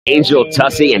Angel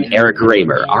Tussey and Eric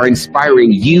Raymer are inspiring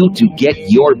you to get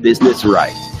your business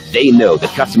right. They know the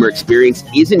customer experience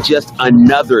isn't just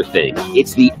another thing,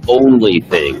 it's the only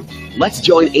thing. Let's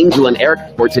join Angel and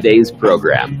Eric for today's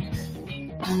program.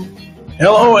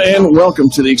 Hello and welcome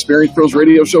to the Experience Pros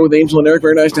Radio Show with Angel and Eric.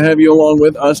 Very nice to have you along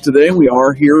with us today. We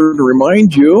are here to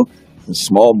remind you that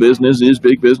small business is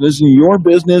big business and your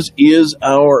business is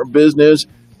our business.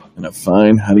 And a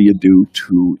fine how do you do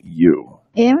to you?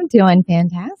 Yeah, I'm doing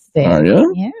fantastic. Are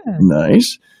you? Yeah.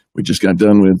 Nice. We just got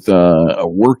done with a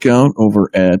workout over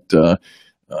at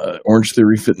Orange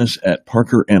Theory Fitness at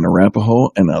Parker and Arapahoe.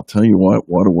 And I'll tell you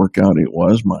what a workout it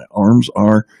was. My arms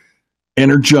are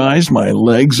energized. My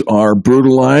legs are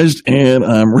brutalized. And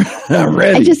I'm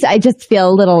ready. I just feel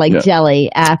a little like jelly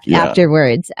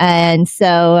afterwards. And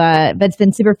so, but it's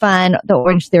been super fun. The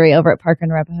Orange Theory over at Parker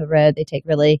and Arapahoe Road, they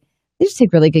just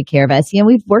take really good care of us. You know,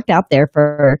 we've worked out there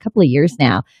for a couple of years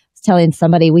now. I was telling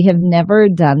somebody we have never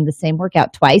done the same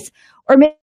workout twice, or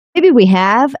maybe we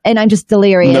have, and I'm just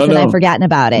delirious and I've forgotten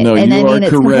about it. No, and I mean, it's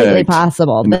correct. completely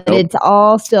possible, but it's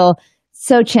all still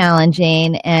so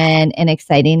challenging and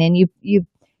exciting. And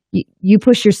you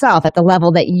push yourself at the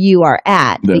level that you are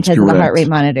at because of the heart rate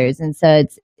monitors. And so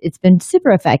it's been super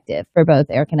effective for both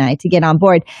Eric and I to get on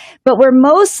board. But we're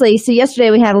mostly, so yesterday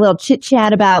we had a little chit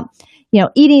chat about, you know,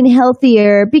 eating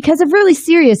healthier because of really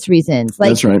serious reasons,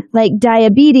 like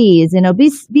diabetes and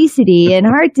obesity and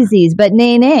heart disease. But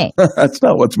nay. That's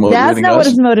not what's motivating us. That's not what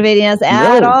is motivating us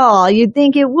at all. You'd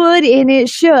think it would, and it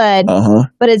should.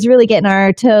 But it's really getting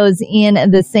our toes in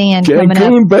the sand coming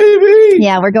up. Baby!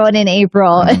 Yeah, we're going in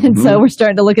April. And so we're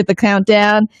starting to look at the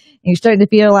countdown. And you're starting to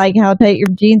feel like how tight your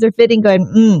jeans are fitting,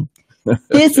 going,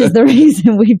 this is the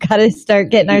reason we've got to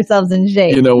start getting ourselves in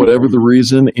shape. You know, whatever the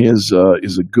reason is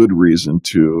a good reason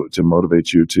to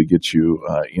motivate you, to get you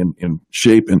in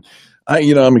shape. And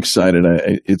I'm excited.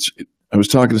 I was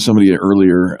talking to somebody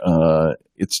earlier.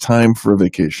 It's time for a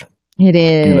vacation. It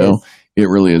is. You know, it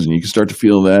really is, and you can start to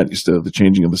feel that. You start the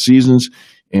changing of the seasons,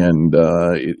 and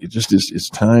it just is.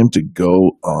 It's time to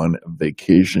go on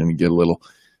vacation and get a little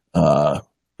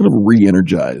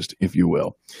re-energized, if you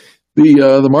will.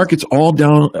 The market's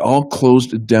all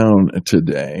closed down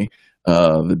today.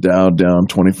 The Dow down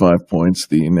 25 points,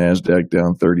 the NASDAQ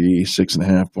down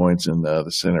 36.5 points, and the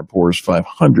Standard & Poor's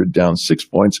 500 down 6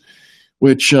 points,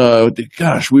 which,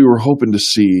 we were hoping to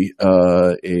see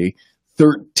a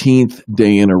 13th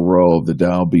day in a row of the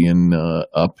Dow being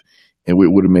up, and it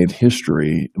would have made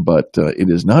history, but it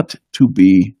is not to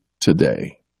be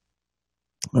today.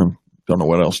 I don't know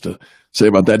what else to say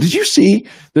about that. Did you see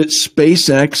that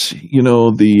SpaceX,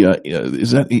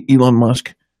 is that Elon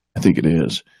Musk? I think it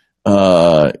is.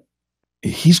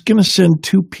 He's going to send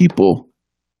 2 people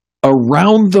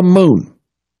around the moon.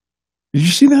 Did you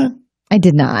see that? I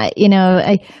did not.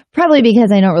 Probably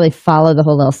because I don't really follow the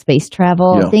whole little space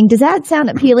travel thing. Does that sound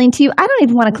appealing to you? I don't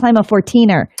even want to climb a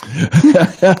 14er.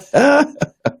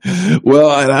 Well,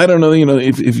 I don't know.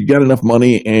 If you got enough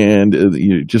money and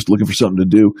you're just looking for something to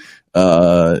do,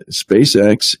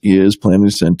 SpaceX is planning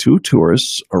to send 2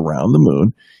 tourists around the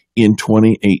moon in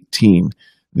 2018.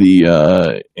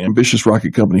 The ambitious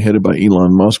rocket company headed by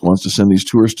Elon Musk wants to send these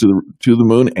tourists to the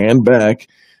moon and back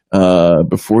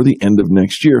before the end of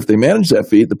next year. If they manage that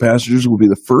feat, the passengers will be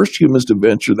the first humans to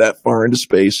venture that far into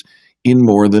space in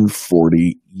more than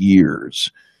 40 years.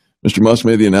 Mr. Musk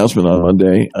made the announcement on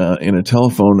Monday in a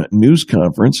telephone news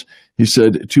conference. He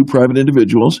said 2 private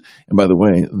individuals, and by the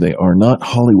way, they are not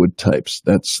Hollywood types.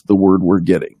 That's the word we're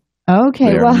getting.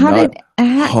 Okay, well,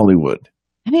 Hollywood?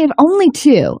 I mean, only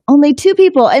 2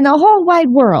 people in the whole wide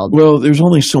world. Well, there's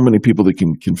only so many people that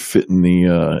can fit in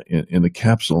the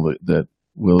capsule that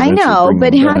will. I know,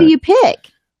 but how do you pick?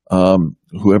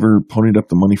 Whoever ponied up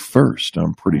the money first,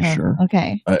 I'm pretty sure.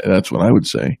 Okay. That's what I would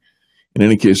say. In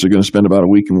any case, they're going to spend about a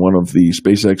week in one of the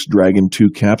SpaceX Dragon 2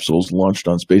 capsules launched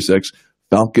on SpaceX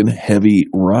Falcon Heavy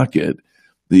rocket.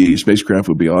 The spacecraft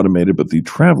will be automated, but the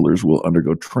travelers will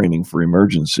undergo training for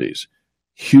emergencies.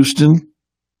 Houston,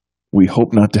 we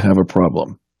hope not to have a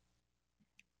problem.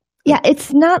 Yeah,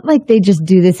 it's not like they just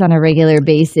do this on a regular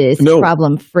basis,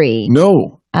 problem-free.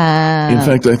 No. In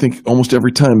fact, I think almost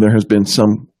every time there has been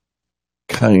some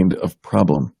kind of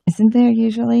problem. Isn't there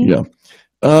usually? Yeah.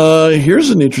 Here's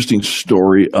an interesting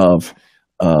story of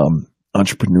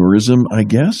entrepreneurism, I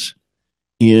guess.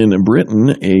 In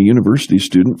Britain, a university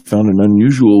student found an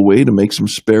unusual way to make some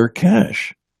spare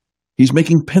cash. He's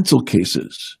making pencil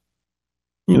cases.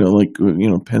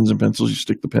 Pens and pencils. You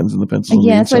stick the pens in the pencils.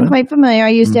 Yes, I'm quite familiar. I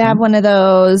used to have one of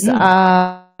those.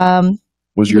 Yeah.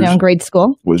 Was yours in grade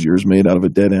school? Was yours made out of a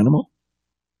dead animal?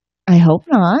 I hope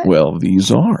not. Well,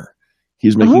 these are.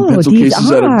 He's making pencil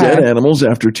cases out of dead animals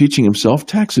after teaching himself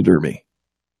taxidermy.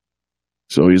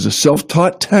 So he's a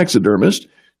self-taught taxidermist,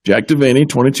 Jack Devaney,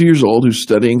 22 years old, who's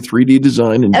studying 3D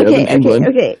design in Devon, England.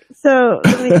 Okay, so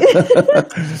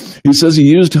he says he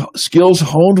used skills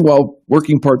honed while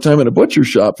working part-time in a butcher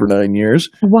shop for 9 years.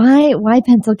 Why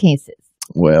pencil cases?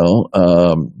 Well,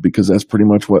 because that's pretty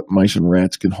much what mice and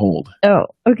rats can hold. Oh,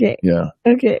 okay. Yeah.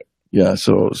 Okay. Yeah,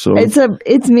 so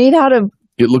it's made out of.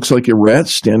 It looks like a rat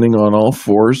standing on all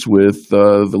fours with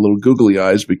the little googly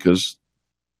eyes because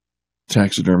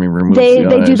taxidermy removes the eyes.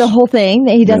 They do the whole thing.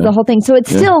 He does the whole thing, so it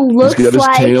still looks like he's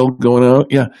got his tail going out.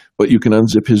 Yeah, but you can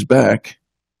unzip his back.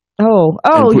 Oh,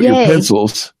 and put your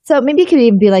pencils. So maybe it could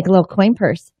even be like a little coin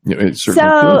purse. Yeah, it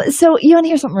certainly could. So you want to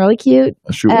hear something really cute?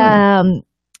 Sure.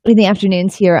 In the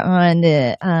afternoons here on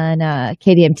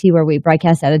KDMT, where we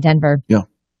broadcast out of Denver. Yeah.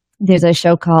 There's a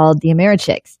show called The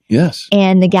Americhicks. Yes.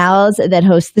 And the gals that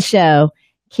host the show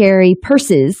carry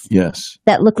purses. Yes.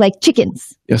 That look like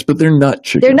chickens. Yes, but they're not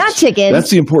chickens. They're not chickens.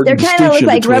 That's the important distinction look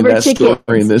like between rubber that chickens.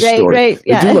 Story and this right, story. Right,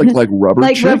 yeah. They do look like rubber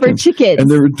like chickens. Rubber chickens. And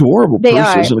they're adorable they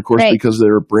purses. Are. And of course, because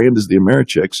their brand is The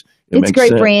Americhicks, it's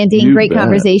great branding, great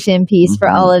conversation piece for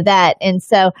all of that. And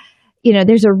so,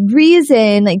 there's a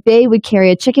reason like they would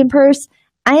carry a chicken purse.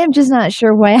 I am just not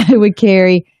sure why I would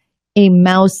carry a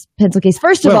mouse pencil case.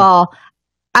 First of all,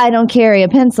 I don't carry a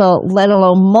pencil, let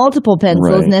alone multiple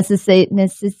pencils.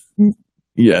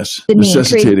 Yes,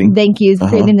 necessitating. Thank you,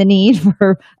 creating the need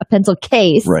for a pencil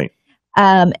case. Right.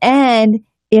 And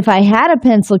if I had a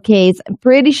pencil case, I'm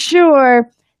pretty sure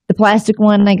the plastic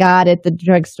one I got at the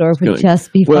drugstore would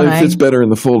just be fine. Well, it fits better in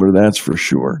the folder, that's for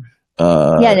sure.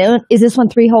 Is this one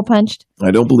 3-hole punched?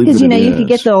 I don't believe it is. Because you could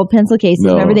get the old pencil cases.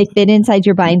 No. Remember, they fit inside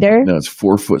your binder? No, it's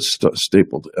 4-foot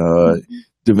stapled.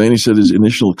 Devaney said his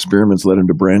initial experiments led him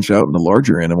to branch out into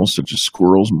larger animals such as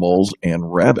squirrels, moles, and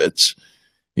rabbits.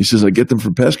 He says, I get them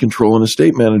from pest control and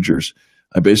estate managers.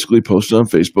 I basically posted on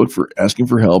Facebook for asking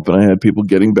for help, and I had people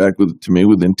getting back to me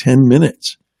within 10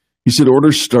 minutes. He said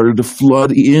orders started to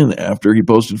flood in after he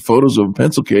posted photos of a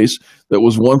pencil case that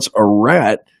was once a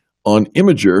rat on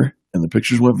Imager, and the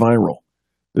pictures went viral.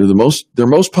 They're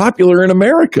most popular in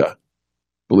America,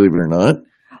 believe it or not.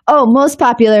 Oh, most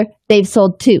popular. They've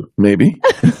sold 2. Maybe.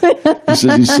 He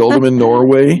says he sold them in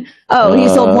Norway. Oh, he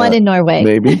sold 1 in Norway.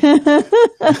 Maybe.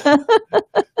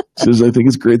 Says, I think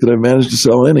it's great that I managed to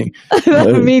sell any.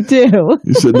 Me too.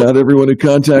 He said, not everyone who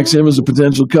contacts him is a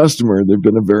potential customer. They've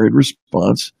been a varied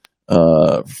response,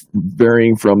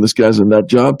 varying from this guy's a nut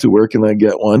job to where can I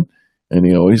get one? And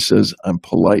he always says, I'm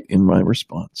polite in my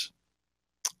response.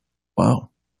 Wow.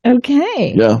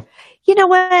 Okay. Yeah. You know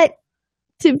what?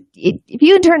 If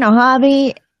you can turn a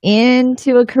hobby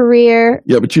into a career.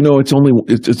 Yeah, but it's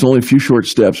only a few short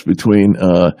steps between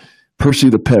Percy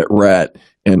the pet rat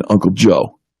and Uncle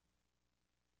Joe.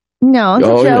 No,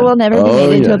 Uncle Joe will never be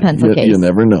made into a pencil case. You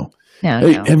never know.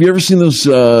 No. Have you ever seen those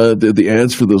the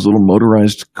ads for those little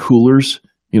motorized coolers?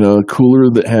 A cooler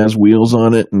that has wheels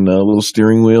on it and a little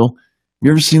steering wheel.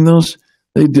 You ever seen those?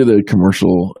 They did a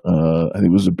commercial. I think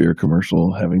it was a beer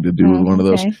commercial having to do with one of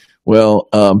those. Well,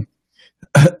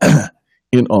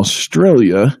 in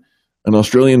Australia, an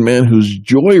Australian man whose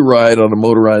joyride on a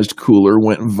motorized cooler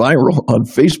went viral on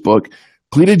Facebook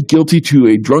pleaded guilty to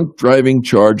a drunk driving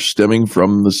charge stemming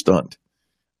from the stunt.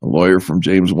 A lawyer from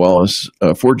James Wallace,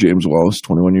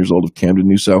 21 years old of Camden,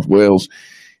 New South Wales,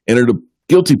 entered a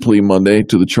guilty plea Monday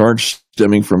to the charge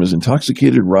stemming from his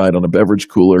intoxicated ride on a beverage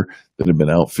cooler that had been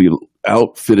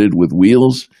outfitted with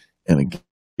wheels and a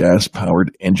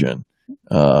gas-powered engine.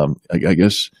 I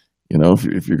guess,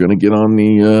 if you're going to get on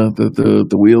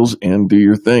the wheels and do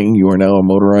your thing, you are now a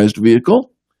motorized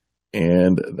vehicle,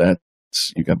 and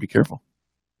you got to be careful.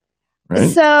 Right?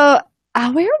 So,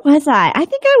 where was I? I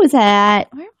think I was where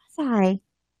was I?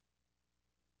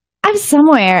 I was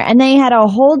somewhere, and they had a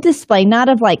whole display, not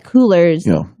of like coolers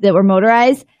that were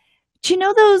motorized. Do you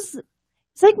know those?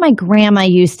 It's like my grandma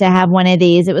used to have one of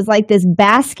these. It was like this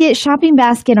shopping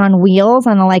basket on wheels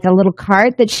on a little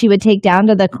cart that she would take down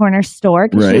to the corner store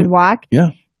because she would walk. Yeah.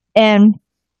 And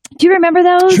do you remember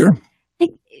those? Sure.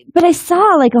 But I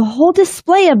saw a whole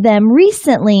display of them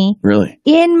recently. Really?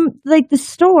 In the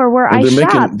store where I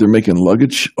shop. They're making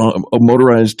luggage,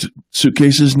 motorized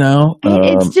suitcases now.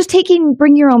 It's just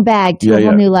bring your own bag to a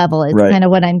whole new level. It's kind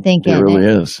of what I'm thinking. It really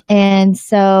is. And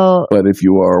so. But if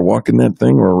you are walking that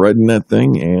thing or riding that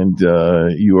thing and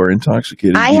you are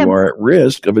intoxicated, you are at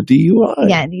risk of a DUI.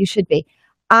 Yeah, you should be.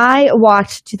 I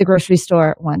walked to the grocery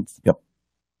store once. Yep.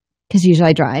 Because usually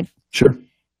I drive. Sure.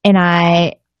 And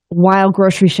while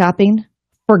grocery shopping,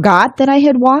 forgot that I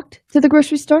had walked to the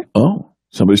grocery store. Oh,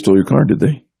 somebody stole your car, did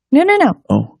they? No.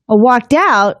 Oh. walked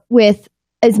out with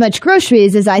as much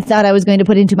groceries as I thought I was going to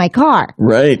put into my car.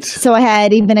 Right. So I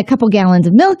had even a couple gallons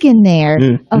of milk in there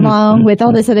along with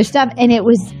all this other stuff. And it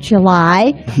was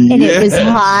July and it was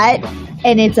hot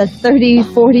and it's a 30,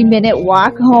 40-minute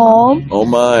walk home. Oh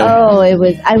my. Oh, I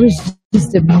was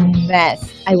just a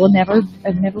mess. I've never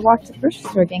walked to the grocery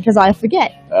store again because I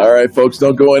forget. All right, folks,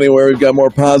 don't go anywhere. We've got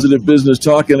more positive business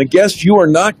talk and a guest you are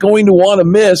not going to want to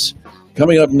miss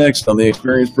coming up next on the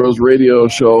Experience Pros Radio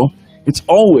Show. It's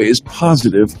always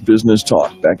positive business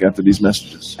talk. Back after these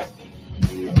messages.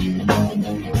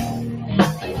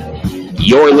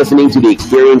 You're listening to the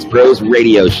Experience Pros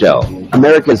Radio Show,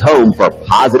 America's home for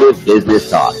positive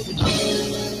business talk.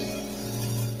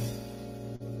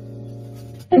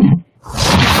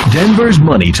 Denver's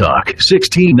Money Talk,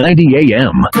 1690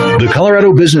 AM. The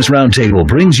Colorado Business Roundtable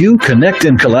brings you Connect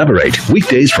and Collaborate,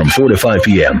 weekdays from 4 to 5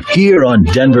 p.m. here on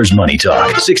Denver's Money Talk,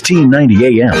 1690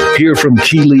 AM. Hear from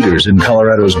key leaders in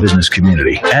Colorado's business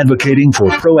community, advocating for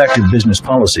proactive business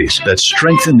policies that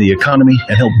strengthen the economy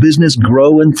and help business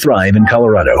grow and thrive in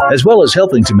Colorado, as well as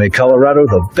helping to make Colorado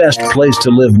the best place to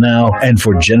live now and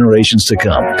for generations to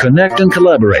come. Connect and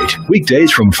Collaborate,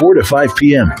 weekdays from 4 to 5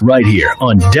 p.m. right here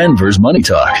on Denver's Money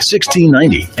Talk,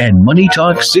 1690 and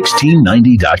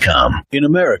MoneyTalk1690.com. In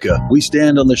America, we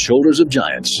stand on the shoulders of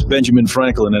giants. Benjamin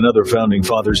Franklin and other founding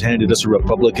fathers handed us a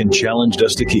republic and challenged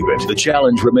us to keep it. The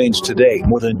challenge remains today,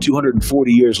 more than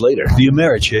 240 years later. The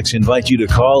Americhicks invite you to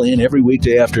call in every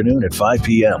weekday afternoon at 5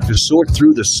 p.m. to sort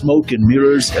through the smoke and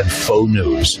mirrors and faux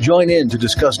news. Join in to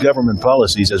discuss government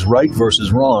policies as right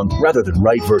versus wrong rather than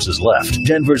right versus left.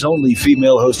 Denver's only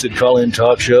female-hosted call-in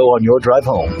talk show on your drive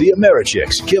home. The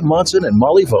Americhicks, Kim Monson and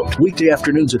Molly Vogt, weekday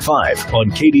afternoons at 5 on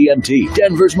KDMT,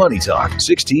 Denver's Money Talk,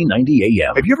 1690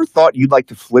 AM. Have you ever thought you'd like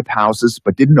to flip houses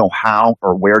but didn't know how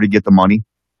or where to get the money?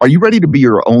 Are you ready to be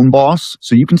your own boss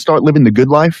so you can start living the good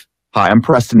life? Hi, I'm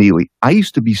Preston Ely. I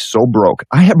used to be so broke.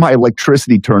 I had my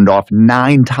electricity turned off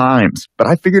 9 times, but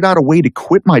I figured out a way to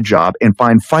quit my job and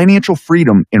find financial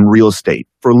freedom in real estate.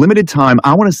 For a limited time,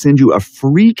 I want to send you a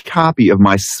free copy of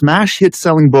my smash hit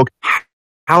selling book,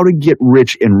 How to Get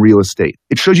Rich in Real Estate.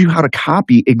 It shows you how to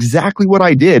copy exactly what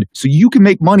I did so you can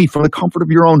make money from the comfort of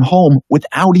your own home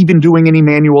without even doing any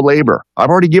manual labor. I've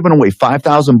already given away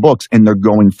 5,000 books and they're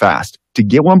going fast. To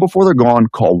get one before they're gone,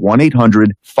 call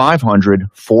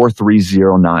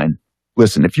 1-800-500-4309.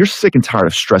 Listen, if you're sick and tired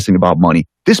of stressing about money,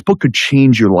 this book could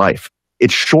change your life.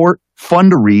 It's short, fun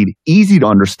to read, easy to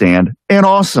understand, and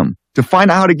awesome. To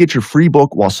find out how to get your free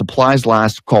book while supplies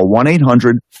last, call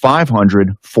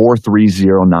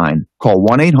 1-800-500-4309. Call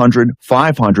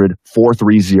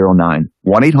 1-800-500-4309.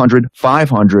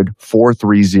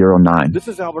 1-800-500-4309. This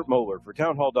is Albert Mohler for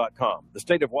townhall.com. The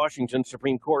state of Washington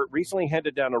Supreme Court recently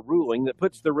handed down a ruling that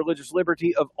puts the religious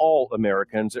liberty of all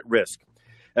Americans at risk.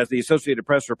 As the Associated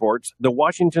Press reports, the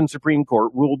Washington Supreme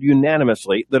Court ruled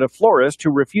unanimously that a florist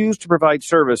who refused to provide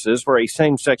services for a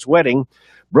same-sex wedding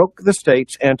broke the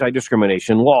state's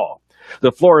anti-discrimination law.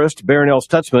 The florist, Baronelle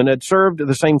Stutzman, had served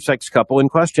the same-sex couple in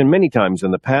question many times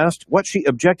in the past. What she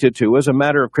objected to as a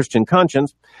matter of Christian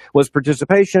conscience was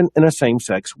participation in a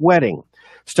same-sex wedding.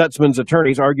 Stutzman's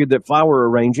attorneys argued that flower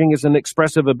arranging is an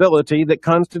expressive ability that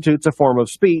constitutes a form of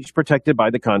speech protected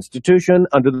by the Constitution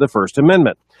under the First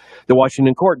Amendment. The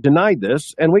Washington court denied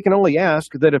this, and we can only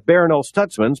ask that if Baronelle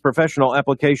Stutzman's professional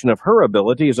application of her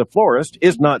ability as a florist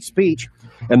is not speech,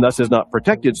 and thus is not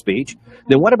protected speech,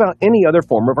 then what about any other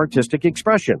form of artistic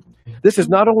expression? This is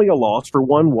not only a loss for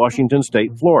one Washington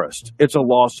state florist, it's a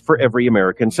loss for every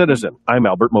American citizen. I'm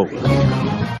Albert Mohler.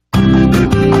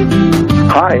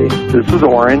 Hi, this is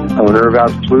Oren, owner of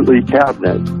Absolutely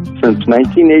Cabinets. Since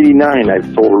 1989, I've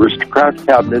sold Aristocrat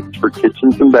cabinets for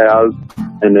kitchens and baths,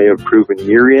 and they have proven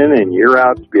year in and year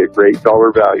out to be a great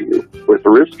dollar value. With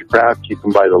Aristocrat, you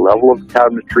can buy the level of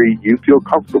cabinetry you feel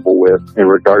comfortable with in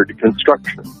regard to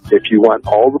construction. If you want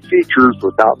all the features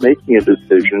without making a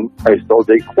decision, I sell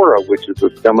Decora, which is a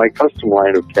semi-custom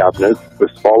line of cabinets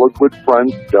with solid wood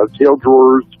fronts, dovetail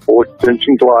drawers, full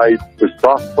extension glides, with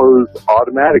soft close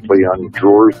automatically on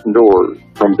drawers and doors.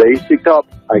 From basic up,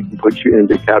 I can put you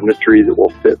into cabinetry that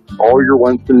will fit all your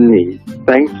wants and needs,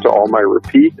 thanks to all my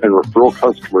repeat and referral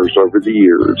customers over the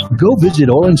years. Go visit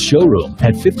Oren's showroom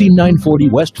at 5940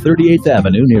 West 38th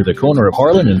Avenue near the corner of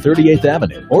Harlan and 38th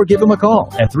Avenue, or give him a call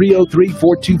at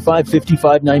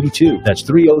 303-425-5592. That's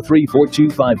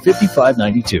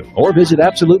 303-425-5592. Or visit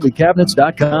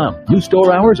AbsolutelyCabinets.com. New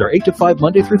store hours are 8 to 5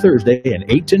 Monday through Thursday and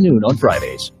 8 to noon on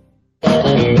Fridays.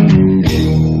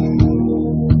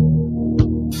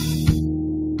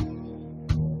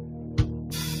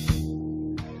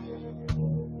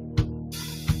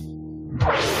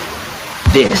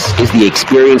 This is the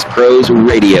Experience Pros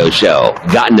Radio Show.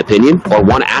 Got an opinion or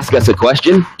want to ask us a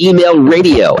question? Email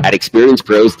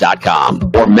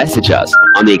radio@experiencepros.com or message us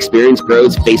on the Experience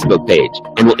Pros Facebook page,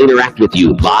 and we'll interact with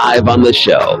you live on the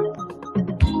show.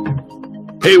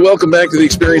 Hey, welcome back to the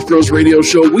Experience Pros Radio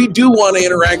Show. We do want to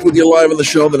interact with you live on the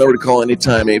show. The number to call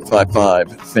anytime,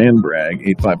 855-FANBRAG,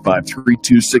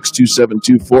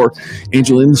 855-326-2724.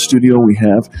 Angel, in the studio, we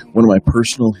have one of my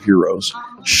personal heroes.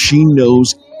 She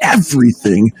knows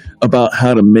everything about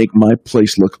how to make my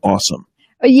place look awesome.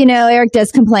 You know, Eric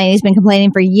does complain. He's been complaining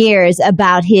for years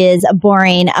about his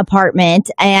boring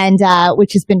apartment, and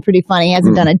which has been pretty funny. He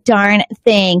hasn't done a darn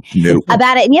thing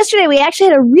about it. And yesterday, we actually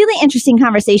had a really interesting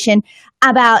conversation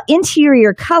about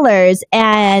interior colors,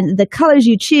 and the colors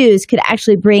you choose could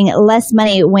actually bring less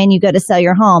money when you go to sell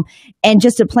your home. And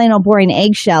just a plain old boring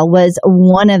eggshell was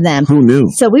one of them. Who knew?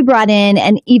 So we brought in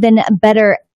an even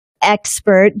better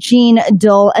expert, Jean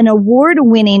Dole, an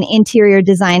award-winning interior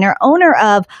designer, owner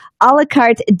of A La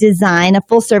Carte Design, a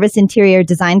full-service interior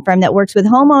design firm that works with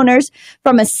homeowners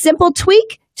from a simple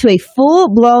tweak to a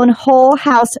full-blown whole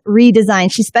house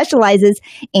redesign. She specializes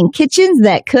in kitchens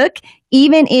that cook,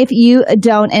 even if you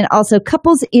don't, and also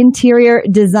couples interior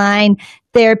design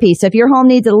therapy. So if your home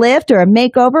needs a lift or a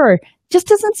makeover or just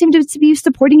doesn't seem to be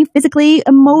supporting you physically,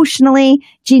 emotionally,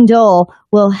 Jean Dole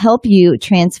will help you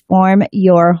transform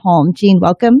your home. Jean,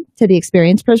 welcome to the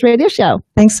Experience Pros Radio Show.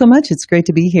 Thanks so much. It's great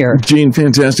to be here. Jean,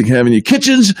 fantastic having you.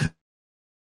 Kitchens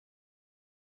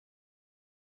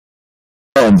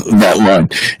on that line.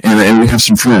 And we have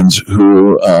some friends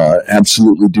who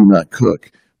absolutely do not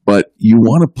cook, but you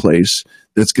want a place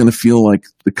that's going to feel like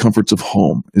the comforts of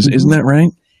home. Isn't that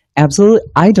right? Absolutely.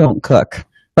 I don't cook.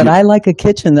 But I like a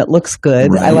kitchen that looks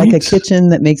good. Right. I like a kitchen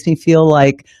that makes me feel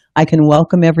like I can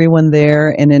welcome everyone there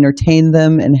and entertain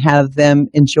them and have them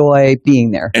enjoy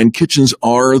being there. And kitchens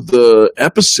are the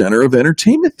epicenter of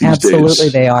entertainment these days. Absolutely,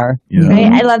 they are. Yeah.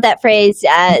 Right? I love that phrase.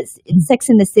 In Sex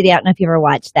and the City, I don't know if you ever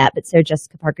watched that, but Sarah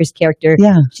Jessica Parker's character,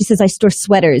 she says, I store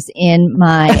sweaters in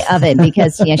my oven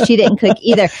because she didn't cook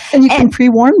either. And you can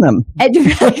pre-warm them.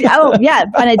 Oh, yeah.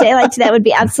 On a day like today, that would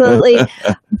be absolutely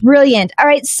brilliant. All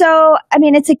right. So, I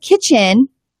mean, it's a kitchen.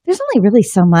 There's only really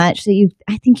so much that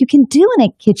I think you can do in a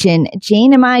kitchen.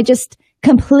 Jane, am I just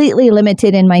completely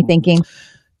limited in my thinking?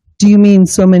 Do you mean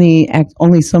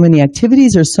only so many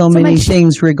activities or so many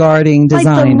things regarding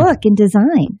design? Like the look and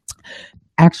design.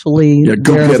 Actually,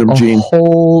 there's a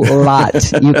whole lot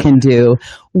you can do.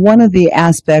 One of the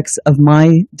aspects of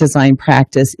my design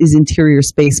practice is interior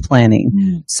space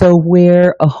planning. So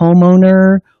where a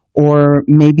homeowner or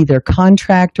maybe their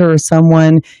contractor or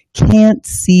someone can't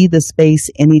see the space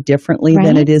any differently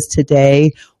than it is today.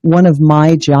 One of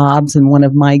my jobs and one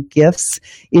of my gifts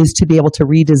is to be able to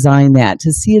redesign that,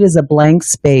 to see it as a blank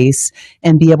space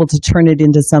and be able to turn it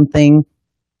into something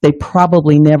they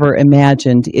probably never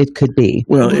imagined it could be.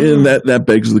 Well, and that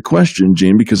begs the question,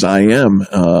 Jean, because I am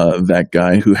that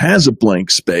guy who has a blank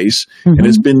space and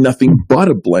has been nothing but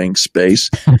a blank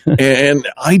space, and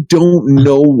I don't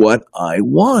know what I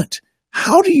want.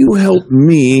 How do you help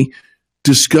me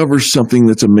discover something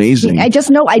that's amazing? I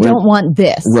just know I don't want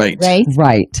this. Right.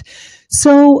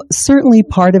 So certainly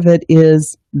part of it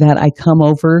is that I come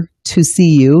over to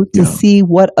see you, to see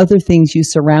what other things you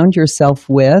surround yourself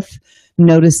with,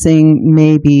 noticing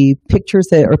maybe pictures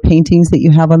or paintings that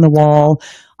you have on the wall.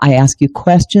 I ask you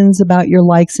questions about your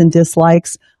likes and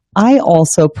dislikes. I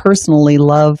also personally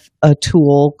love a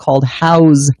tool called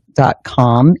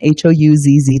Houzz.com,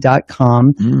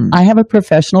 Houzz.com. I have a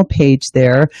professional page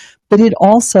there, but it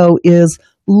also is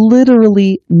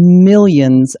literally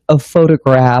millions of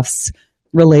photographs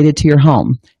related to your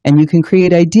home. And you can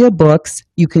create idea books.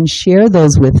 You can share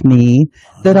those with me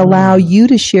that allow you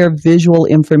to share visual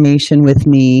information with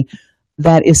me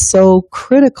that is so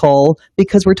critical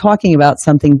because we're talking about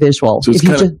something visual. So it's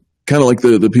kind of like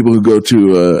the people who go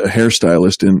to a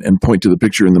hairstylist and point to the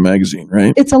picture in the magazine,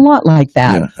 right? It's a lot like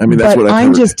that. Yeah, I mean, that's what I've heard.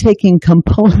 I'm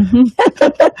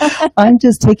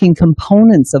just taking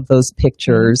components of those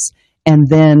pictures and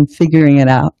then figuring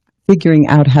out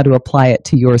how to apply it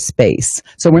to your space.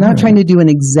 So we're not trying to do an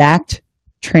exact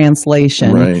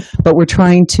translation, but I'm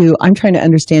trying to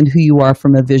understand who you are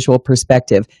from a visual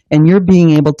perspective. And you're being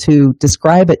able to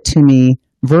describe it to me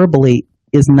verbally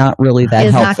is not really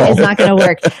that helpful. It's not going to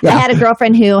work. I had a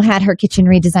girlfriend who had her kitchen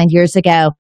redesigned years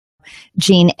ago,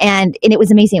 Jean, and it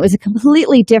was amazing. It was a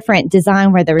completely different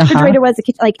design where the refrigerator was, the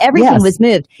kitchen, like everything was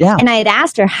moved. Yeah. And I had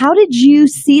asked her, how did you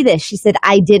see this? She said,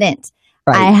 I didn't.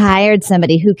 I hired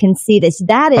somebody who can see this.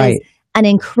 That is an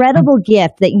incredible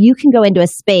gift that you can go into a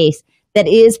space that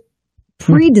is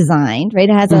pre-designed, right?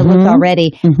 It has a look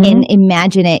already, and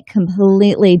imagine it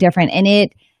completely different. And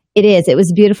it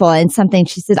was beautiful, and something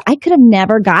she said, I could have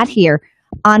never got here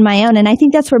on my own. And I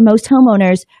think that's where most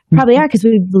homeowners probably are, because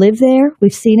we've lived there,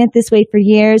 we've seen it this way for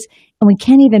years, and we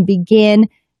can't even begin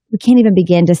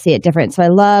to see it different. So I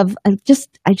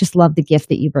just love the gift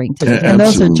that you bring to the table. And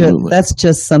that's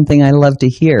just something I love to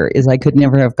hear, is I could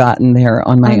never have gotten there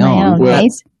on my own. Well, right?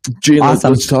 Gene,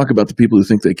 awesome. Let's talk about the people who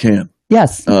think they can.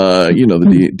 Yes.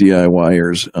 The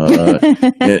DIYers.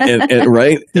 And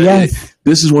right? Yes.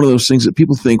 This is one of those things that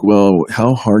people think, well,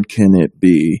 how hard can it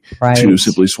be to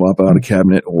simply swap out a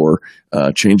cabinet or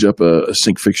change up a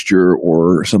sink fixture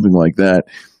or something like that?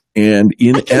 And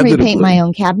inevitably, I can repaint my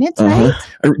own cabinets, right?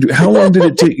 How long did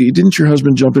it take? Didn't your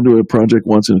husband jump into a project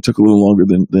once and it took a little longer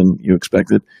than you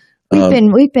expected?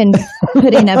 We've been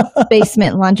putting a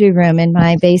basement laundry room in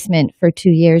my basement for 2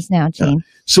 years now, Gene.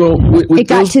 So it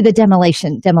got to the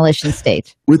demolition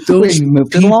stage. With those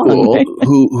people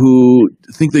who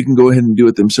think they can go ahead and do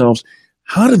it themselves,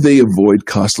 how do they avoid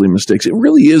costly mistakes? It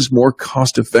really is more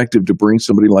cost effective to bring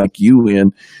somebody like you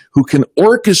in who can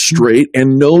orchestrate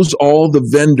and knows all the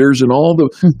vendors and all the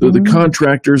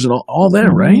contractors and all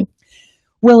that, right?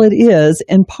 Well, it is.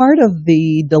 And part of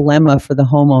the dilemma for the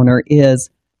homeowner is,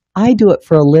 I do it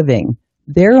for a living.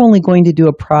 They're only going to do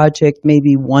a project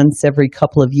maybe once every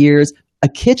couple of years, a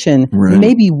kitchen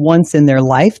maybe once in their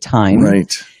lifetime. Right.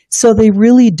 So they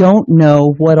really don't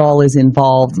know what all is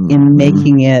involved in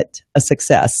making it a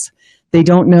success. They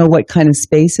don't know what kind of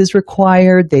space is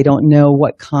required. They don't know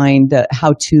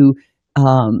how to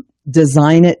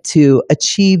design it to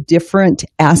achieve different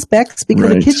aspects,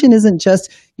 because a kitchen isn't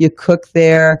just you cook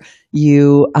there,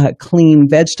 you clean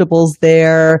vegetables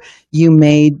there, you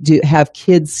may have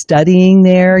kids studying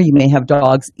there, you may have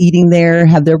dogs eating there,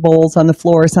 have their bowls on the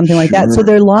floor or something like that. So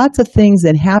there are lots of things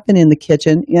that happen in the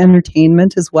kitchen,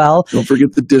 entertainment as well. Don't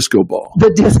forget the disco ball. The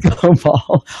disco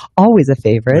ball, always a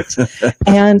favorite.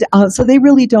 And so they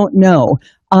really don't know.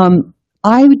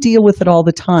 I deal with it all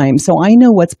the time. So I know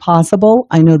what's possible.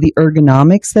 I know the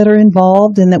ergonomics that are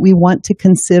involved and that we want to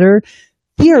consider.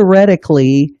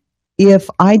 Theoretically, if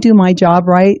I do my job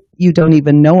right, you don't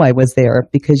even know I was there,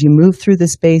 because you move through the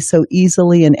space so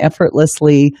easily and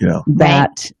effortlessly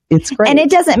that it's great. And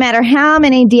it doesn't matter how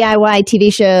many DIY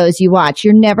TV shows you watch,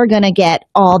 you're never going to get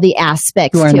all the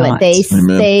aspects to it. They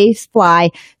fly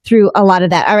through a lot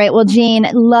of that. All right. Well, Gene,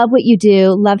 love what you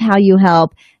do. Love how you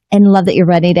help. And love that you're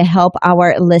ready to help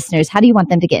our listeners. How do you want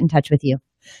them to get in touch with you?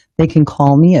 They can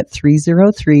call me at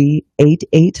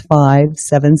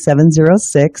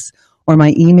 303-885-7706, or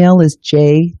my email is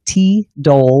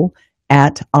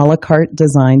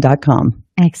jtdole@alacartedesign.com.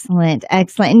 Excellent.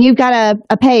 And you've got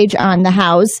a page on the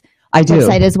Houzz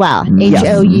website as well,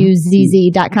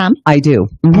 HOUZZ.com. I do.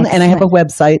 And I have a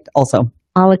website also.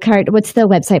 A la carte. What's the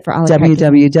website for A la carte?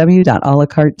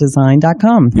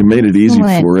 www.alacartedesign.com. You made it easy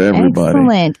for everybody.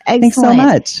 Excellent. Thanks so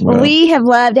much. Well, we have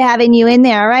loved having you in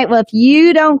there. All right. Well, if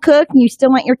you don't cook and you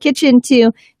still want your kitchen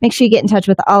to, make sure you get in touch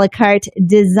with A la carte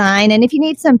Design. And if you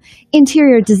need some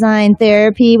interior design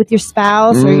therapy with your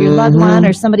spouse or your loved one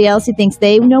or somebody else who thinks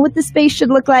they know what the space should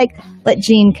look like, let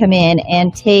Gene come in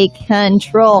and take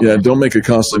control. Yeah, don't make a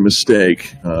costly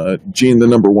mistake. Gene, the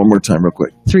number one more time real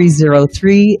quick.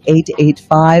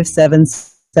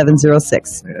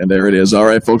 303-885-7706. And there it is. All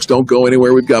right, folks, don't go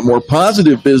anywhere. We've got more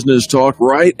positive business talk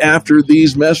right after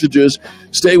these messages.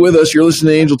 Stay with us. You're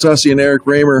listening to Angel Tussey and Eric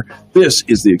Raymer. This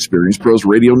is the Experience Pros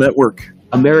Radio Network,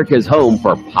 America's home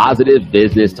for positive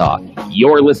business talk.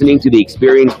 You're listening to the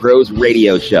Experience Pros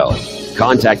Radio Show.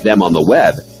 Contact them on the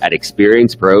web at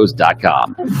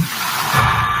experiencepros.com.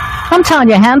 I'm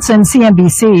Tanya Hansen,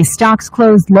 CNBC. Stocks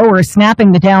closed lower,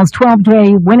 snapping the Dow's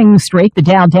 12-day winning streak. The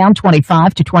Dow down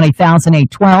 25 to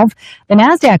 20,812. The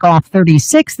Nasdaq off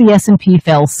 36. The S&P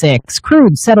fell 6.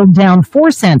 Crude settled down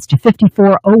 4 cents to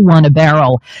 54.01 a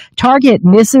barrel. Target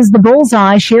misses the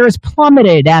bullseye. Shares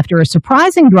plummeted after a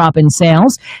surprising drop in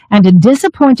sales and a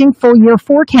disappointing full-year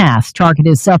forecast. Target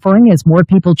is suffering as more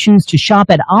people choose to shop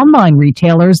at online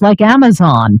retailers like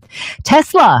Amazon.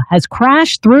 Tesla has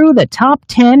crashed through the top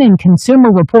 10 in Consumer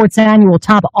Reports annual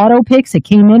top auto picks. It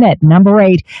came in at number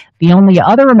 8. The only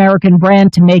other American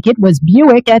brand to make it was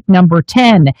Buick at number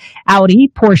 10. Audi,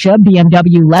 Porsche,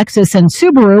 BMW, Lexus, and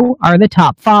Subaru are the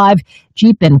top 5.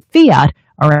 Jeep and Fiat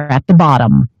are at the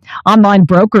bottom. Online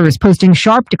brokers posting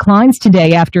sharp declines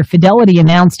today after Fidelity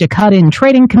announced a cut in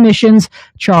trading commissions.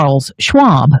 Charles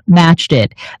Schwab matched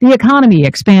it. The economy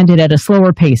expanded at a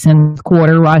slower pace in the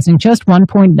quarter, rising just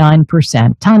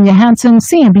 1.9%. Tanya Hansen,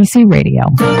 CNBC Radio.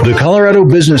 The Colorado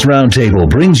Business Roundtable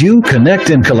brings you Connect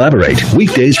and Collaborate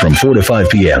weekdays from 4 to 5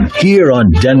 p.m. here on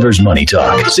Denver's Money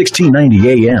Talk,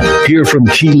 1690 a.m. Hear from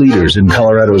key leaders in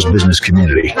Colorado's business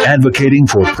community, advocating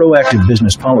for proactive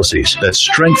business policies that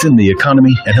strengthen the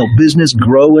economy and help business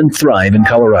grow and thrive in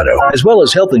Colorado, as well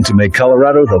as helping to make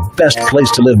Colorado the best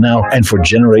place to live now and for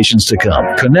generations to come.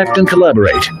 Connect and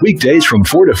Collaborate weekdays from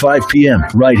 4 to 5 p.m.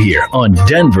 right here on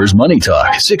Denver's Money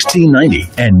Talk, 1690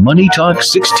 and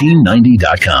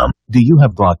MoneyTalk1690.com. Do you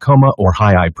have glaucoma or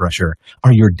high eye pressure?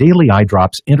 Are your daily eye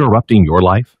drops interrupting your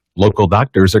life? Local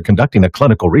doctors are conducting a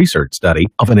clinical research study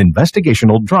of an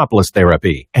investigational dropless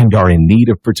therapy and are in need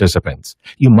of participants.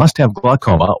 You must have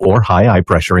glaucoma or high eye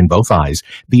pressure in both eyes,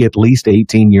 be at least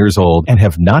 18 years old, and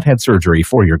have not had surgery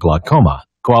for your glaucoma.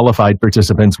 Qualified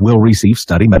participants will receive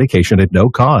study medication at no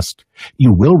cost.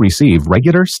 You will receive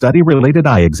regular study-related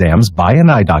eye exams by an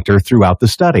eye doctor throughout the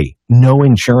study. No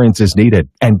insurance is needed,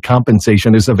 and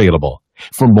compensation is available.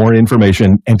 For more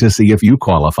information and to see if you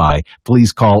qualify,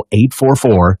 please call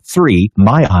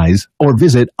 844-3-MY-EYES or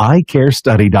visit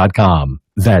eyecarestudy.com.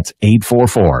 That's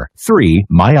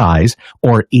 844-3-MY-EYES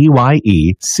or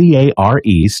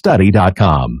EYECARE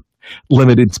study.com.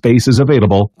 Limited space is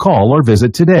available. Call or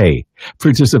visit today.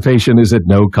 Participation is at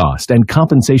no cost, and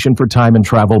compensation for time and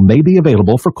travel may be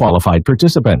available for qualified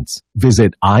participants.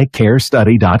 Visit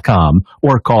eyecarestudy.com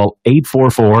or call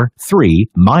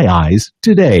 844-3-MY-EYES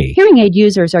today. Hearing aid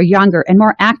users are younger and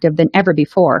more active than ever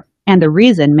before, and the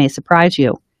reason may surprise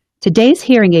you. Today's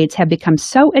hearing aids have become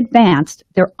so advanced,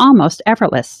 they're almost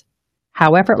effortless.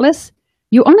 How effortless?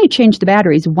 You only change the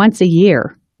batteries once a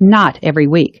year, not every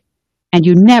week. And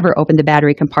you never open the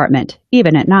battery compartment,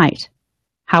 even at night.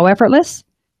 How effortless?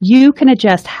 You can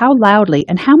adjust how loudly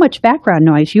and how much background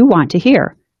noise you want to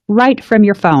hear, right from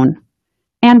your phone.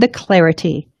 And the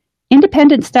clarity.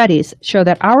 Independent studies show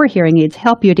that our hearing aids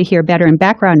help you to hear better in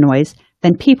background noise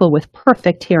than people with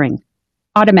perfect hearing,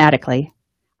 automatically.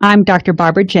 I'm Dr.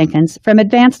 Barbara Jenkins from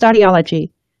Advanced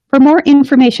Audiology. For more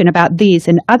information about these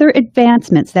and other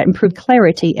advancements that improve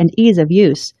clarity and ease of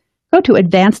use, go to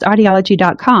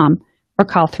advancedaudiology.com or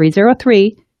call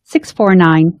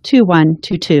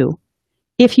 303-649-2122.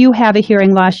 If you have a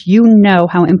hearing loss, you know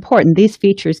how important these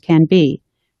features can be.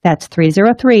 That's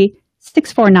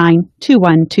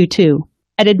 303-649-2122.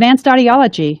 At Advanced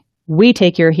Audiology, we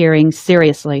take your hearing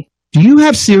seriously. Do you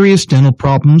have serious dental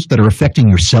problems that are affecting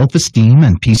your self-esteem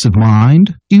and peace of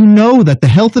mind? Do you know that the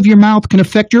health of your mouth can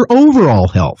affect your overall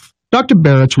health? Dr.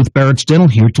 Barrett's with Barrett's Dental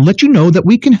here to let you know that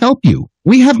we can help you.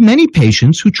 We have many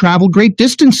patients who travel great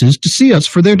distances to see us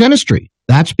for their dentistry.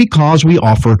 That's because we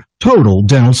offer total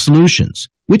dental solutions,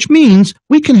 which means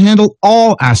we can handle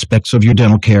all aspects of your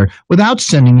dental care without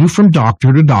sending you from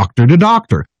doctor to doctor to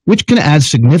doctor, which can add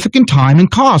significant time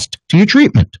and cost to your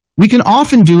treatment. We can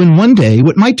often do in one day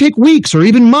what might take weeks or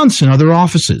even months in other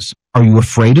offices. Are you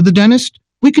afraid of the dentist?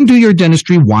 We can do your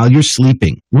dentistry while you're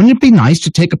sleeping. Wouldn't it be nice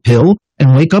to take a pill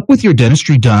and wake up with your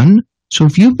dentistry done? So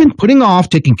if you've been putting off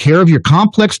taking care of your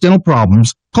complex dental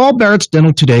problems, call Barrett's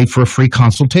Dental today for a free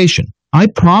consultation. I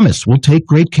promise we'll take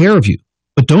great care of you.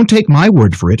 But don't take my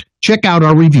word for it. Check out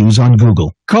our reviews on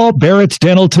Google. Call Barrett's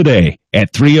Dental today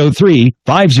at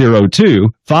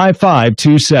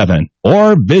 303-502-5527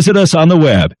 or visit us on the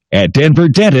web at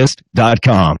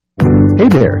denverdentist.com. Hey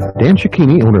there, Dan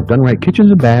Cicchini, owner of Done Right Kitchens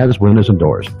and Baths, Windows and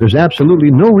Doors. There's absolutely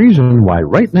no reason why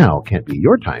right now can't be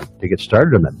your time to get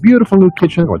started on that beautiful new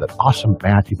kitchen or that awesome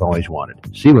bath you've always wanted.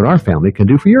 See what our family can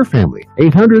do for your family.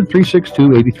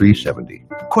 800-362-8370.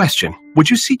 Question: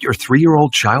 would you seat your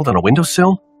 3-year-old child on a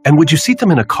windowsill? And would you seat them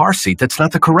in a car seat that's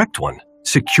not the correct one?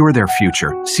 Secure their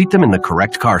future. Seat them in the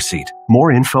correct car seat.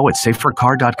 More info at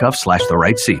safercar.gov/the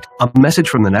right seat. A message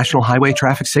from the National Highway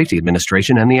Traffic Safety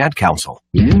Administration and the Ad Council.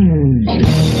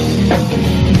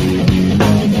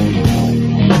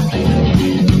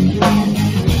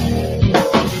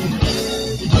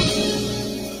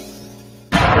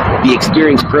 The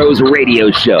Experience Pros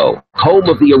Radio Show, home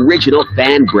of the original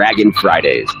Fan Braggin'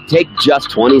 Fridays. Take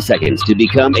just 20 seconds to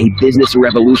become a business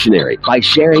revolutionary by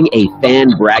sharing a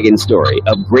Fan Braggin' story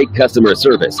of great customer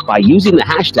service by using the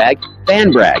hashtag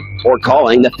FanBrag or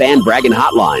calling the Fan Braggin'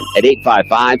 hotline at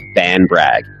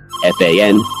 855-FAN-BRAG,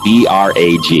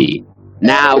 FANBRAG.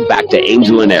 Now back to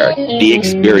Angel and Eric, the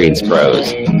Experience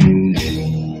Pros.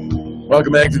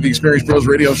 Welcome back to the Experience Pros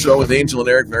Radio Show with Angel and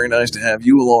Eric. Very nice to have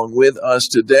you along with us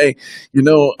today. You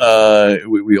know,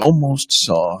 we almost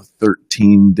saw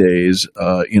 13 days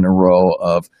in a row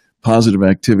of positive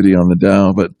activity on the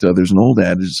Dow, but there's an old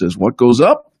adage that says, what goes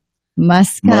up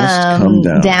must come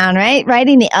down, right?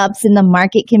 Riding the ups in the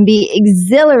market can be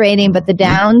exhilarating, but the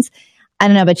downs, I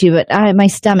don't know about you, but my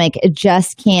stomach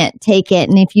just can't take it.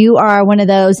 And if you are one of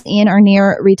those in or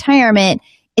near retirement,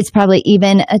 it's probably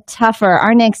even tougher.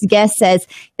 Our next guest says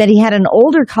that he had an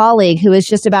older colleague who was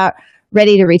just about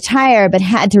ready to retire, but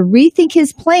had to rethink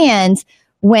his plans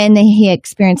when he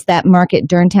experienced that market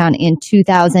downturn in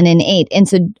 2008. And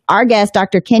so our guest,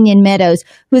 Dr. Kenyon Meadows,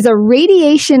 who is a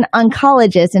radiation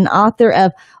oncologist and author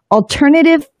of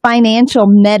Alternative Financial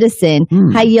Medicine,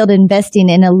 High Yield Investing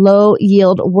in a Low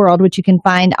Yield World, which you can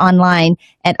find online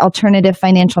at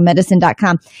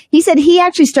alternativefinancialmedicine.com. He said he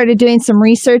actually started doing some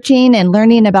researching and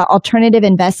learning about alternative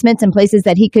investments and places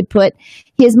that he could put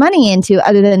his money into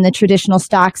other than the traditional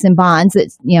stocks and bonds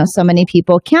that, you know, so many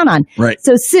people count on. Right.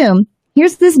 So soon,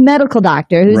 here's this medical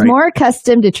doctor who's more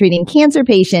accustomed to treating cancer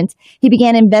patients. He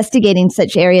began investigating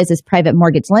such areas as private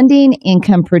mortgage lending,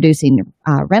 income-producing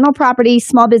rental property,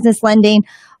 small business lending,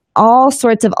 all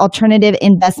sorts of alternative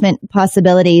investment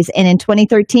possibilities. And in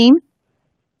 2013,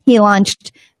 he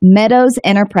launched Meadows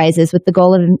Enterprises with the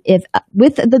goal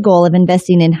of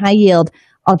investing in high-yield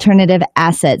alternative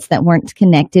assets that weren't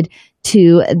connected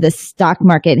to the stock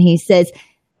market. And he says,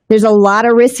 there's a lot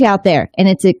of risk out there, and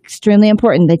it's extremely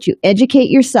important that you educate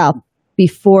yourself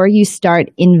before you start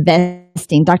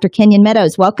investing. Dr. Kenyon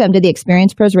Meadows, welcome to the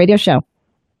Experience Pros Radio Show.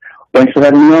 Thanks for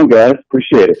having me on, guys.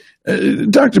 Appreciate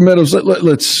it. Dr. Meadows,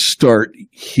 let's start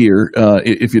here,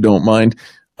 if you don't mind.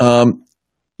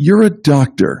 You're a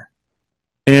doctor,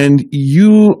 and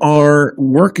you are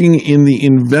working in the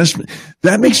investment.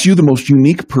 That makes you the most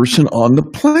unique person on the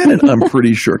planet, I'm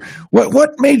pretty sure.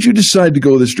 What made you decide to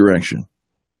go this direction?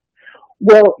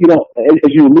 Well, you know,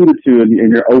 as you alluded to in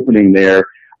your opening there,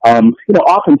 you know,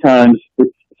 oftentimes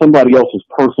it's somebody else's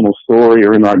personal story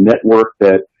or in our network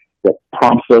that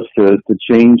prompts us to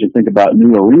change and think about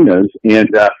new arenas. And,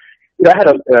 you know, I had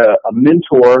a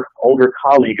mentor, older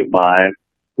colleague of mine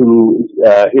who,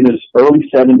 in his early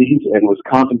 70s and was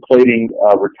contemplating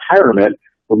retirement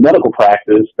from medical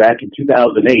practice back in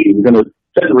 2008. He was going to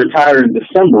set to retire in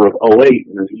December of 2008.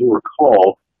 And as you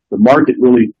recall, the market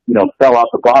really, you know, fell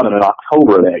off the bottom in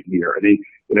October of that year. And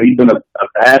he'd been a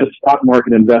avid stock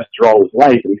market investor all his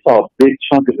life, and he saw a big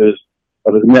chunk of his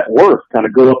net worth kind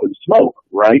of go up in smoke,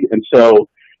 right? And so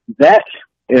that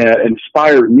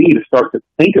inspired me to start to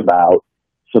think about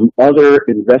some other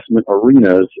investment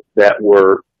arenas that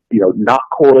were, you know, not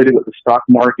correlated with the stock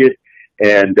market,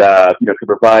 and you know, could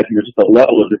provide, you know, just a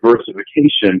level of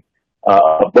diversification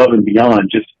above and beyond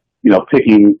just, you know,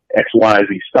 picking XYZ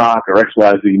stock or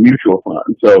XYZ mutual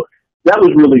fund. So that was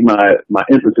really my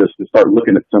impetus to start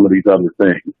looking at some of these other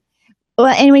things. Well,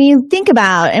 and when you think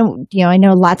about, and you know, I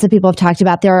know lots of people have talked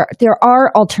about there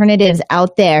are alternatives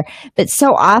out there, but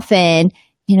so often,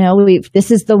 you know, this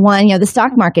is the one, you know, the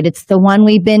stock market, it's the one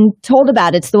we've been told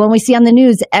about. It's the one we see on the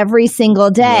news every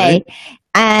single day. Right.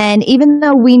 And even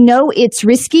though we know it's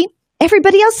risky,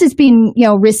 everybody else has been, you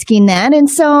know, risking that. And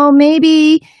so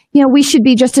maybe, you know, we should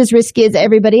be just as risky as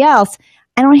everybody else.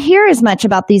 I don't hear as much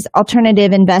about these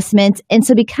alternative investments. And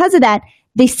so because of that,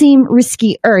 they seem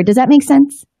riskier. Does that make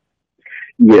sense?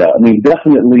 Yeah, I mean,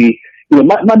 definitely, you know,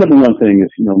 my number one thing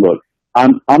is, you know, look, I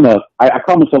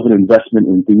call myself an investment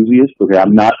enthusiast. Okay.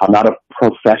 I'm not a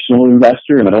professional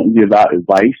investor, and I don't give out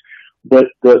advice, but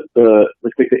the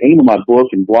aim of my book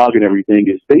and blog and everything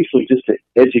is basically just to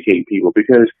educate people,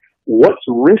 because what's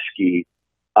risky,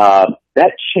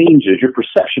 that changes your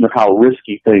perception of how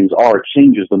risky things are,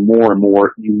 changes the more and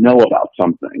more you know about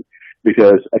something.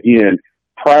 Because again,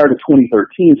 prior to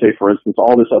 2013, say for instance,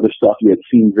 all this other stuff you had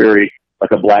seen very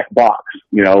like a black box,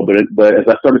 you know, but as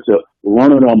I started to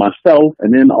learn it on myself,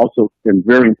 and then also, and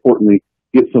very importantly,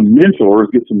 get some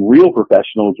mentors, get some real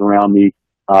professionals around me,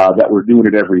 that were doing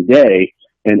it every day,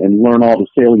 and learn all the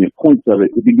salient points of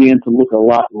it, it began to look a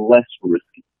lot less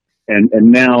risky. And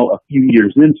now, a few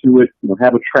years into it, you know,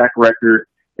 have a track record,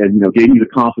 and, you know, gave me the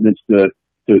confidence to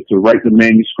write the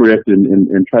manuscript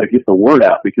and try to get the word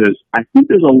out, because I think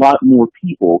there's a lot more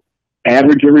people,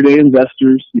 average everyday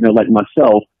investors, you know, like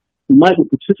myself, who might have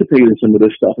participated in some of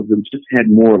this stuff if they just had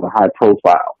more of a high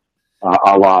profile,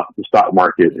 a la the stock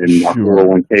market and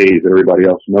 401ks that everybody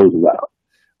else knows about.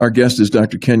 Our guest is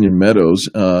Dr. Kenyon Meadows.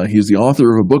 He's the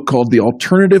author of a book called The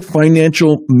Alternative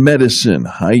Financial Medicine,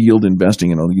 High Yield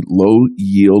Investing in a Low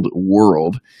Yield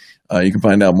World. You can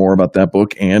find out more about that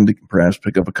book and perhaps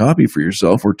pick up a copy for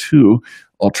yourself or two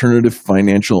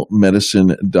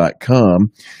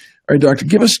alternativefinancialmedicine.com. All right, doctor,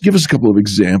 give us a couple of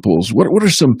examples. What are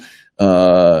some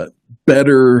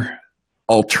better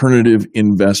alternative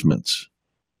investments?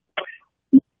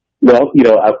 Well,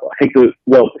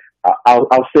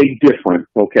 I'll say different,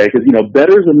 okay? Because,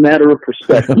 better is a matter of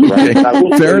perspective, right?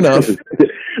 Fair enough.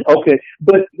 Okay.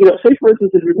 But, say, for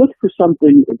instance, if you're looking for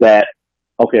something that,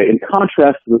 okay, in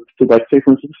contrast to like, say,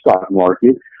 for instance, the stock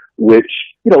market, which,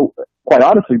 quite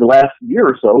honestly, the last year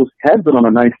or so has been on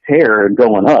a nice tear and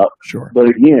going up. Sure. But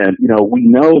again, we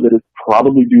know that it's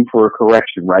probably due for a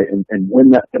correction, right? And when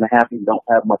that's going to happen, you don't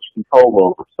have much control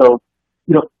over. So,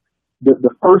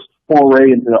 the first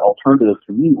foray into alternatives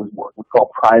for me was what we call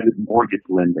private mortgage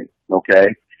lending, okay?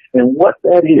 And what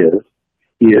that is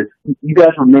you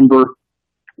guys remember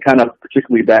kind of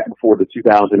particularly back before the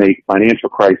 2008 financial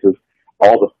crisis,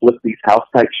 all the flip these house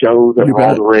type shows that were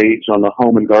all the rage on the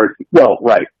home and garden. Well,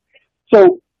 right.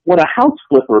 So when a house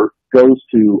flipper goes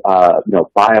to,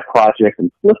 buy a project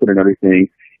and flip it and everything,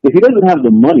 if he doesn't have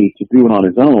the money to do it on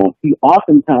his own, he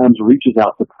oftentimes reaches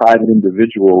out to private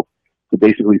individuals to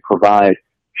basically provide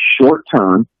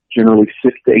short-term, generally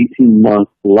 6 to 18-month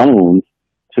loans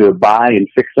to buy and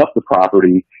fix up the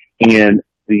property. And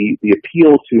the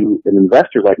appeal to an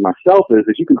investor like myself is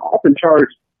that you can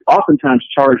oftentimes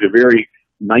charge a very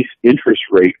nice interest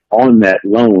rate on that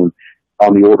loan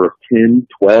on the order of 10,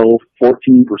 12,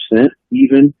 14%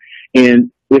 even.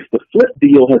 And if the flip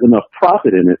deal has enough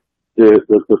profit in it, the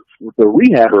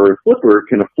rehabber or flipper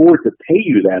can afford to pay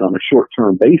you that on a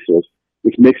short-term basis,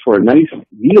 which makes for a nice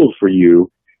yield for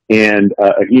you. And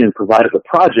again, provided the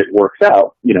project works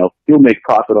out, he'll make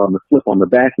profit on the flip on the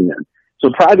back end. So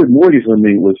private mortgage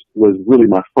lending was really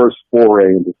my first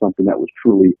foray into something that was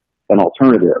truly an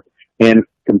alternative. And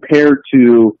compared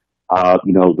to,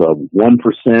 the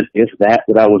 1%, if that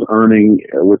I was earning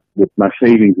with my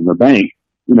savings in the bank,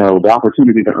 the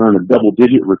opportunity to earn a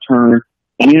double-digit return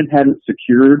and have it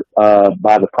secured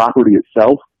by the property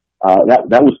itself,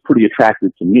 that was pretty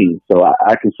attractive to me. So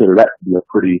I consider that to be a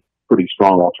pretty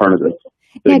strong alternative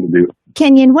thing to do.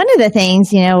 Kenyon, one of the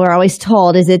things, we're always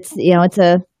told is it's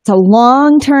a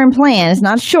long-term plan. It's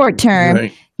not short-term,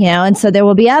 right. And so there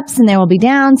will be ups and there will be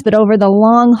downs, but over the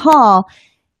long haul,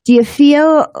 do you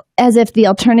feel as if the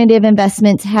alternative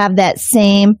investments have that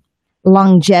same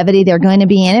longevity? They're going to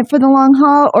be in it for the long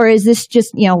haul, or is this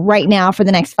just, right now for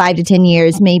the next 5 to 10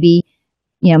 years, maybe,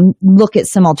 look at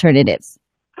some alternatives?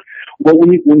 Well,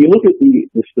 when you look at the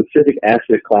specific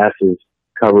asset classes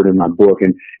covered in my book,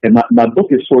 and my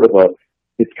book is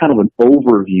it's kind of an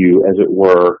overview, as it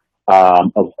were,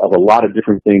 of a lot of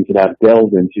different things that I've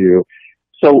delved into.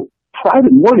 So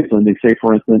private mortgage lending, say,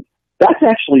 for instance, that's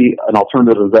actually an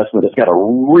alternative investment that's got a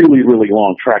really, really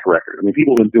long track record. I mean,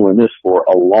 people have been doing this for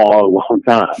a long, long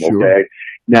time, sure. Okay?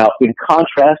 Now, in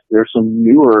contrast, there's some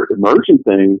newer emerging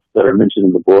things that are mentioned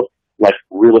in the book, like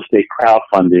real estate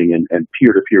crowdfunding and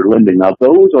peer-to-peer lending. Now,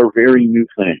 those are very new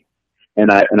things.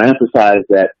 And I emphasize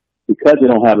that because they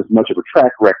don't have as much of a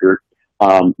track record,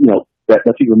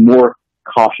 that's even more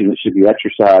caution that should be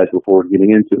exercised before getting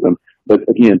into them. But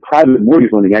again, private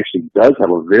mortgage lending actually does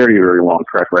have a very, very long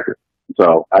track record.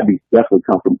 So I'd be definitely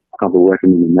comfortable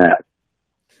recommending that.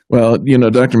 Well,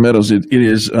 Dr. Meadows, it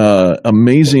is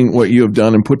amazing what you have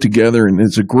done and put together, and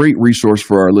it's a great resource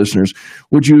for our listeners.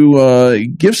 Would you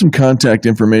give some contact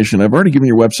information? I've already given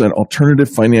your website,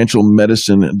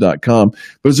 alternativefinancialmedicine.com,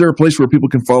 but is there a place where people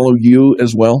can follow you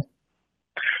as well?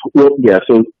 Well, yeah.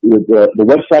 So the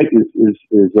website is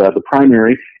the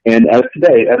primary, and as of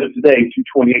today,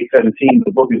 2/28/17,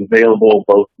 the book is available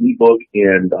both ebook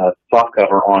and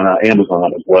softcover on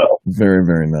Amazon as well. Very,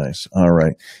 very nice. All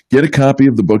right, get a copy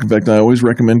of the book. In fact, I always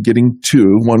recommend getting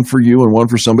two: one for you and one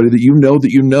for somebody that you know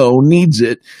needs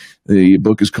it. The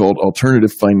book is called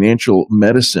Alternative Financial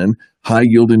Medicine: High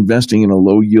Yield Investing in a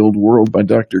Low Yield World by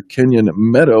Dr. Kenyon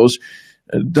Meadows.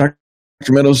 Dr.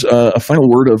 Meadows, a final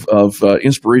word of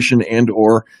inspiration and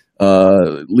or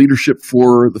leadership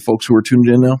for the folks who are tuned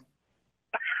in now?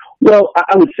 Well,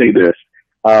 I would say this.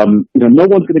 No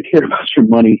one's going to care about your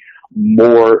money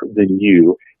more than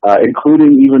you,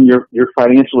 including even your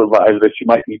financial advisor that you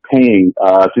might be paying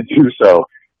to do so.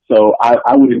 So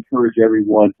I would encourage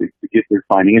everyone to get their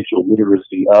financial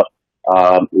literacy up.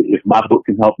 If my book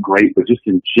can help, great, but just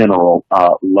in general,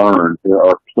 learn. There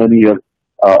are plenty of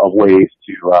ways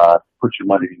to put your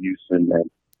money to use and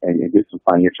get some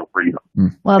financial freedom.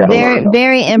 Well,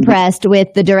 very impressed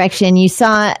with the direction you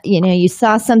saw. You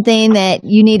saw something that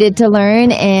you needed to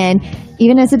learn, and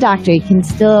even as a doctor, you can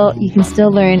still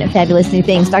learn fabulous new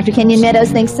things. Dr. Kenyon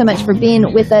Meadows, thanks so much for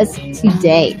being with us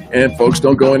today. And folks,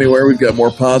 don't go anywhere. We've got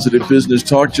more positive business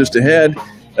talk just ahead.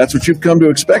 That's what you've come to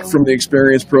expect from the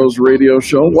Experience Pros radio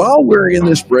show. While we're in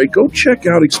this break, go check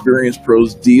out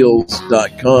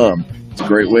experienceprosdeals.com. It's a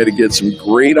great way to get some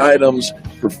great items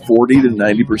for 40 to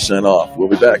 90% off. We'll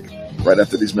be back right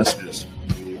after these messages.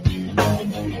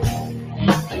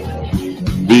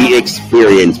 The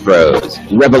Experience Pros,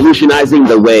 revolutionizing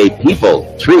the way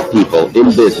people treat people in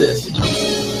business.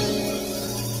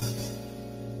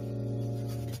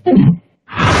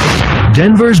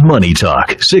 Denver's Money Talk,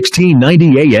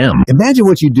 1690 AM. Imagine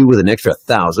what you'd do with an extra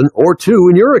 1,000 or 2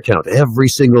 in your account every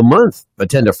single month.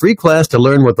 Attend a free class to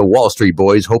learn what the Wall Street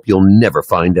boys hope you'll never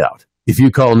find out. If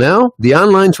you call now, the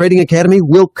Online Trading Academy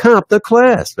will comp the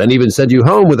class and even send you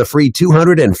home with a free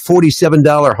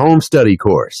 $247 home study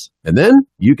course. And then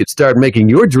you could start making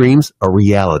your dreams a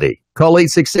reality. Call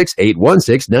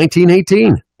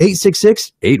 866-816-1918.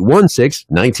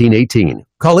 866-816-1918.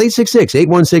 Call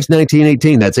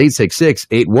 866-816-1918. That's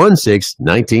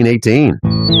 866-816-1918.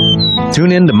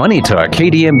 Tune in to Money Talk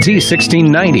KDMT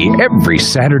 1690 every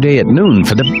Saturday at noon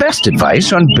for the best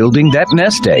advice on building that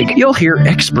nest egg. You'll hear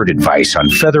expert advice on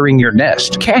feathering your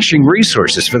nest, caching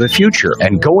resources for the future,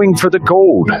 and going for the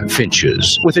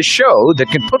goldfinches, with a show that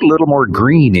can put a little more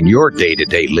green in your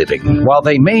day-to-day living. While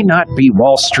they may not be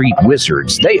Wall Street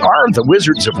wizards, they are the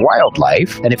wizards of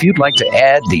wildlife. And if you'd like to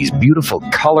add these beautiful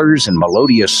colors and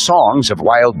melodious songs of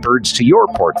wild birds to your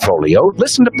portfolio,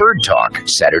 listen to Bird Talk,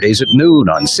 Saturdays at noon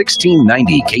on 1690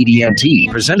 KDNT,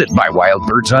 presented by Wild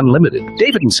Birds Unlimited.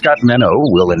 David and Scott Menno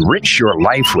will enrich your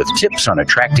life with tips on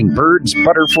attracting birds,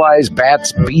 butterflies,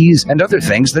 bats, bees, and other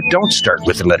things that don't start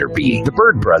with the letter B. The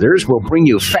Bird Brothers will bring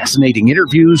you fascinating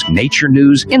interviews, nature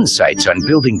news, insights on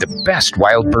building the best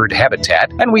wild bird habitat,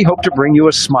 and we hope to bring you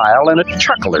a smile and a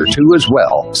chuckle or two as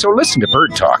well. So listen to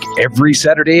Bird Talk every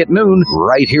Saturday at noon,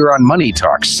 right here on Money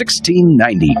Talk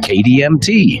 1690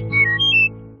 KDMT.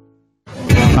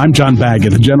 I'm John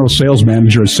Baggett, the General Sales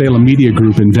Manager at Salem Media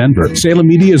Group in Denver. Salem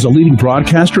Media is a leading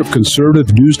broadcaster of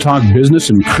conservative news talk business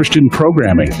and Christian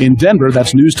programming. In Denver,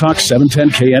 that's News Talk 710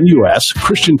 KNUS,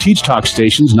 Christian Teach Talk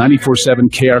stations 94.7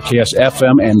 KRKS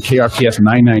FM and KRKS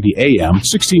 990 AM,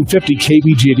 1650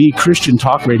 KBGD Christian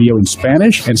Talk Radio in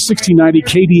Spanish, and 1690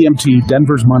 KDMT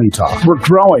Denver's Money Talk. We're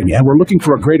growing, and we're looking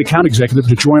for a great account executive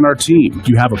to join our team.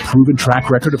 Do you have a proven track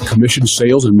record of commission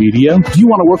sales and media? Do you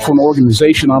want to work for an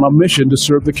organization on a mission to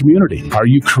serve the community? Are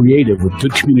you creative with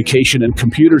good communication and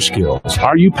computer skills?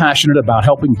 Are you passionate about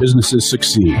helping businesses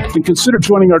succeed? Then consider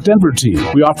joining our Denver team.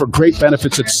 We offer great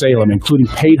benefits at Salem, including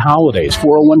paid holidays,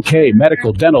 401k,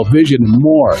 medical, dental, vision, and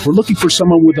more. We're looking for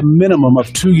someone with a minimum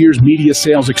of 2 years media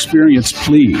sales experience,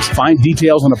 please. Find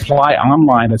details and apply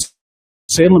online at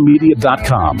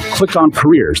SalemMedia.com. Click on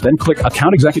Careers, then click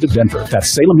Account Executive Denver.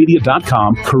 That's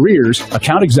SalemMedia.com, Careers,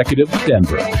 Account Executive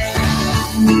Denver.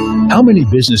 How many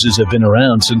businesses have been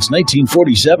around since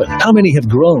 1947? How many have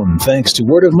grown thanks to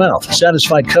word of mouth,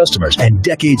 satisfied customers, and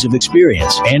decades of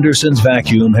experience? Anderson's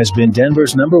Vacuum has been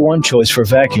Denver's #1 choice for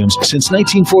vacuums since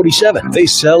 1947. They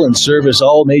sell and service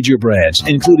all major brands,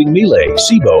 including Miele,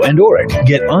 Sebo, and Oric.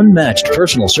 Get unmatched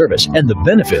personal service and the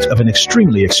benefit of an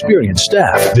extremely experienced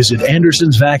staff. Visit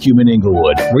Anderson's Vacuum in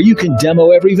Inglewood, where you can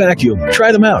demo every vacuum.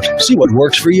 Try them out. See what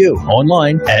works for you.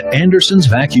 Online at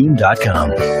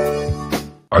andersonsvacuum.com.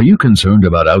 Are you concerned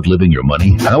about outliving your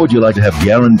money? How would you like to have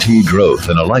guaranteed growth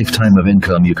and a lifetime of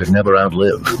income you could never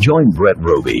outlive? Join Brett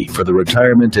Roby for the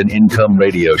Retirement and Income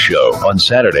Radio Show on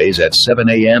Saturdays at 7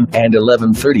 a.m. and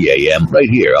 11:30 a.m. right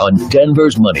here on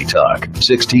Denver's Money Talk,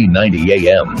 1690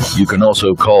 a.m. You can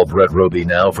also call Brett Roby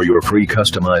now for your free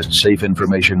customized Safe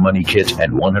Information Money Kit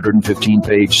and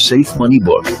 115-page Safe Money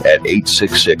Book at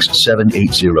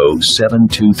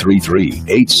 866-780-7233,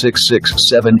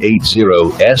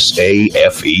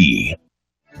 866-780-SAFE.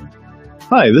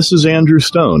 Hi, this is Andrew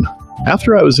Stone.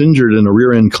 After I was injured in a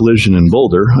rear-end collision in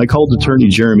Boulder, I called attorney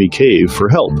Jeremy Cave for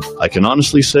help. I can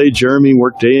honestly say Jeremy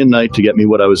worked day and night to get me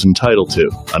what I was entitled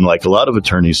to. Unlike a lot of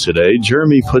attorneys today,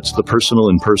 Jeremy puts the personal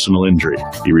in personal injury.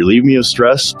 He relieved me of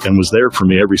stress and was there for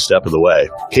me every step of the way.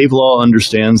 Cave Law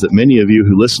understands that many of you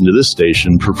who listen to this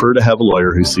station prefer to have a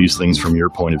lawyer who sees things from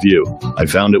your point of view. I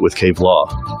found it with Cave Law.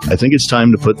 I think it's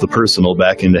time to put the personal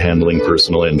back into handling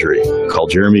personal injury. Call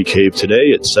Jeremy Cave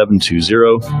today at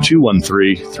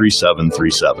 720-213-3737.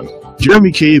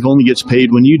 Jeremy Cave only gets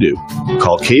paid when you do.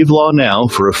 Call Cave Law now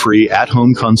for a free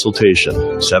at-home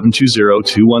consultation,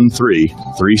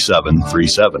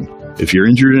 720-213-3737. If you're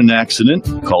injured in an accident,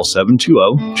 call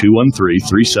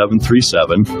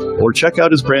 720-213-3737 or check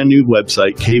out his brand new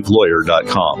website,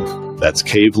 cavelawyer.com. That's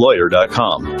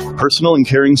cavelawyer.com. Personal and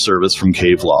caring service from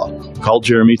Cave Law. Call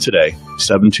Jeremy today,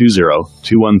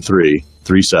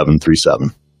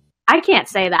 720-213-3737. I can't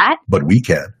say that. But we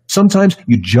can. Sometimes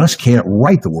you just can't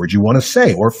write the words you want to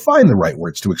say or find the right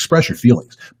words to express your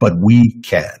feelings. But we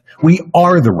can. We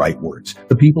are the right words,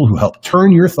 the people who help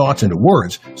turn your thoughts into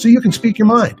words so you can speak your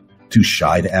mind. Too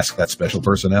shy to ask that special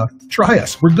person out? Try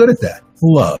us. We're good at that.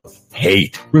 Love,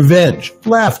 hate, revenge,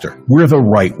 laughter. We're the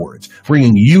right words,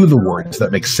 bringing you the words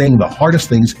that make saying the hardest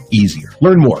things easier.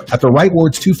 Learn more at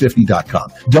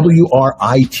therightwords250.com.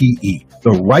 WRITE.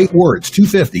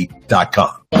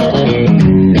 Therightwords250.com.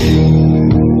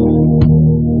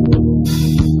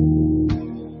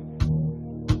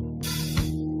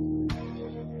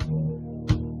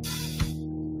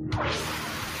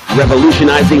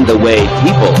 Revolutionizing the way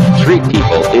people treat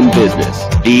people in business.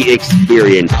 The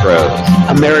Experience Pros,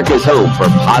 America's home for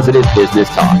positive business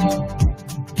talk.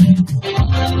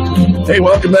 Hey,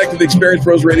 welcome back to the Experience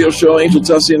Pros Radio Show. Angel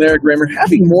Tussey and Eric Raymer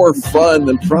having more fun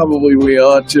than probably we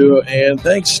ought to. And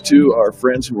thanks to our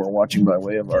friends who are watching by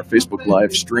way of our Facebook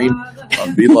live stream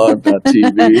on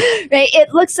vlog.tv. Right.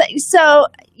 It looks like, so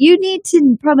you need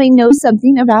to probably know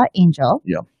something about Angel.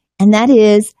 Yeah. And that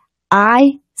is,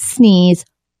 I sneeze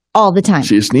all the time.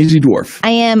 She's a sneezy dwarf. I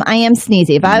am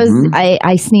sneezy. If I was,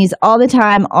 I sneeze all the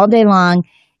time, all day long.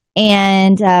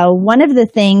 And one of the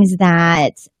things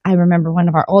that I remember one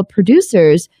of our old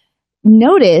producers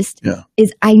noticed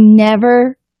is I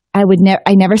never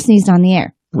sneezed on the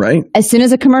air. Right. As soon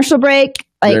as a commercial break,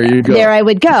 there I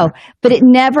would go. But it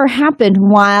never happened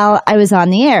while I was on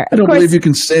the air. I don't believe you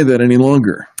can say that any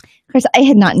longer. Of course, I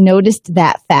had not noticed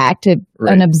that fact.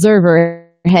 An observer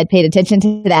had paid attention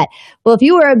to that. Well, if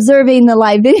you were observing the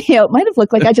live video, it might have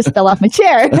looked like I just fell off my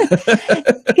chair.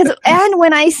 And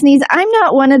when I sneeze, I'm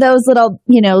not one of those little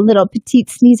petite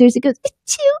sneezers. It goes,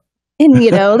 achoo. And,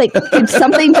 like, did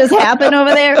something just happen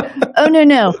over there? Oh,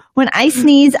 no. When I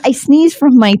sneeze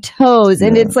from my toes,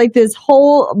 and it's like this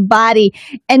whole body.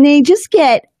 And they just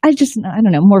get, I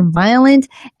don't know, more violent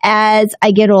as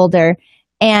I get older.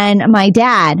 And my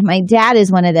dad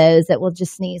is one of those that will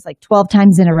just sneeze like 12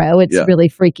 times in a row. It's really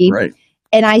freaky. Right.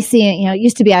 And I see it, it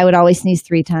used to be I would always sneeze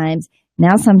 3 times.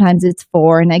 Now sometimes it's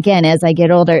 4. And again, as I get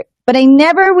older, but I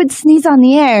never would sneeze on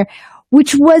the air,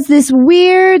 which was this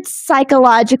weird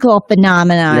psychological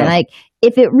phenomenon. Yeah. Like,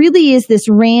 if it really is this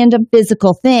random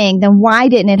physical thing, then why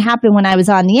didn't it happen when I was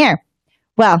on the air?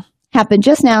 Well, happened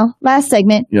just now, last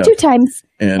segment, 2 times.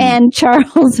 And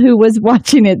Charles, who was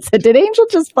watching it, said, did Angel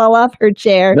just fall off her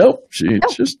chair? Nope. She's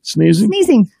just sneezing.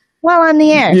 Sneezing while on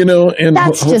the air. And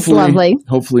that's just lovely.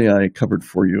 Hopefully I covered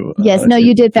for you. Yes,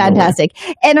 you did fantastic.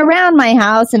 And around my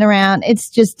house and around,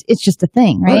 it's just a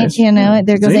thing, right? Nice.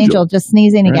 There goes Angel just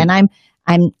sneezing again. I'm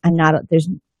not,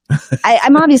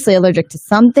 I'm obviously allergic to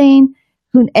something,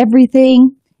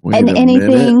 everything, and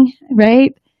anything,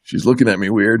 right? She's looking at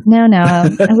me weird. No,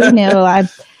 we know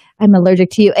I'm allergic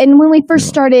to you. And when we first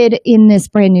started in this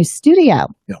brand new studio,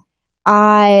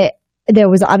 there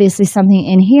was obviously something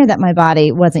in here that my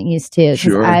body wasn't used to.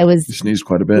 Sure. You sneezed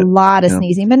quite a bit. A lot of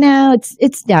sneezing, but now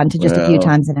it's down to just a few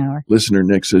times an hour. Listener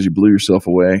Nick says you blew yourself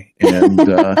away, and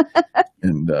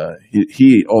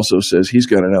he also says he's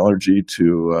got an allergy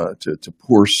to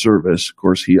poor service. Of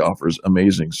course, he offers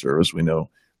amazing service. We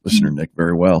know listener Nick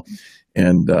very well.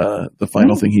 And the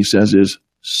final thing he says is,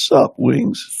 sup,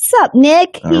 Wings. Sup,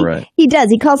 Nick. All right. He does.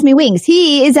 He calls me Wings.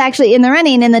 He is actually in the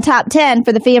running in the top 10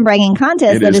 for the fan bragging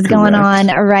contest that is going on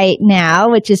right now,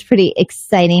 which is pretty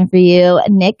exciting for you.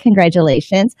 Nick,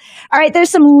 congratulations. All right. There's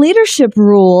some leadership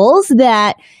rules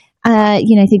that, I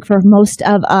think for most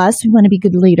of us, we want to be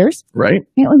good leaders. Right.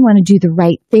 We want to do the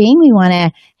right thing. We want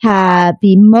to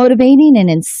be motivating and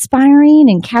inspiring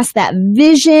and cast that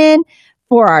vision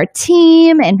for our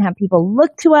team and have people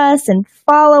look to us and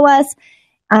follow us.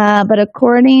 But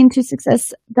according to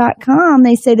success.com,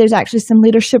 they say there's actually some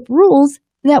leadership rules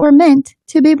that were meant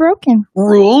to be broken.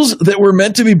 Rules that were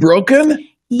meant to be broken?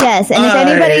 Yes. And if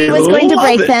anybody was going to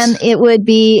break them, it would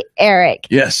be Eric.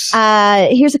 Yes.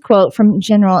 Here's a quote from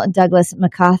General Douglas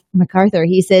MacArthur.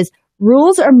 He says,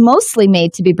 rules are mostly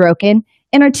made to be broken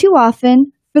and are too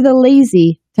often for the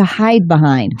lazy to hide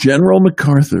behind. General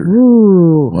MacArthur.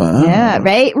 Ooh. Wow. Yeah,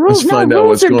 right? Rules are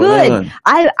good. On.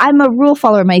 I'm a rule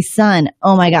follower. My son,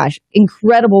 oh my gosh,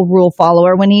 incredible rule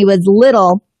follower. When he was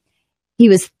little, he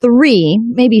was 3,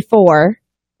 maybe 4,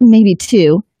 maybe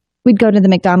 2. We'd go to the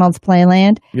McDonald's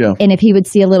Playland. Yeah. And if he would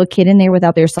see a little kid in there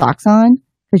without their socks on,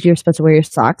 because you're supposed to wear your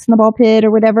socks in the ball pit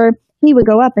or whatever, he would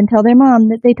go up and tell their mom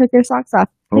that they took their socks off.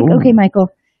 Like, okay, Michael.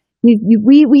 We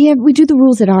do the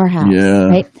rules at our house,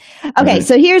 right? Okay,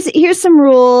 so here's some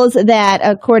rules that,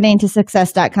 according to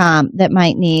success.com, that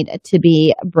might need to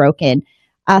be broken.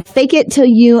 Fake it till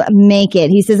you make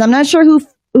it. He says, I'm not sure who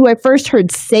who I first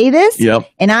heard say this. Yep.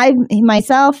 And I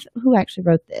myself, who actually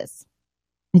wrote this?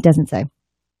 It doesn't say.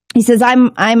 He says,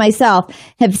 I myself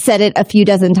have said it a few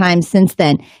dozen times since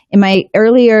then. In my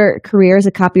earlier career as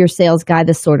a copy or sales guy,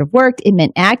 this sort of worked. It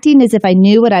meant acting as if I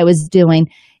knew what I was doing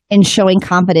and showing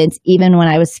confidence even when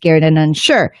I was scared and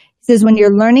unsure. He says, when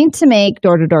you're learning to make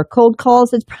door-to-door cold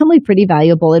calls, it's probably pretty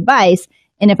valuable advice.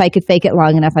 And if I could fake it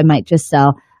long enough, I might just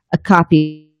sell a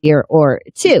copy or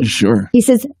two. Sure. He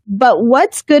says, but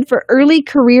what's good for early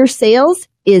career sales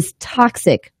is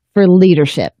toxic for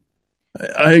leadership.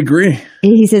 I agree.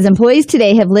 He says employees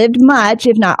today have lived much,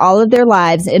 if not all of their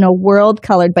lives, in a world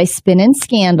colored by spin and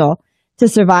scandal. To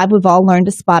survive, we've all learned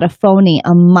to spot a phony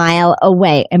a mile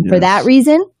away. And for that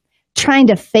reason, trying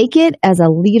to fake it as a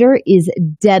leader is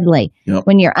deadly. Yep.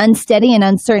 When you're unsteady and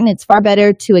uncertain, it's far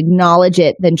better to acknowledge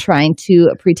it than trying to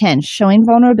pretend. Showing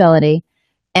vulnerability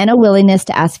and a willingness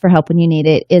to ask for help when you need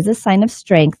it is a sign of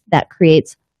strength that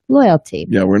creates loyalty.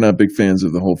 Yeah, we're not big fans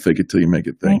of the whole fake it till you make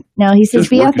it thing. Right. No, he says Just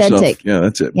be work authentic. Yourself. Yeah,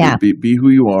 that's it. Yeah. Be who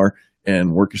you are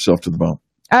and work yourself to the bone.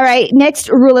 All right. Next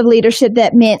rule of leadership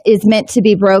that is meant to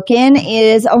be broken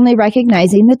is only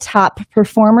recognizing the top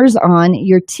performers on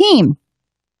your team.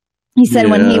 He said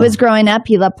when he was growing up,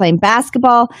 he loved playing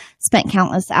basketball, spent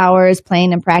countless hours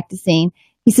playing and practicing.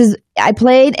 He says, I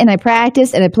played and I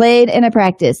practiced and I played and I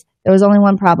practiced. There was only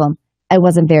one problem. I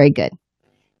wasn't very good.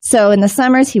 So in the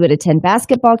summers, he would attend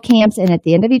basketball camps, and at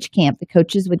the end of each camp, the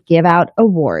coaches would give out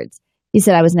awards. He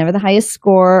said, I was never the highest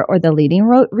scorer or the leading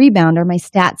rebounder. My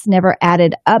stats never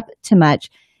added up to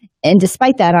much. And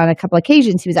despite that, on a couple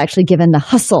occasions, he was actually given the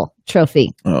Hustle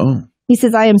Trophy. Oh. He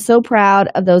says, I am so proud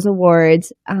of those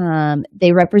awards.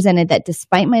 They represented that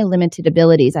despite my limited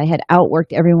abilities, I had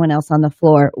outworked everyone else on the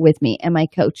floor with me, and my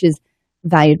coaches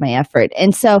valued my effort.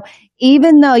 And so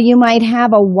even though you might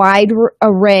have a wide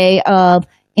array of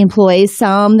employees,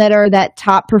 some that are that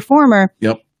top performer,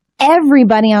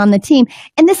 everybody on the team.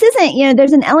 And this isn't,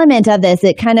 there's an element of this.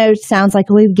 It kind of sounds like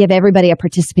we give everybody a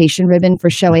participation ribbon for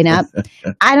showing up.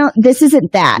 This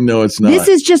isn't that. No, it's not. This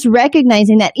is just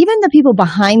recognizing that even the people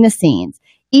behind the scenes,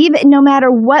 even no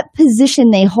matter what position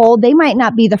they hold, they might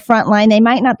not be the front line. They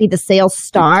might not be the sales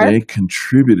star. They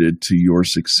contributed to your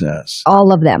success.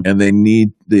 All of them. And they need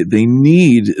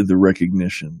the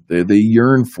recognition. They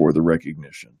yearn for the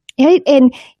recognition.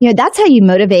 And that's how you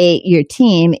motivate your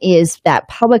team, is that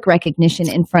public recognition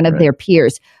in front of their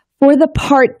peers for the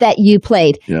part that you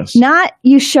played. Yes. Not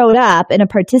you showed up in a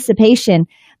participation,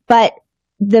 but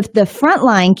the front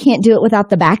line can't do it without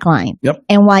the back line. Yep.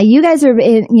 And while you guys are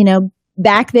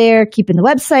back there keeping the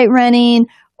website running,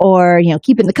 or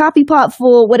keeping the coffee pot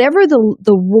full, whatever the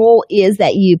role is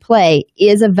that you play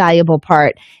is a valuable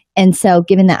part. And so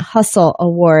giving that Hustle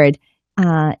award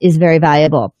is very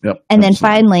valuable. Yep, and then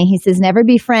finally, he says, never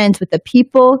be friends with the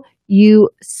people you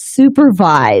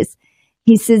supervise.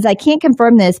 He says, I can't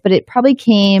confirm this, but it probably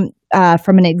came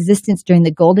from an existence during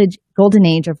the golden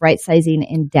age of right sizing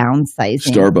and downsizing.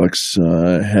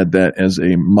 Starbucks had that as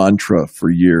a mantra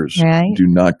for years. Right. Do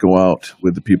not go out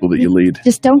with the people that you lead.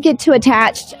 Just don't get too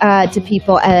attached to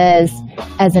people as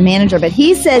a manager. But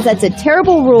he says that's a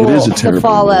terrible rule to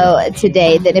follow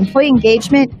today, that employee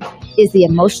engagement is the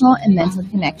emotional and mental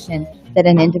connection that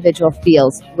an individual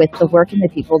feels with the work and the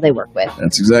people they work with.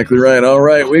 That's exactly right. All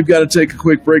right, we've got to take a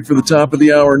quick break for the top of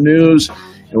the hour news.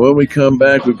 And when we come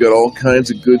back, we've got all kinds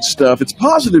of good stuff. It's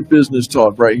positive business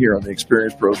talk right here on the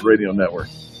Experience Pros Radio Network.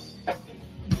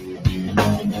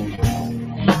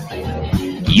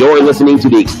 You're listening to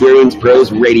the Experience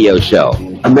Pros Radio Show,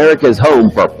 America's home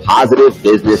for positive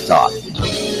business talk.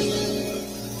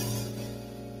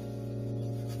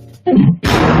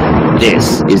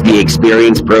 This is the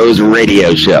Experience Pros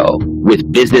Radio Show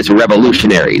with business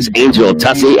revolutionaries Angel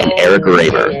Tussey and Eric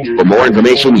Raymer. For more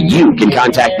information, you can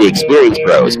contact the Experience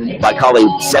Pros by calling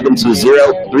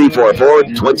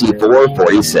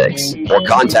 720-344-2446 or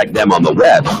contact them on the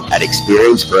web at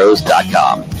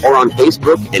experiencepros.com or on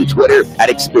Facebook and Twitter at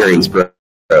Experience Pros.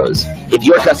 If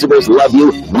your customers love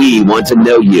you, we want to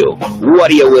know you.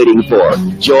 What are you waiting for?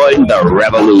 Join the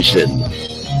revolution.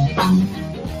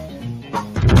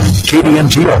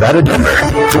 KDMG out of Denver.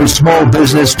 From small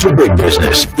business to big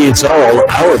business, it's all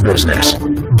our business.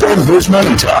 Denver's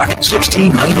Money Talk,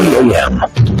 1690 AM.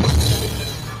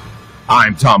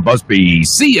 I'm Tom Busby,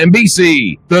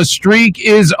 CNBC. The streak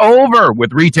is over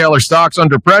with retailer stocks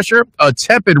under pressure, a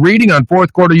tepid reading on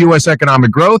fourth quarter U.S.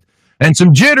 economic growth, and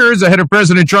some jitters ahead of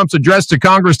President Trump's address to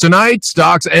Congress tonight.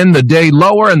 Stocks end the day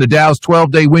lower, and the Dow's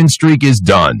 12-day win streak is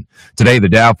done. Today, the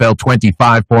Dow fell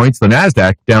 25 points, the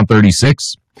NASDAQ down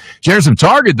 36. Shares of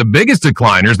Target, the biggest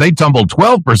decliners, they tumbled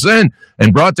 12%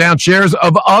 and brought down shares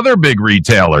of other big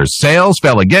retailers. Sales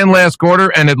fell again last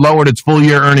quarter, and it lowered its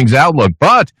full-year earnings outlook.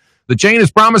 But the chain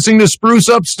is promising to spruce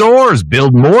up stores,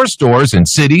 build more stores in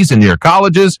cities and near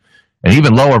colleges, and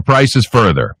even lower prices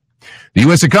further. The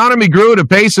U.S. economy grew at a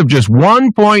pace of just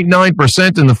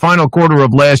 1.9% in the final quarter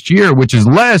of last year, which is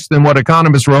less than what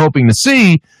economists were hoping to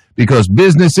see because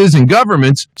businesses and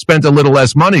governments spent a little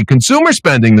less money. Consumer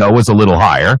spending, though, was a little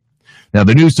higher. Now,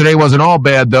 the news today wasn't all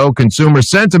bad, though. Consumer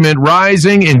sentiment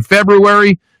rising in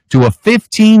February to a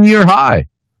 15-year high.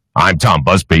 I'm Tom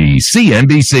Busby,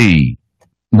 CNBC.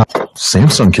 No,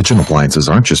 Samsung kitchen appliances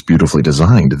aren't just beautifully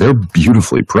designed. They're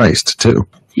beautifully priced, too.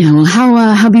 Yeah,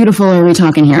 well, how beautiful are we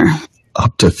talking here?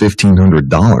 Up to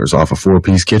 $1,500 off a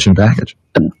 4-piece kitchen package.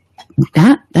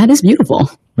 That is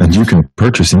beautiful. And you can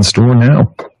purchase in-store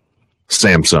now.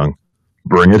 Samsung.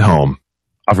 Bring it home.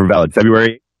 Offer valid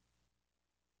February.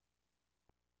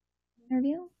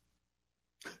 Interview?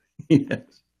 Yes.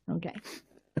 Okay.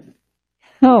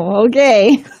 Oh,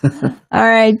 okay. All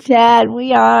right, Chad,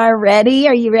 we are ready.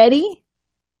 Are you ready?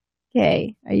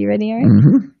 Okay. Are you ready, Aaron?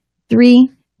 Mm-hmm. 3,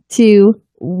 2,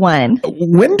 1.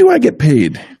 When do I get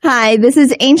paid? Hi, this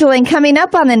is Angel, and coming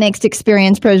up on the next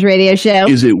Experience Pros radio show.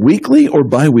 Is it weekly or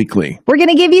bi-weekly? We're going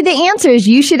to give you the answers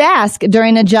you should ask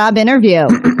during a job interview.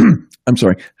 I'm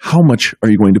sorry, how much are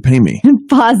you going to pay me?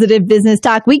 Positive Business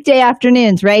Talk, weekday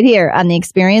afternoons, right here on the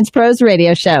Experience Pros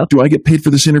radio show. Do I get paid for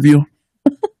this interview?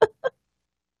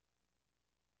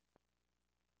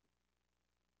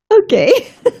 Okay.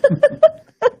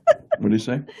 What did he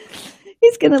say?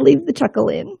 He's going to leave the chuckle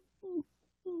in.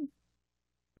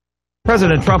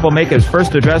 President Trump will make his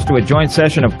first address to a joint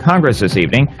session of Congress this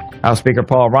evening. House Speaker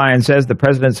Paul Ryan says the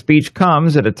president's speech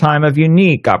comes at a time of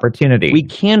unique opportunity. We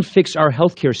can fix our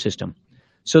healthcare system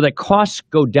so that costs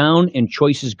go down and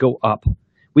choices go up.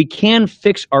 We can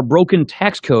fix our broken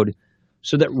tax code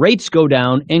so that rates go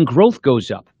down and growth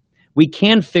goes up. We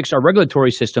can fix our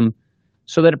regulatory system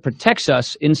so that it protects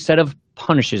us instead of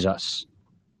punishes us.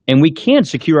 And we can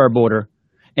secure our border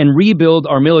and rebuild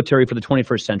our military for the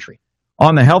 21st century.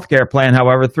 On the health care plan,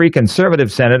 however, 3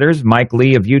 conservative senators, Mike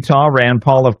Lee of Utah, Rand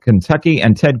Paul of Kentucky,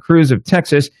 and Ted Cruz of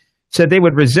Texas, said they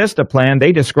would resist a plan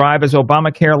they describe as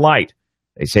Obamacare light.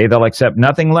 They say they'll accept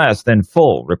nothing less than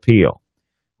full repeal.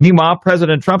 Meanwhile,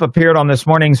 President Trump appeared on this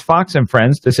morning's Fox and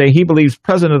Friends to say he believes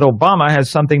President Obama has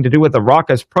something to do with the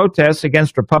raucous protests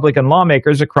against Republican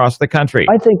lawmakers across the country.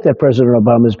 I think that President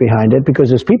Obama is behind it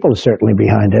because his people are certainly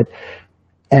behind it.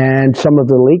 And some of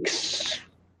the leaks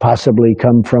possibly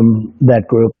come from that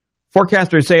group.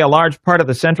 Forecasters say a large part of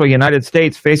the central United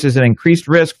States faces an increased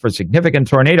risk for significant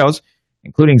tornadoes,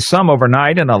 including some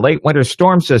overnight and a late winter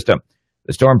storm system.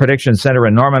 The Storm Prediction Center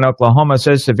in Norman, Oklahoma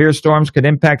says severe storms could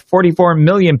impact 44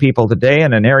 million people today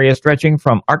in an area stretching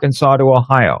from Arkansas to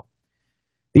Ohio.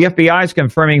 The FBI is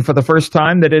confirming for the first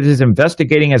time that it is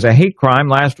investigating as a hate crime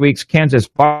last week's Kansas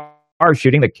bar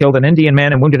shooting that killed an Indian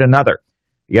man and wounded another.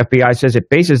 The FBI says it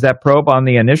bases that probe on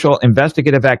the initial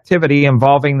investigative activity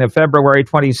involving the February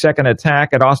 22nd attack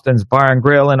at Austin's Bar and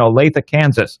Grill in Olathe,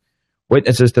 Kansas.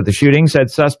 Witnesses to the shooting said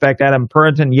suspect Adam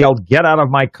Puritan yelled, "Get out of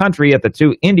my country," at the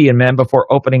 2 Indian men before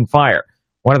opening fire.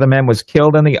 One of the men was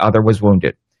killed and the other was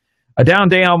wounded. A down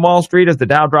day on Wall Street as the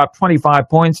Dow dropped 25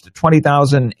 points to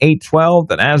 20,812.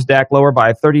 The NASDAQ lower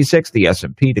by 36. The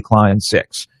S&P declined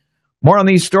 6. More on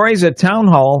these stories at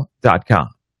townhall.com.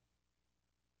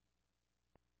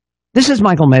 This is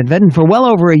Michael Medved, and for well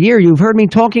over a year, you've heard me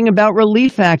talking about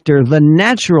Relief Factor, the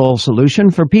natural solution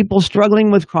for people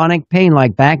struggling with chronic pain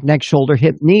like back, neck, shoulder,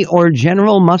 hip, knee, or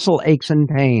general muscle aches and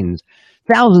pains.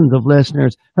 Thousands of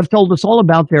listeners have told us all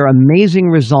about their amazing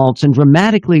results in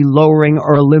dramatically lowering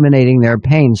or eliminating their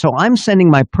pain. So I'm sending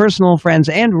my personal friends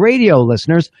and radio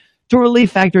listeners to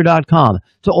ReliefFactor.com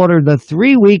to order the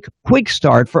 3-week quick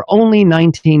start for only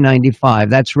 $19.95.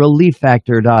 That's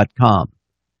ReliefFactor.com.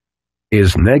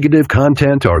 Is negative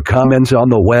content or comments on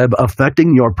the web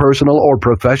affecting your personal or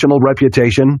professional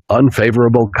reputation?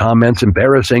 Unfavorable comments,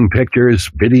 embarrassing pictures,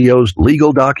 videos,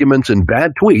 legal documents, and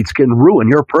bad tweets can ruin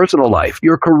your personal life,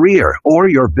 your career, or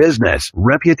your business.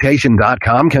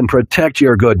 Reputation.com can protect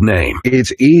your good name.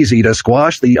 It's easy to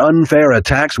squash the unfair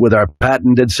attacks with our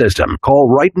patented system.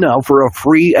 Call right now for a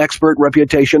free expert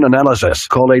reputation analysis.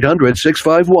 Call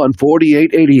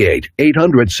 800-651-4888.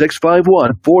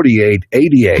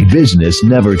 800-651-4888. Business business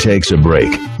never takes a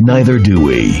break. Neither do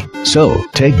we. So,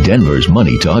 take Denver's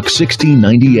Money Talk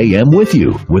 1690 AM with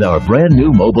you with our brand new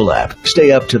mobile app.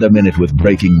 Stay up to the minute with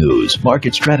breaking news,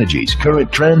 market strategies,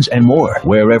 current trends, and more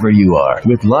wherever you are.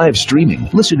 With live streaming,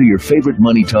 listen to your favorite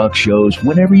Money Talk shows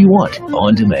whenever you want,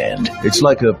 on demand. It's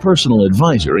like a personal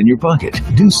advisor in your pocket.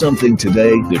 Do something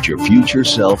today that your future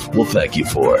self will thank you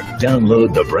for.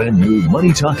 Download the brand new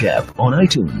Money Talk app on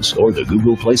iTunes or the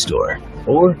Google Play Store,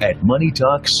 or at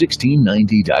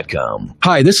moneytalk1690.com.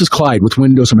 Hi, this is Clyde with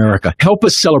Windows America. Help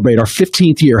us celebrate our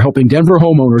 15th year helping Denver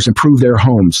homeowners improve their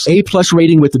homes. A-plus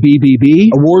rating with the BBB,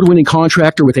 award-winning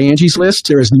contractor with Angie's List.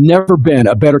 There has never been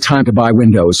a better time to buy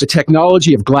Windows. The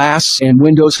technology of glass and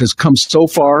Windows has come so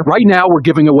far. Right now, we're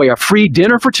giving away a free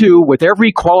dinner for two with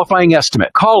every qualifying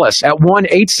estimate. Call us at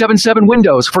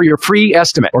 1-877-WINDOWS for your free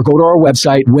estimate, or go to our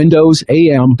website,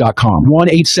 windowsam.com.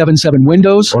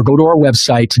 1-877-WINDOWS, or go to our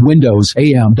website, windowsam.com.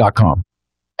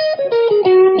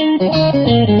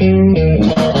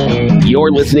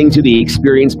 You're listening to the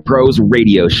Experience Pros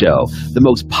Radio Show, the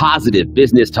most positive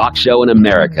business talk show in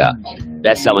America.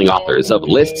 Best-selling authors of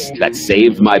Lists That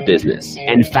Saved My Business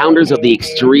and founders of the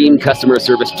Extreme Customer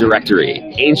Service Directory,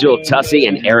 Angel Tussey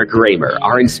and Eric Raymer,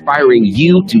 are inspiring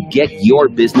you to get your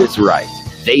business right.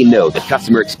 They know the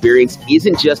customer experience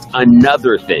isn't just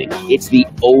another thing, it's the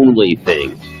only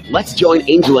thing. Let's join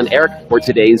Angel and Eric for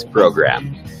today's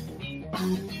program.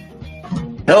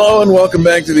 Hello and welcome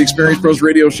back to the Experience Pros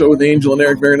Radio Show with Angel and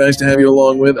Eric. Very nice to have you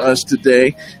along with us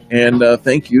today. And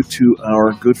thank you to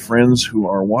our good friends who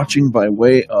are watching by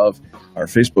way of our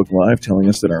Facebook Live, telling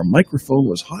us that our microphone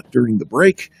was hot during the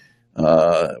break.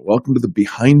 Welcome to the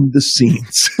behind the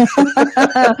scenes.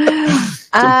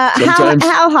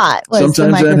 How hot was sometimes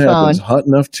the microphone? That happens. Hot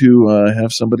enough to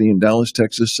have somebody in Dallas,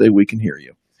 Texas say, "We can hear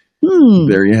you."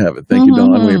 There you have it. Thank you,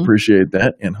 Dawn. We appreciate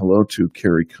that. And hello to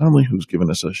Carrie Conley, who's given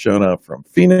us a shout out from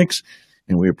Phoenix.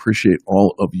 And we appreciate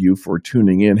all of you for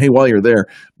tuning in. Hey, while you're there,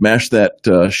 mash that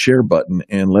share button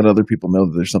and let other people know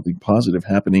that there's something positive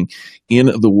happening in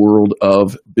the world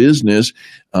of business.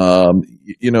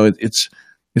 It's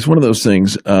one of those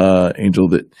things, Angel,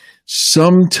 that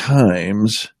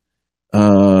sometimes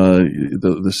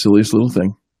the silliest little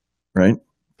thing, right?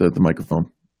 The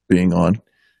microphone being on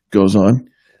goes on.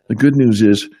 The good news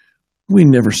is we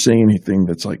never say anything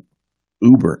that's like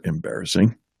uber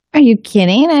embarrassing. Are you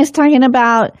kidding? I was talking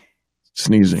about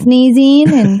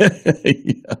sneezing and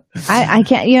yeah. I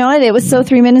can't, you know what? It was so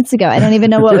 3 minutes ago. I don't even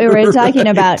know what we were talking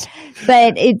about,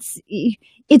 but it's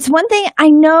one thing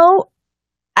I know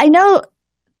in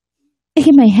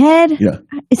my head. Yeah.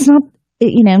 It's not,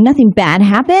 nothing bad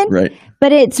happened, right?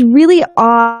 But it's really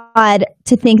odd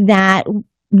to think that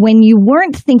when you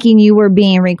weren't thinking you were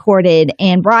being recorded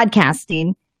and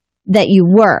broadcasting, that you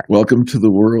were. Welcome to the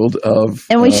world of.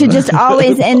 And we should just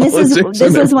always. And this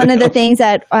was one of the things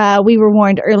that we were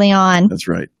warned early on. That's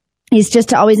right. Is just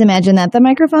to always imagine that the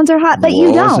microphones are hot, but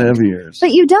you don't. Have ears.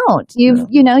 But you don't.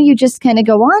 You just kind of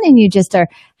go on and you just are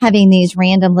having these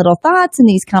random little thoughts and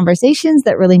these conversations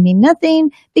that really mean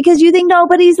nothing because you think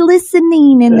nobody's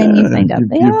listening, and then you find out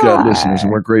you've got listeners,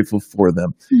 and we're grateful for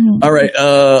them. Mm-hmm. All right,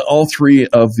 all three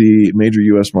of the major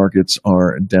U.S. markets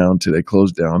are down today.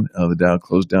 Closed down. The Dow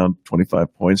closed down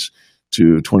 25 points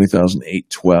to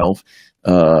 20,812.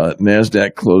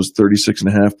 NASDAQ closed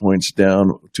 36.5 points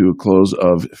down to a close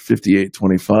of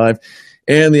 58.25,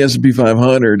 and the S&P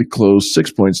 500 closed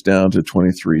 6 points down to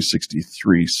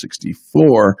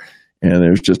 2363.64. And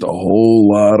there's just a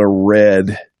whole lot of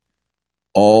red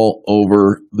all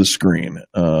over the screen.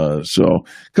 So a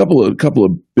couple of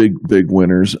big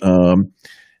winners. I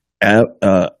don't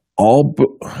know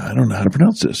how to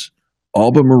pronounce this.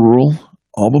 Albemarle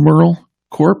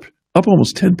Corp up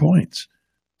almost 10 points.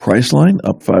 Priceline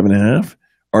up 5.5.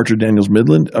 Archer Daniels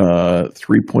Midland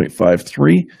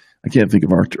 3.53. I can't think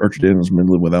of Archer Daniels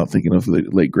Midland without thinking of the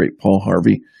late great Paul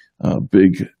Harvey,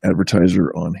 big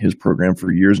advertiser on his program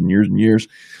for years and years and years.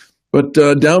 But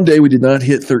down day, we did not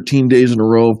hit 13 days in a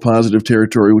row of positive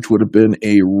territory, which would have been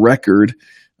a record.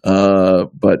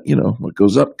 But what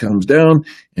goes up comes down,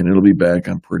 and it'll be back,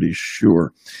 I'm pretty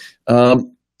sure.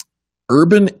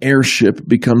 Urban Airship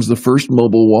becomes the first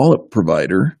mobile wallet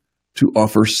provider to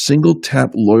offer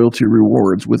single-tap loyalty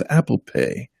rewards with Apple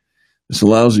Pay. This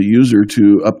allows a user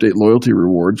to update loyalty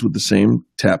rewards with the same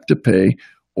tap to pay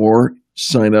or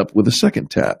sign up with a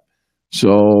second tap.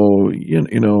 So,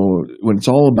 when it's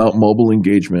all about mobile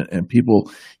engagement and people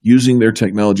using their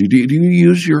technology, do you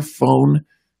use your phone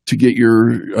to get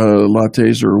your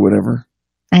lattes or whatever?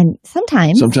 And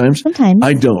sometimes. I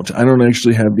don't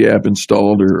actually have the app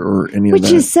installed or any of that.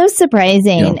 Which is so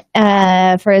surprising.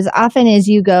 Yeah. For as often as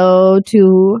you go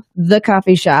to the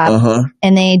coffee shop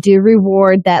and they do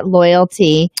reward that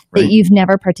loyalty, that you've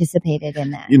never participated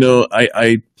in that. You know,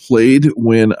 I played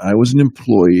when I was an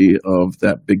employee of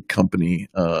that big company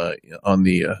on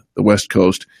the West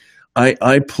Coast.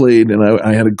 I played and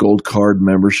I had a gold card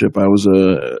membership. I was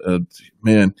I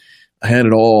had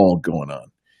it all going on.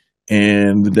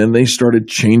 And then they started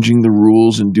changing the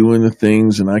rules and doing the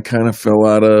things, and I kind of fell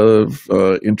out of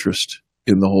interest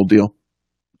in the whole deal.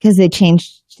 Because they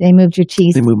moved your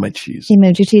cheese. They moved my cheese.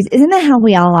 Isn't that how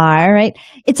we all are, right?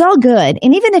 It's all good.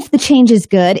 And even if the change is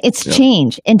good, it's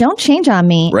change. And don't change on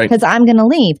me because I'm going to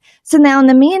leave. So now in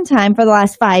the meantime, for the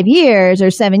last 5 years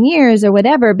or 7 years or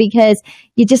whatever, because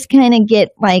you just kind of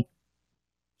get like,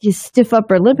 you stiff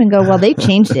upper lip and go, well, they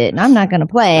changed it and I'm not going to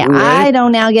play. Right. I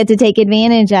don't now get to take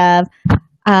advantage of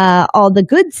all the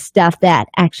good stuff that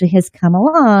actually has come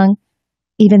along,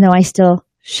 even though I still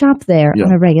shop there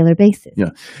on a regular basis.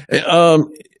 Yeah.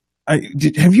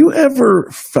 Have you ever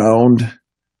found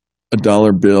a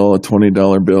 $1 bill, a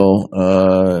 $20 bill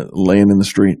laying in the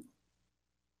street?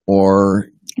 Or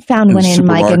I found one in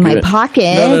my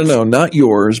pocket. No, not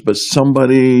yours, but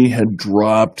somebody had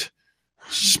dropped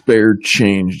spare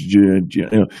change. I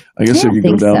guess if you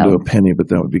go down to a penny, but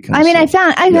that would be kind of. I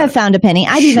have found a penny.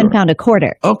 I've even found a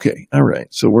quarter. Okay, all right.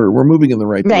 So we're moving in the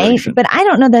right direction. But I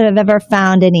don't know that I've ever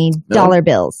found any dollar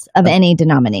bills of any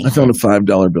denomination. I found a $5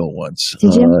 bill once.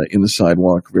 Did you? In the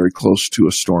sidewalk, very close to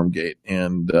a storm gate,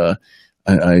 and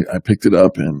I picked it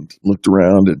up and looked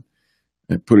around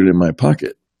and put it in my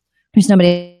pocket. There's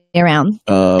nobody around.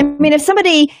 I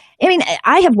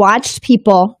have watched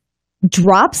people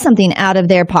drop something out of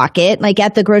their pocket, like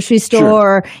at the grocery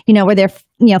store, or, where they're,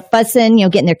 fussing,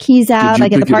 getting their keys out,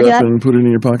 like at the parking lot. And put it in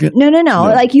your pocket? No.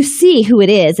 Like you see who it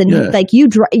is, and like you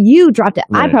dropped it.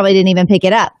 Right. I probably didn't even pick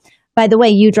it up. By the way,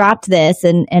 you dropped this,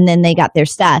 and then they got their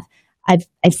stuff. I've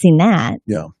seen that.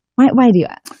 Yeah. Why do you?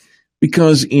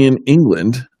 Because in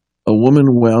England, a woman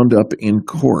wound up in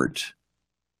court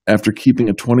after keeping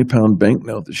a 20-pound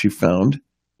banknote that she found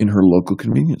in her local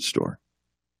convenience store.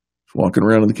 Walking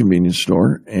around in the convenience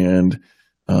store and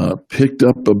picked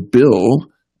up a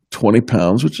bill, 20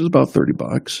 pounds, which is about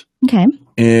 $30. Okay.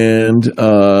 And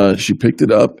she picked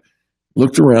it up,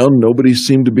 looked around. Nobody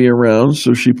seemed to be around,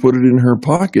 so she put it in her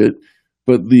pocket.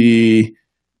 But the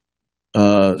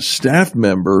staff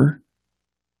member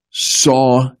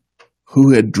saw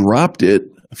who had dropped it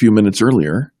a few minutes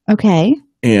earlier. Okay.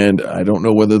 And I don't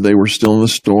know whether they were still in the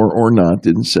store or not,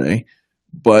 didn't say.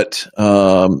 But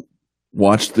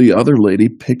watched the other lady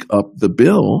pick up the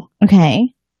bill.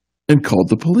 Okay. And called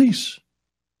the police.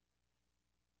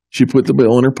 She put the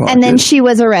bill in her pocket. And then she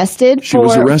was arrested. She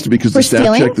was arrested because the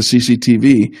staff checked the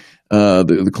CCTV,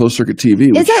 the closed circuit TV.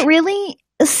 Is that really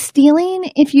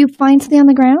stealing if you find something on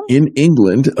the ground? In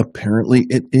England, apparently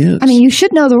it is. I mean, you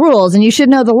should know the rules and you should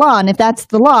know the law. And if that's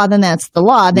the law, then that's the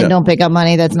law. Then don't pick up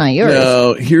money that's not yours.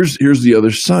 Now, here's the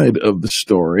other side of the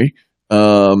story.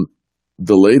 The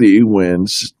lady, when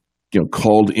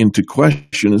called into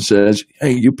question and says,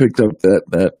 "Hey, you picked up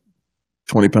that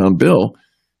 20-pound bill,"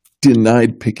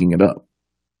 denied picking it up.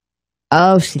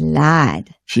 Oh, she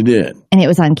lied. She did. And it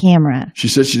was on camera. She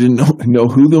said she didn't know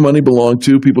who the money belonged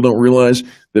to. People don't realize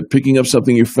that picking up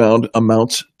something you found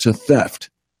amounts to theft.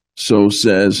 So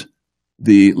says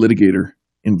the litigator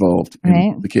involved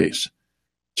in the case.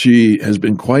 She has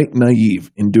been quite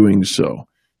naive in doing so.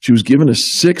 She was given a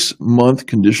 6-month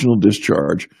conditional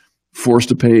discharge, forced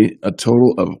to pay a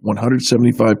total of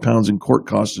 £175 in court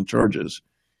costs and charges.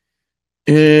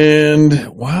 And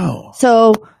wow.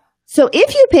 So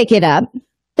if you pick it up,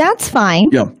 that's fine.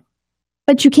 Yeah.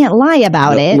 But you can't lie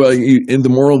about it. Well, and the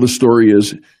moral of the story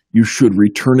is you should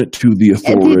return it to the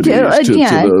authorities, to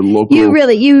the local. You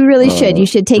really should. You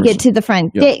should take it to the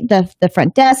front the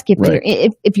front desk.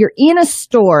 If you're in a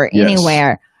store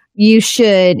anywhere, you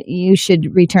should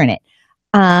return it.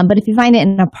 But if you find it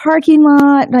in a parking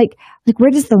lot, like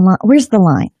where's the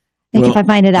line? If I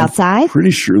find it outside? I'm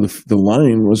pretty sure the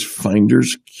line was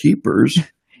finders, keepers,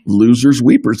 losers,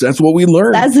 weepers. That's what we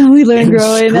learned. That's what we learned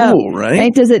growing up.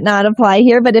 Right? Does it not apply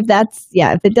here? But if that's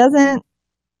not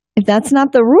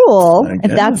the rule,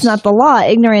 if that's not the law,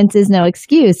 ignorance is no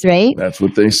excuse, right? That's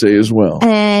what they say as well.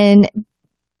 And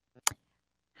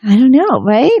I don't know,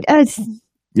 right?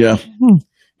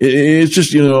 It's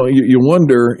just, you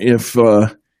wonder if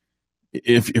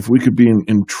we could be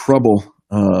in trouble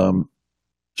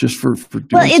just for doing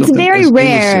something. It's very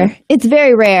rare. It's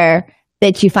very rare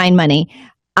that you find money.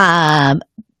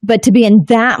 but to be in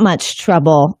that much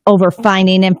trouble over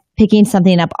finding and picking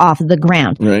something up off the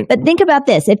ground. Right. But think about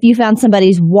this. If you found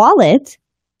somebody's wallet,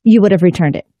 you would have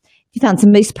returned it. If you found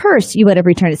somebody's purse, you would have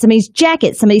returned it. Somebody's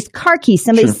jacket, somebody's car key,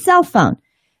 somebody's cell phone,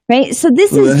 right? So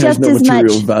this is just as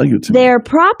much their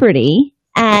property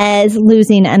as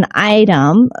losing an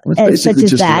item such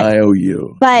as just that. An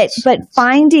IOU. But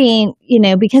finding,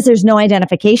 because there's no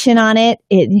identification on it,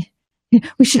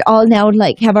 we should all now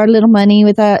have our little money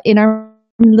in our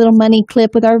little money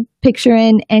clip with our picture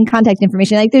and contact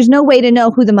information. Like there's no way to know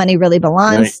who the money really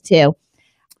belongs to.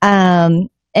 And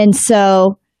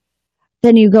so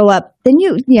then you go up,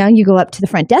 you go up to the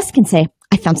front desk and say,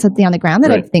 I found something on the ground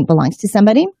that I think belongs to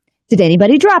somebody. Did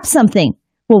anybody drop something?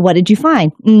 Well, what did you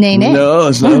find? No,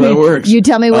 that's not how that works. You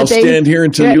tell me what I'll stand here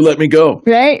until you let me go.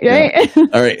 Right. Yeah.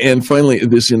 All right. And finally,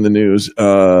 this in the news.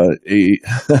 I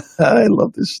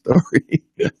love this story.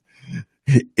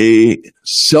 A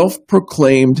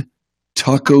self-proclaimed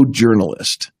taco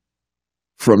journalist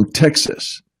from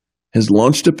Texas has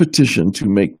launched a petition to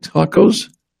make tacos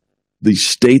the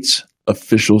state's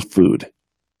official food.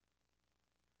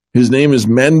 His name is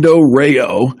Mando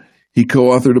Rayo. He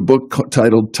co-authored a book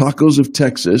titled Tacos of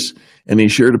Texas, and he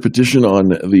shared a petition on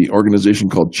the organization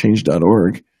called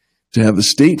Change.org to have the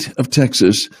state of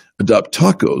Texas adopt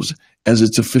tacos as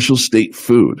its official state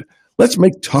food. Let's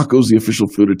make tacos the official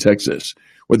food of Texas.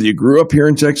 Whether you grew up here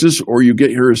in Texas or you get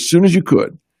here as soon as you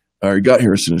could, or you got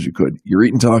here as soon as you could, you're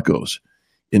eating tacos.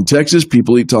 In Texas,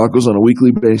 people eat tacos on a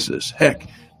weekly basis. Heck,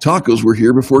 tacos were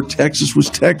here before Texas was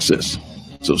Texas.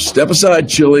 So step aside,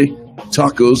 Chile.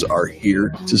 Tacos are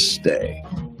here to stay.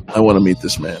 I want to meet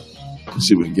this man and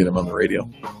see if we can get him on the radio.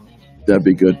 That'd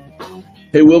be good.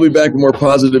 Hey, we'll be back with more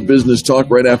positive business talk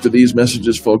right after these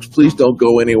messages, folks. Please don't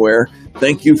go anywhere.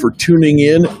 Thank you for tuning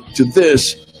in to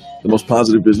this, the most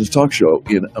positive business talk show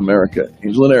in America.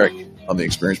 Angel and Eric on the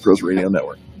Experience Pros Radio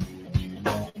Network.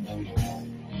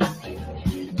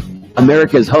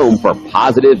 America's home for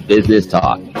positive business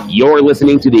talk. You're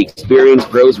listening to the Experience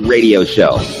Pros Radio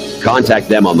Show. Contact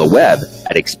them on the web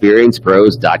at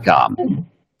experiencepros.com.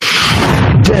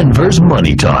 Denver's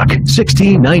Money Talk,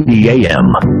 1690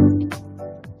 AM.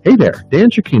 Hey there,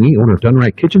 Dan Cicchini, owner of Done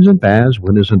Right Kitchens and Baths,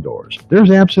 Windows and Doors. There's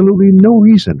absolutely no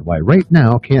reason why right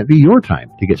now can't be your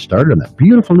time to get started on that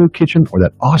beautiful new kitchen or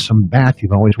that awesome bath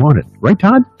you've always wanted. Right,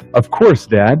 Todd? Of course,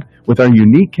 Dad. With our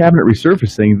unique cabinet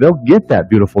resurfacing, they'll get that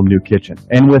beautiful new kitchen,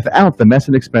 and without the mess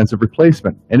and expense of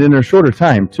replacement, and in a shorter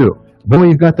time, too. Boy,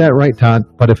 you've got that right, Todd.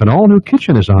 But if an all-new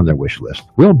kitchen is on their wish list,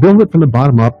 we'll build it from the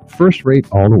bottom up, first rate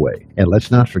all the way. And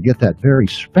let's not forget that very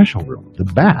special room, the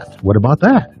bath. What about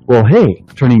that? Well, hey,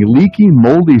 turning leaky,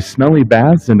 moldy, smelly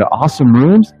baths into awesome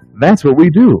rooms, that's what we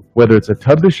do. Whether it's a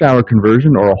tub-to-shower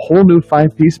conversion or a whole new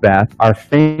 5-piece bath, our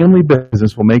family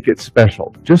business will make it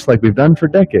special, just like we've done for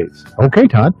decades. Okay,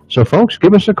 Todd. So, folks,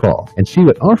 give us a call and see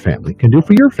what our family can do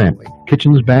for your family.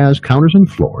 Kitchens, baths, counters, and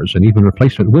floors, and even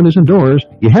replacement windows and doors.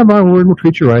 You have our word, we'll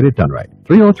treat you right at Done Right.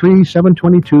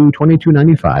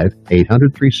 303-722-2295,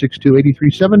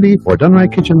 800-362-8370, or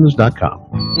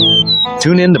DoneRightKitchens.com.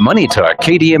 Tune in to Money Talk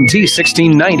KDMT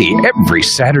 1690 every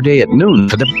Saturday at noon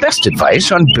for the best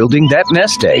advice on building that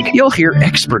nest egg. You'll hear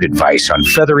expert advice on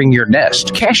feathering your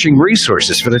nest, caching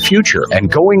resources for the future,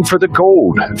 and going for the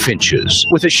goldfinches,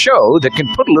 with a show that can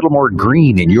put a little more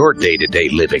green in your day-to-day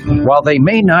living. While they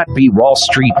may not be Wall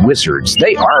Street wizards,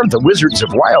 they are the wizards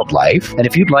of wildlife, and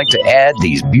if you'd like to add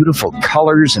these beautiful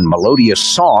colors and melodious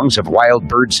songs of wild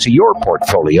birds to your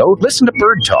portfolio, listen to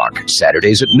Bird Talk,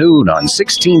 Saturdays at noon on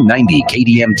 1690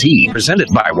 KDMT, presented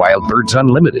by Wild Birds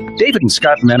Unlimited. David and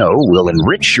Scott Menno will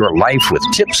enrich your life with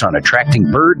tips on attracting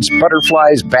birds,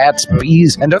 butterflies, bats,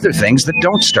 bees, and other things that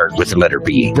don't start with the letter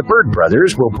B. The Bird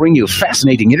Brothers will bring you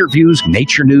fascinating interviews,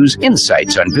 nature news,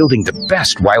 insights on building the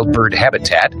best wild bird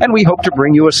habitat, and we hope to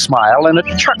bring you a smile and a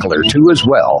chuckle or two as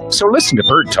well. So listen to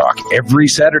Bird Talk every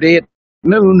Saturday at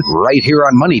noon, right here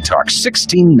on Money Talk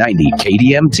 1690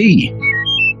 KDMT.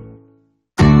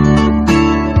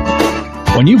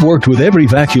 When you've worked with every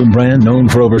vacuum brand known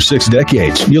for over 6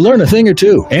 decades, you learn a thing or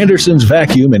two. Anderson's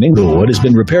Vacuum in Inglewood has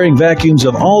been repairing vacuums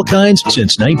of all kinds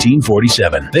since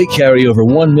 1947. They carry over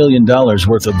 $1 million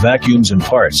worth of vacuums and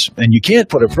parts, and you can't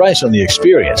put a price on the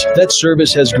experience. That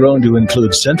service has grown to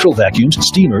include central vacuums,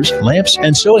 steamers, lamps,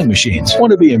 and sewing machines. Want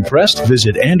to be impressed?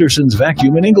 Visit Anderson's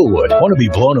Vacuum in Inglewood. Want to be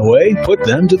blown away? Put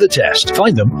them to the test.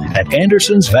 Find them at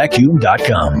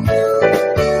andersonsvacuum.com.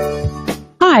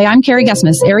 Hi, I'm Carrie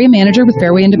Gusmus, Area Manager with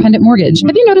Fairway Independent Mortgage.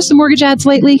 Have you noticed the mortgage ads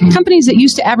lately? Companies that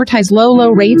used to advertise low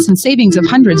rates and savings of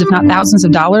hundreds, if not thousands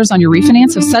of dollars on your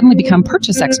refinance have suddenly become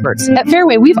purchase experts. At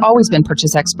Fairway, we've always been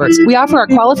purchase experts. We offer our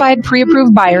qualified,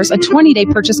 pre-approved buyers a 20-day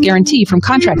purchase guarantee from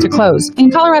contract to close.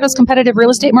 In Colorado's competitive real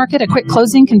estate market, a quick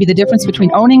closing can be the difference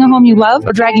between owning a home you love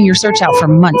or dragging your search out for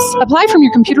months. Apply from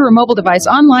your computer or mobile device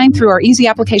online through our easy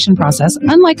application process.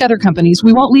 Unlike other companies,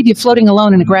 we won't leave you floating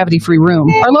alone in a gravity-free room.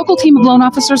 Our local team of loan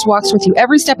officers walks with you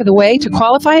every step of the way to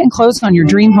qualify and close on your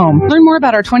dream home. Learn more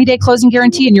about our 20-day closing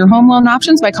guarantee and your home loan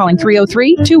options by calling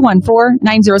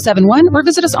 303-214-9071 or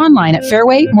visit us online at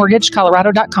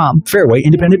fairwaymortgagecolorado.com. Fairway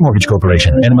Independent Mortgage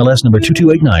Corporation, NMLS number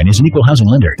 2289, is an equal housing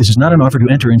lender. This is not an offer to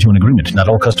enter into an agreement. Not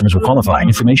all customers will qualify.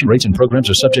 Information, rates, and programs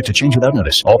are subject to change without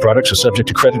notice. All products are subject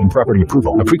to credit and property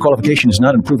approval. A pre-qualification is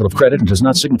not an approval of credit and does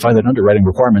not signify that underwriting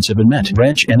requirements have been met.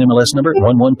 Branch NMLS number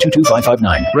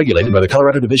 1122559. Regulated by the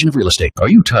Colorado Division of Real Estate. Are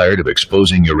you tired of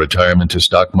exposing your retirement to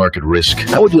stock market risk?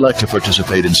 How would you like to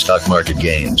participate in stock market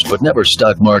gains, but never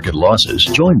stock market losses?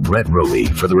 Join Brett Roby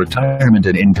for the Retirement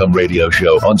and Income Radio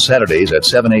Show on Saturdays at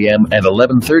 7 a.m. and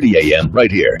 11:30 a.m. right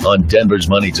here on Denver's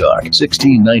Money Talk,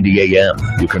 1690 a.m.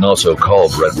 You can also call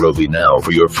Brett Roby now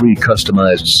for your free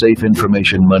customized Safe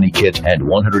Information Money Kit and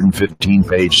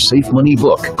 115-page Safe Money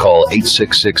book. Call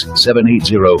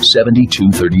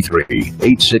 866-780-7233.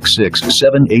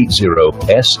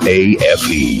 866-780-SAFE.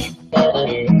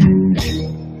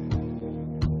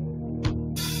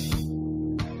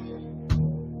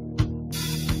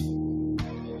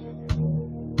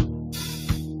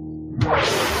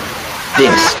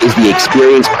 This is the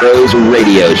Experience Pros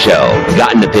Radio Show.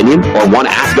 Got an opinion or want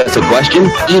to ask us a question?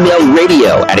 Email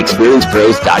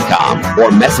radio@experiencepros.com or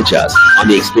message us on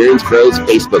the Experience Pros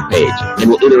Facebook page, and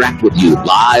we'll interact with you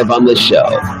live on the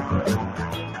show.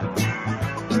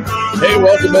 Hey,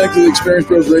 welcome back to the Experience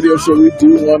Pros Radio Show. We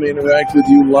do want to interact with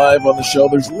you live on the show.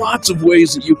 There's lots of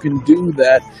ways that you can do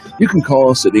that. You can call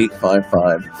us at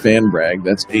 855-FANBRAG.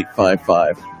 That's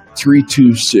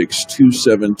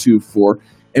 855-326-2724.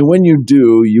 And when you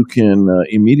do, you can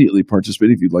immediately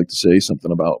participate. If you'd like to say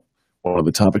something about one of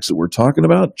the topics that we're talking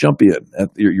about, jump in.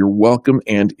 You're welcome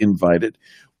and invited.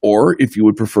 Or if you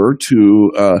would prefer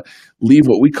to leave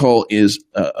what we call is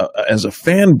as a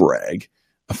fan brag.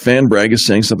 A fan brag is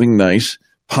saying something nice,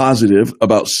 positive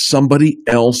about somebody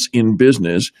else in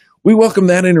business. We welcome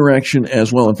that interaction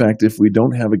as well. In fact, if we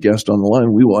don't have a guest on the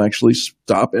line, we will actually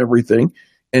stop everything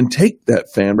and take that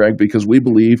fan brag because we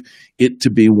believe it to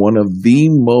be one of the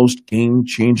most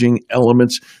game-changing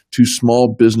elements to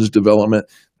small business development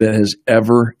that has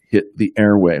ever hit the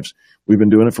airwaves. We've been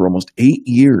doing it for almost 8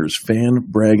 years, Fan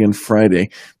Bragging Friday,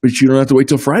 but you don't have to wait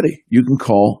till Friday. You can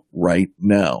call right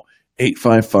now,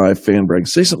 855-FAN-BRAG.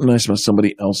 Say something nice about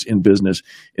somebody else in business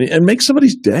and make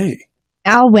somebody's day.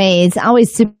 Always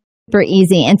super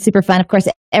easy and super fun. Of course,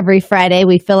 every Friday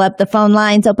we fill up the phone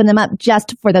lines, open them up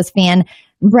just for those fan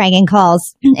bragging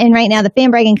calls. And right now the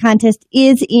fan bragging contest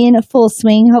is in full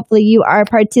swing. Hopefully you are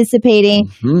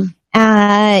participating. Mm-hmm.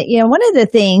 One of the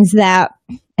things that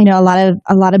I know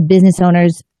a lot of business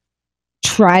owners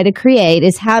try to create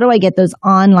is, how do I get those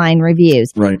online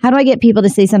reviews? Right. How do I get people to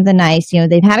say something nice?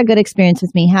 They've had a good experience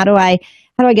with me. How do I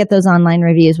get those online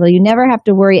reviews? Well, you never have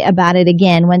to worry about it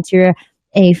again once you're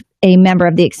a member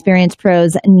of the Experience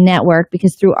Pros Network,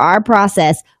 because through our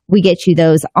process, we get you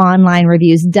those online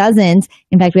reviews, dozens.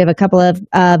 In fact, we have a couple of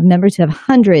members who have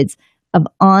hundreds of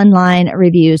online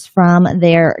reviews from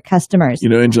their customers.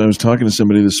 Angela, I was talking to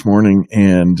somebody this morning,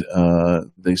 and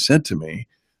they said to me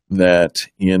that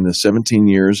in the 17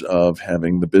 years of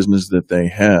having the business that they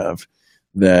have,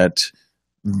 that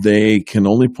they can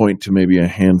only point to maybe a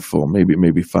handful,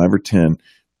 maybe 5 or 10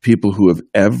 people who have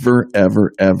ever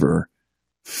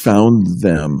found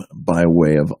them by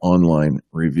way of online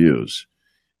reviews.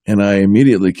 And I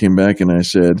immediately came back and I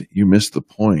said, you missed the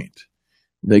point.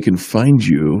 They can find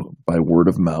you by word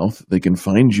of mouth. They can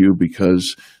find you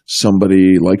because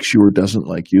somebody likes you or doesn't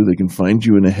like you. They can find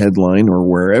you in a headline or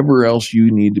wherever else you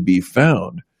need to be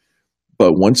found.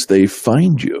 But once they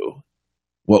find you,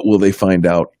 what will they find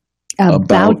out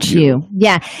about you?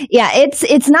 Yeah.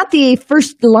 It's not the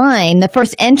first line, the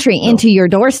first entry into your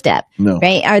doorstep,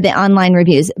 right? Are the online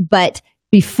reviews. But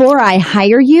before I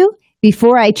hire you,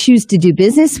 before I choose to do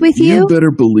business with you, you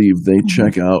better believe they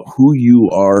check out who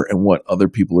you are and what other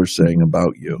people are saying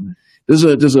about you. Does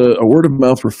a word of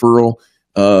mouth referral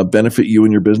benefit you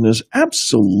and your business?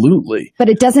 Absolutely. But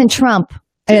it doesn't trump.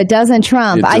 It doesn't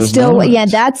trump. That's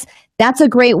that's a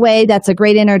great way. That's a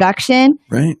great introduction.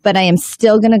 Right. But I am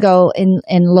still going to go and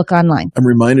look online. I'm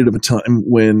reminded of a time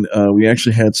when we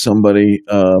actually had somebody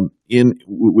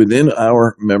within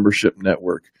our membership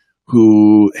network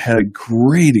who had a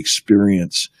great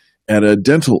experience at a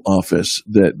dental office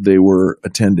that they were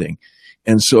attending.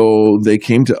 And so they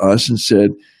came to us and said,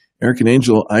 Eric and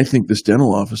Angel, I think this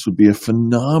dental office would be a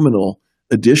phenomenal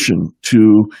addition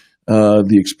to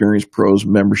the Experience Pros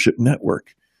membership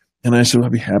network. And I said,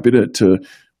 I'd be happy to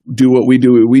do what we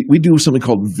do. We do something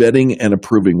called vetting and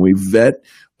approving. We vet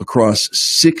across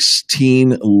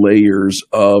 16 layers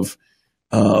of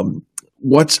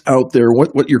what's out there,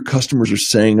 what your customers are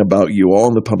saying about you, all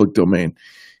in the public domain.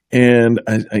 And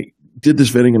I did this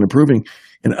vetting and approving,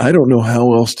 and I don't know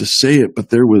how else to say it, but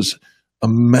there was a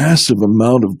massive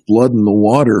amount of blood in the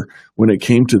water when it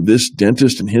came to this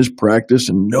dentist and his practice,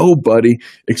 and nobody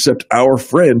except our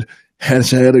friend has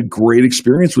had a great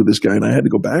experience with this guy. And I had to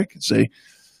go back and say,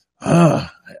 I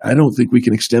don't think we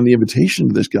can extend the invitation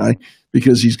to this guy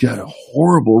because he's got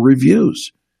horrible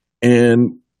reviews.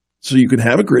 And so you can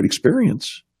have a great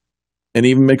experience and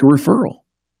even make a referral.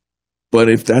 But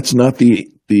if that's not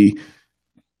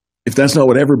if that's not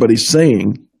what everybody's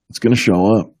saying, it's going to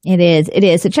show up. It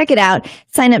is. So check it out.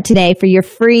 Sign up today for your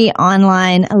free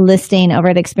online listing over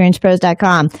at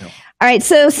experiencepros.com. Yep. All right.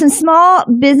 So some small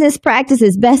business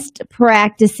practices, best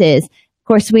practices. Of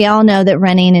course, we all know that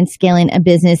running and scaling a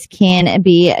business can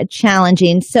be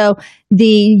challenging. So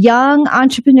the Young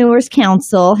Entrepreneurs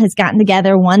Council has gotten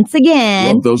together once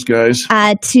again. Love those guys.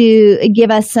 To give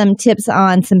us some tips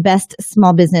on some best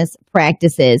small business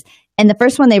practices. And the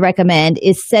first one they recommend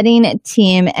is setting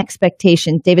team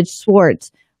expectations. David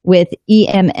Schwartz with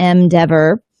EMM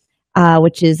Dever,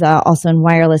 which is also in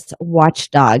Wireless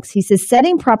Watchdogs. He says,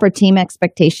 setting proper team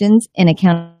expectations and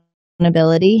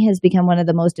accountability has become one of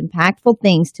the most impactful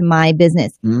things to my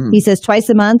business. He says, twice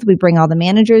a month, we bring all the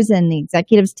managers and the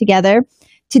executives together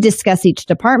to discuss each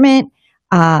department,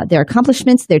 their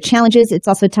accomplishments, their challenges. It's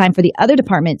also time for the other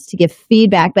departments to give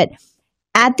feedback. But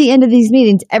at the end of these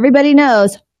meetings, everybody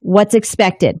knows what's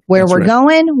expected, where we're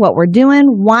going, what we're doing,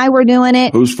 why we're doing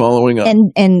it, who's following up,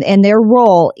 and their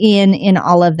role in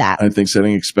all of that. I think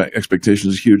setting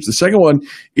expectations is huge. The second one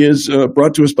is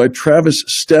brought to us by Travis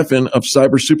Steffen of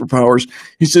Cyber Superpowers.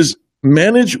 He says,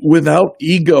 manage without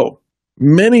ego.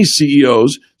 Many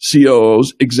CEOs,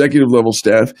 COOs, executive level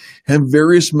staff have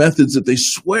various methods that they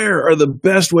swear are the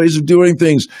best ways of doing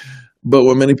things. But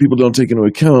what many people don't take into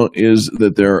account is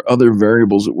that there are other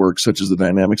variables at work, such as the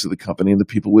dynamics of the company and the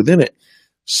people within it.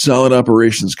 Solid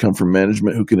operations come from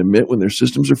management who can admit when their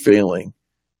systems are failing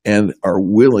and are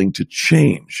willing to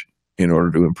change in order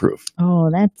to improve.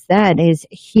 Oh, that is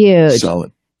huge.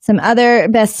 Solid. Some other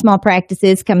best small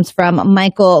practices comes from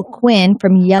Michael Quinn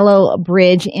from Yellow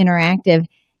Bridge Interactive.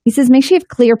 He says, make sure you have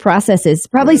clear processes,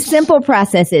 probably simple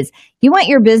processes. You want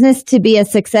your business to be a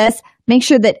success. Make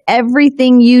sure that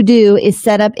everything you do is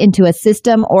set up into a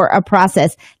system or a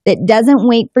process that doesn't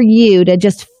wait for you to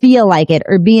just feel like it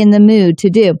or be in the mood to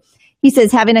do. He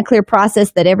says having a clear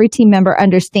process that every team member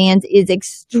understands is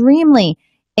extremely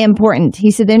important.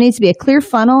 He said there needs to be a clear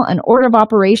funnel, an order of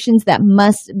operations that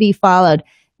must be followed.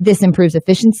 This improves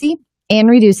efficiency and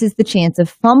reduces the chance of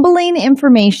fumbling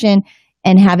information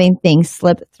and having things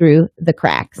slip through the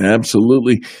cracks.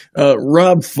 Absolutely.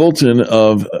 Rob Fulton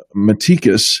of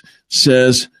Maticus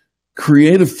says,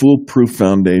 create a foolproof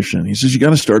foundation. He says you got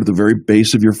to start at the very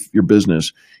base of your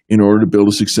business in order to build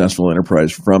a successful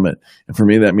enterprise from it. And for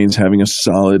me, that means having a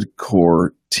solid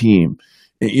core team.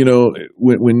 You know,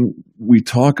 when we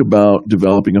talk about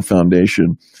developing a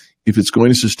foundation, if it's going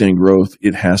to sustain growth,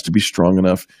 it has to be strong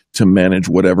enough to manage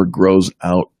whatever grows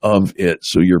out of it.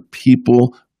 So your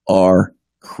people are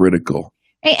critical.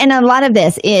 Right, and a lot of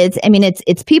this is,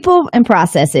 it's people and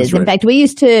processes. In fact, we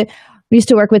used to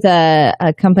work with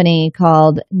a company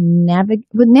called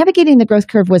Navigating the Growth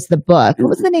Curve was the book. What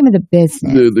was the name of the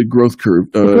business? The Growth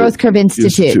Curve. The Growth Curve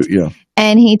Institute. Yeah.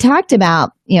 And he talked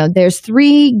about, there's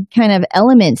three kind of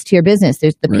elements to your business.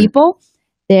 There's the people,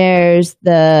 there's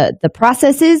the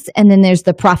processes, and then there's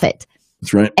the profit.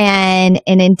 That's right. And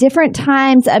in different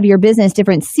times of your business,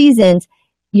 different seasons,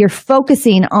 you're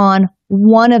focusing on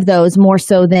one of those more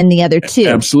so than the other two.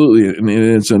 Absolutely. And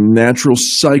it's a natural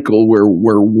cycle where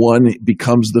one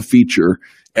becomes the feature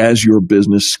as your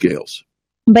business scales.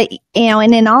 But,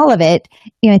 and in all of it,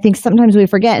 I think sometimes we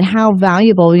forget how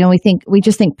valuable, we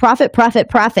just think profit.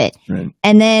 Right.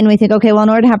 And then we think, okay, well, in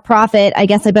order to have profit, I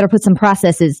guess I better put some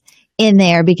processes in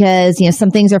there because, some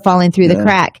things are falling through the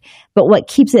crack. But what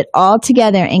keeps it all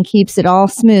together and keeps it all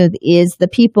smooth is the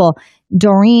people.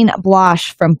 Doreen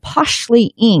Blosh from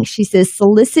Poshly Inc. She says,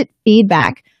 solicit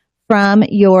feedback from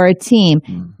your team.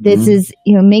 This is,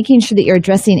 making sure that you're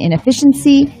addressing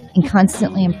inefficiency and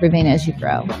constantly improving as you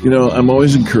grow. I'm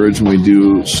always encouraged when we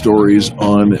do stories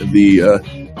on the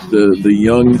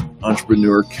Young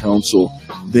Entrepreneur Council.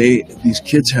 These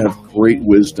kids have great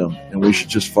wisdom, and we should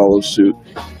just follow suit.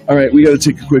 All right, we got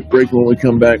to take a quick break. When we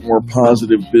come back, more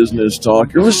positive business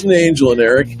talk. You're listening to Angel and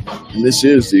Eric, and this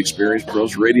is the Experience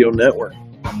Pros Radio Network.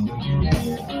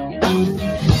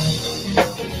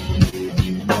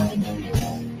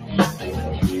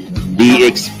 The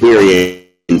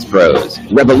Experience Pros,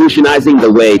 revolutionizing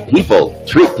the way people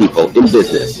treat people in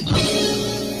business.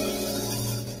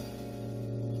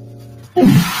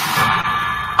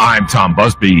 I'm Tom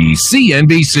Busby,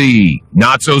 CNBC.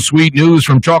 Not so sweet news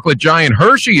from chocolate giant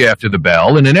Hershey after the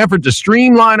bell. In an effort to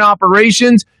streamline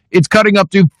operations, it's cutting up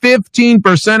to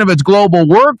 15% of its global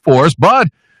workforce, but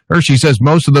Hershey says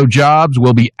most of those jobs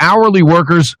will be hourly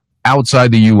workers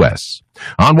outside the U.S.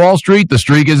 On Wall Street, the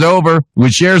streak is over,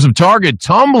 with shares of Target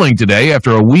tumbling today after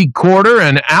a weak quarter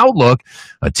and outlook.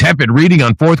 A tepid reading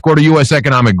on fourth quarter U.S.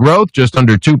 economic growth, just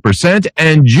under 2%,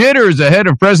 and jitters ahead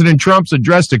of President Trump's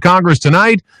address to Congress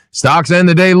tonight. Stocks end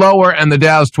the day lower, and the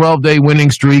Dow's 12-day winning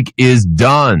streak is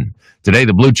done. Today,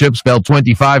 the blue chips fell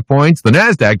 25 points, the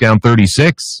NASDAQ down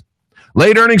 36.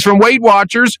 Late earnings from Weight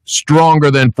Watchers,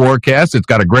 stronger than forecast. It's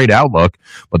got a great outlook.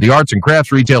 But the arts and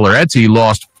crafts retailer Etsy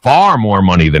lost far more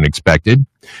money than expected.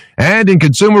 And in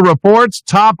Consumer Reports,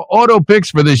 top auto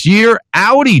picks for this year,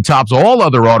 Audi tops all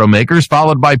other automakers,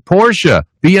 followed by Porsche,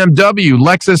 BMW,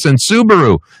 Lexus, and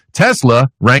Subaru. Tesla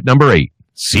ranked number 8.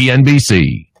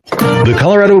 CNBC. The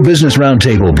Colorado Business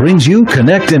Roundtable brings you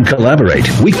Connect and Collaborate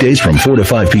weekdays from 4 to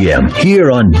 5 p.m.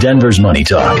 here on Denver's Money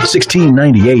Talk,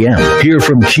 1690 a.m. Hear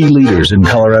from key leaders in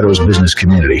Colorado's business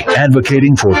community,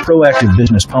 advocating for proactive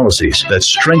business policies that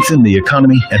strengthen the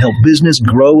economy and help business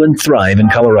grow and thrive in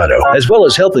Colorado, as well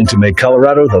as helping to make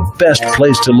Colorado the best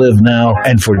place to live now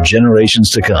and for generations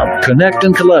to come. Connect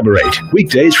and Collaborate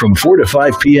weekdays from 4 to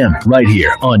 5 p.m. right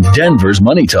here on Denver's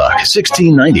Money Talk,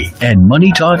 1690 and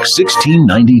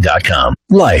MoneyTalk1690.com.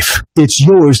 Life, it's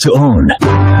yours to own.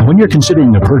 When you're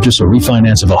considering a purchase or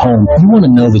refinance of a home, you want to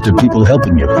know that the people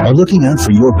helping you are looking out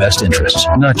for your best interests,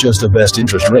 not just the best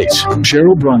interest rates.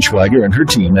 Cheryl Braunschweiger and her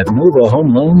team at Nova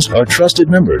Home Loans are trusted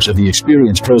members of the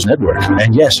Experience Pros Network.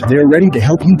 And yes, they're ready to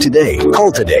help you today.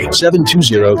 Call today,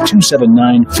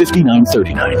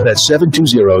 720-279-5939. That's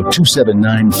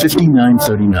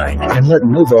 720-279-5939. And let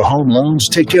Nova Home Loans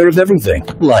take care of everything.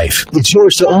 Life, it's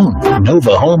yours to own.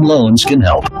 Nova Home Loans can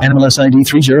help. NMLS ID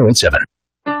 3087.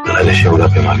 The letter showed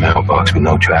up in my mailbox with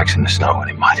no tracks in the snow, and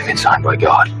it might have been signed by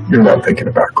God. You're not thinking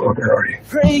about going there, are you?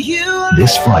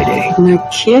 This Friday,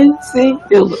 Mackenzie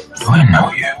Phillips. Do I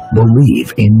know you?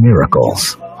 believe in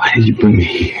miracles. Why did you bring me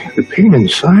here? The pain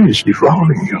inside is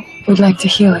devouring you. We'd like to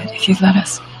heal it if you'd let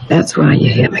us. That's why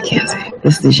you're here, Mackenzie.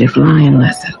 This is your flying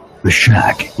lesson. The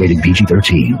Shack, rated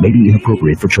PG-13, may be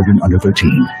inappropriate for children under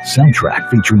 13. Soundtrack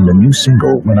featuring the new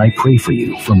single, When I Pray For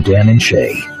You, from Dan and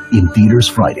Shay, in theaters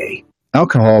Friday.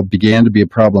 Alcohol began to be a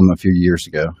problem a few years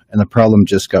ago, and the problem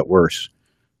just got worse.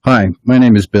 Hi, my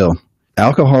name is Bill.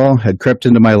 Alcohol had crept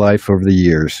into my life over the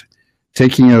years,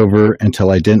 taking over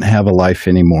until I didn't have a life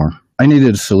anymore. I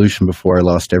needed a solution before I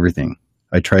lost everything.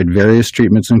 I tried various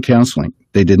treatments and counseling.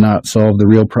 They did not solve the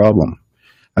real problem.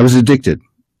 I was addicted.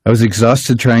 I was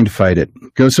exhausted trying to fight it.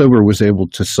 Go Sober was able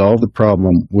to solve the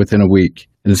problem within a week,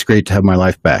 and it's great to have my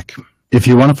life back. If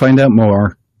you want to find out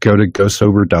more, go to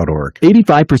gosober.org.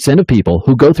 85% of people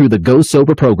who go through the Go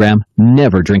Sober program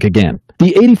never drink again.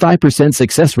 The 85%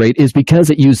 success rate is because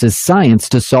it uses science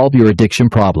to solve your addiction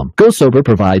problem. Go Sober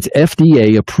provides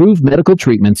FDA-approved medical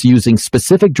treatments using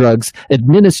specific drugs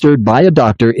administered by a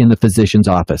doctor in the physician's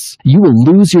office. You will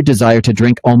lose your desire to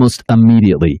drink almost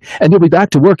immediately, and you'll be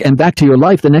back to work and back to your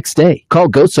life the next day. Call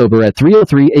Go Sober at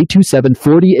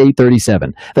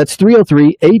 303-827-4837. That's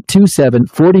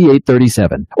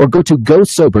 303-827-4837. Or go to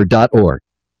gosober.org.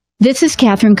 This is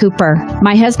Catherine Cooper.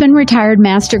 My husband, retired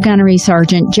Master Gunnery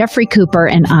Sergeant Jeffrey Cooper,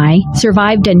 and I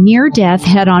survived a near-death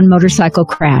head-on motorcycle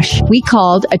crash. We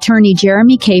called attorney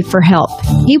Jeremy Cave for help.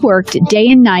 He worked day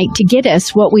and night to get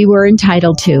us what we were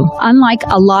entitled to. Unlike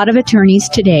a lot of attorneys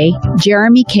today,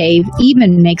 Jeremy Cave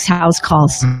even makes house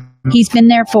calls. He's been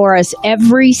there for us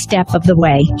every step of the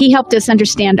way. He helped us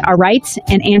understand our rights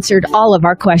and answered all of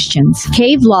our questions.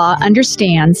 Cave Law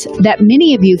understands that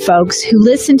many of you folks who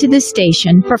listen to this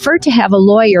station prefer to have a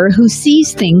lawyer who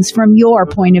sees things from your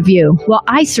point of view. Well,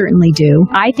 I certainly do.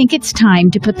 I think it's time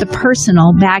to put the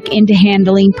personal back into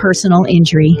handling personal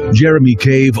injury. Jeremy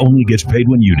Cave only gets paid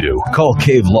when you do. Call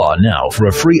Cave Law now for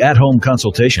a free at-home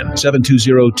consultation.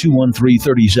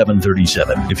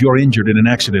 720-213-3737. If you're injured in an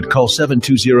accident, call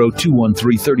 720-213-3737.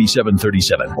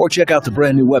 Or check out the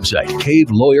brand new website,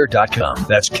 cavelawyer.com.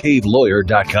 That's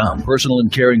cavelawyer.com. Personal and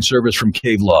caring service from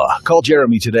Cave Law. Call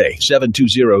Jeremy today,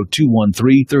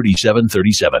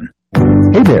 720-213-3737.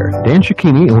 Hey there, Dan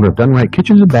Cicchini, owner of Done Right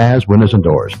Kitchens and Baths, Windows and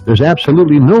Doors. There's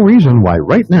absolutely no reason why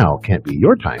right now can't be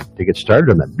your time to get started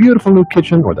on that beautiful new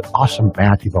kitchen or that awesome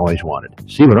bath you've always wanted.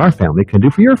 See what our family can do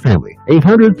for your family.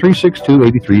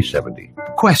 800-362-8370.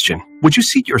 Question: would you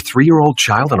seat your 3-year-old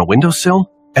child on a windowsill?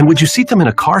 And would you seat them in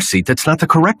a car seat that's not the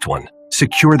correct one?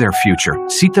 Secure their future.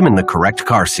 Seat them in the correct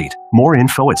car seat. More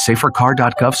info at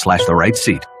safercar.gov/the right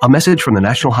seat. A message from the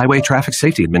National Highway Traffic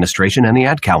Safety Administration and the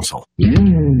Ad Council.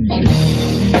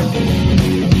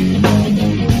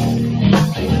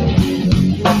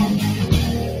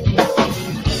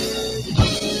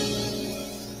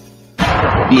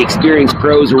 The Experience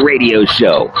Pros Radio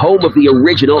Show, home of the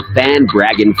original Fan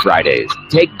Braggin' Fridays.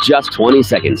 Take just 20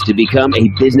 seconds to become a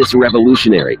business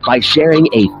revolutionary by sharing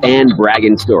a Fan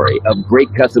Braggin' story of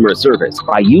great customer service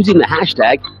by using the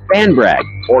hashtag FanBrag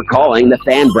or calling the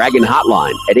Fan Braggin'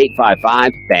 hotline at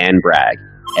 855-FAN-BRAG,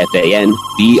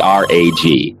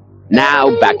 FANBRAG.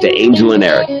 Now back to Angel and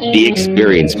Eric, the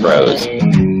Experience Pros.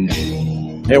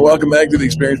 Hey, welcome back to the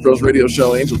Experience Pros Radio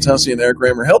Show. Angel Tussey and Eric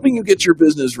Kramer helping you get your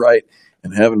business right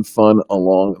and having fun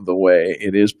along the way.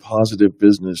 It is positive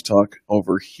business talk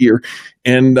over here.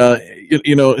 And,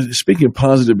 speaking of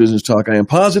positive business talk, I am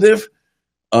positive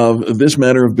of this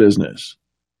matter of business.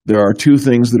 There are two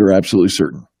things that are absolutely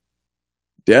certain: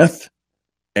 death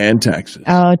and taxes.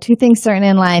 Oh, two things certain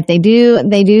in life. They do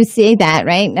say that,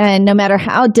 right? No matter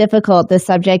how difficult the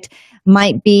subject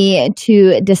might be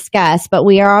to discuss, but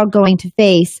we are all going to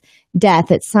face death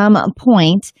at some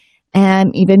point.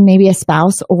 And even maybe a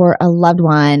spouse or a loved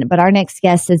one. But our next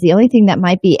guest says the only thing that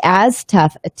might be as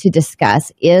tough to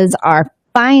discuss is our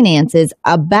finances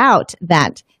about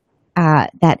that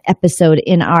episode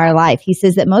in our life. He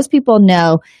says that most people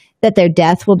know that their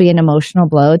death will be an emotional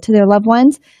blow to their loved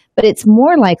ones, but it's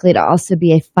more likely to also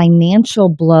be a financial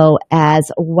blow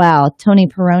as well. Tony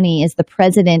Perrone is the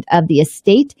president of the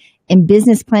Estate and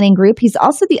Business Planning Group. He's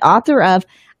also the author of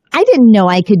I Didn't Know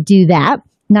I Could Do That,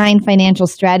 9 financial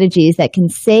strategies that can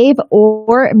save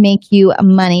or make you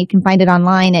money. You can find it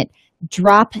online at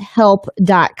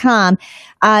drophelp.com.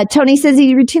 Tony says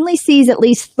he routinely sees at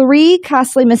least 3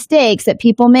 costly mistakes that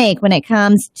people make when it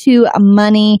comes to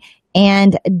money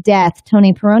and death.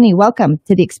 Tony Perrone, welcome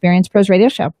to the Experience Pros Radio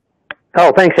Show.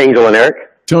 Oh, thanks, Angel and Eric.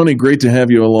 Tony, great to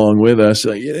have you along with us.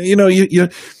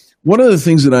 One of the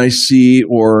things that I see,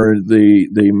 or they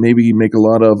maybe make a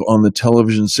lot of on the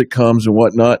television sitcoms and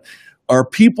whatnot, are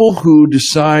people who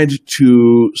decide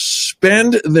to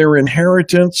spend their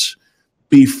inheritance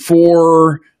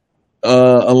before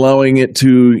allowing it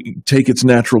to take its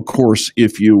natural course,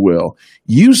 if you will.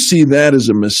 You see that as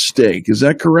a mistake. Is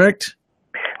that correct?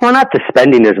 Well, not the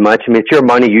spending as much. I mean, it's your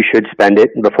money. You should spend it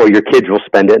before your kids will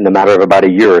spend it in a matter of about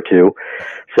a year or two.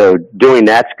 So doing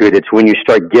that's good. It's when you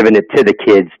start giving it to the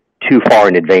kids too far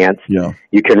in advance,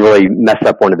 you can really mess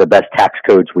up one of the best tax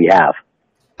codes we have.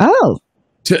 Oh.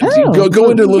 Go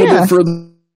into a little bit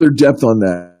further depth on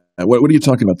that. What are you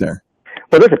talking about there?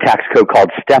 Well, there's a tax code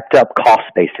called stepped up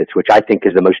cost basis, which I think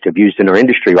is the most abused in our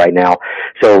industry right now.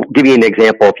 So give you an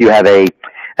example. If you have a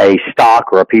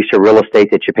stock or a piece of real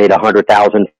estate that you paid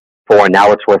 $100,000 for and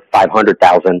now it's worth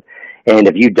 $500,000, and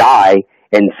if you die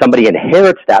and somebody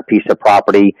inherits that piece of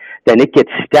property, then it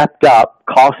gets stepped up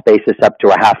cost basis up to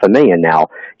 $500,000 now.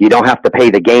 You don't have to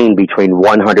pay the gain between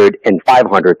 $100,000 and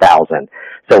 $500,000.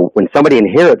 So when somebody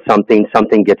inherits something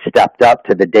gets stepped up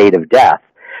to the date of death.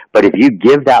 But if you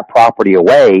give that property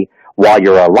away while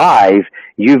you're alive,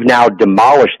 you've now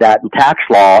demolished that tax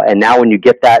law, and now when you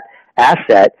get that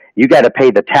asset, you got to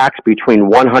pay the tax between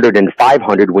 $100,000 and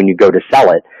 $500,000 when you go to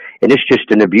sell it. And it's just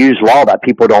an abused law that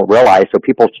people don't realize. So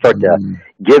people start to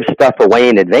give stuff away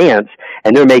in advance,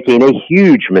 and they're making a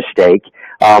huge mistake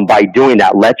by doing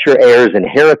that. Let your heirs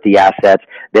inherit the assets.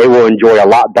 They will enjoy a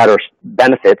lot better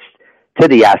benefits to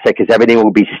the asset because everything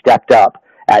will be stepped up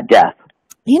at death.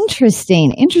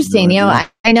 Interesting.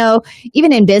 I know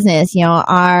even in business,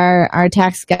 our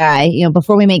tax guy,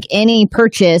 before we make any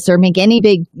purchase or make any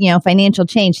big, financial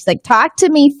change, he's like, talk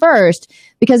to me first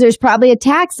because there's probably a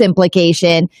tax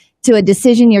implication to a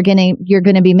decision you're going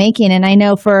to be making. And I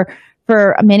know for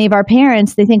many of our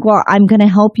parents, they think, well, I'm going to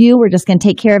help you. We're just going to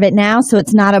take care of it now. So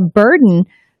it's not a burden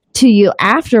to you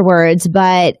afterwards,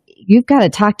 but you've got to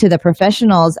talk to the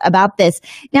professionals about this.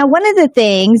 Now, one of the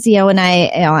things, and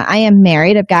I am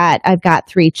married. I've got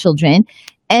 3 children.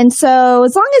 And so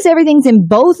as long as everything's in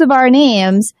both of our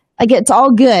names, it's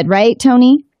all good, right,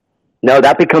 Tony? No,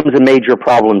 that becomes a major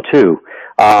problem too.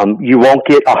 You won't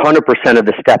get 100% of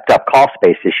the stepped up cost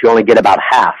basis. You only get about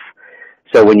half.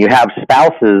 So when you have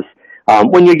spouses,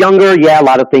 when you're younger, a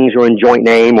lot of things are in joint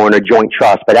name or in a joint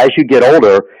trust. But as you get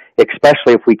older,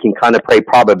 especially if we can kind of play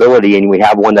probability and we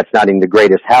have one that's not in the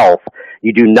greatest health,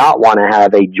 you do not want to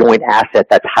have a joint asset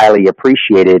that's highly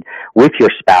appreciated with your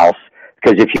spouse,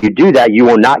 because if you do that, you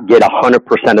will not get 100%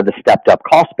 of the stepped up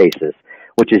cost basis,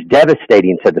 which is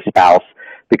devastating to the spouse,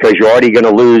 because you're already going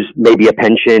to lose maybe a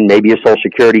pension, maybe a Social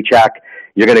Security check.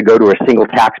 You're going to go to a single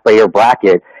taxpayer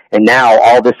bracket, and now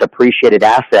all this appreciated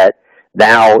asset,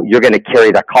 now you're going to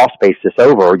carry that cost basis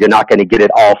over, or you're not going to get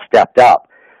it all stepped up.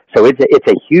 So it's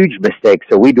a huge mistake.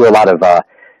 So we do a lot of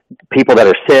people that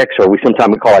are sick, or we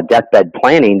sometimes call it deathbed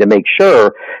planning, to make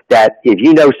sure that if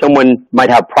you know someone might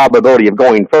have probability of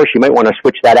going first, you might want to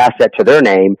switch that asset to their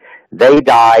name. They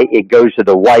die, it goes to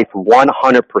the wife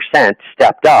 100%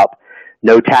 stepped up,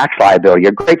 no tax liability.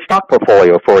 A great stock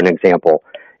portfolio, for an example.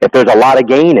 If there's a lot of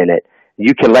gain in it,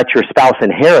 you can let your spouse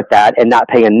inherit that and not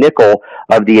pay a nickel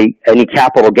of any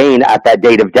capital gain at that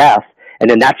date of death, and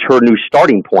then that's her new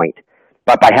starting point.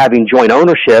 But by having joint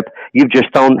ownership, you've just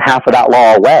thrown half of that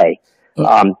law away.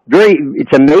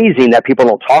 It's amazing that people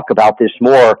don't talk about this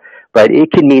more, but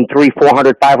it can mean $300,000,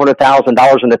 $400,000,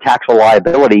 $500,000 in the taxable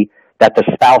liability that the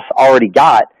spouse already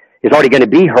got is already going to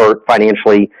be hurt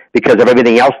financially because of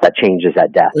everything else that changes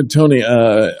at death. Tony,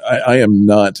 I am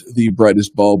not the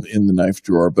brightest bulb in the knife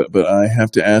drawer, but I have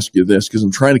to ask you this, because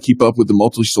I'm trying to keep up with the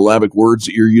multisyllabic words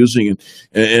that you're using,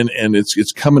 and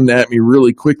it's coming at me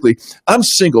really quickly. I'm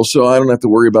single, so I don't have to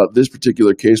worry about this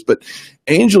particular case, but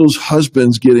Angel's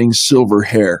husband's getting silver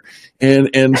hair.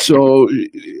 And so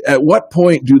at what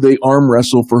point do they arm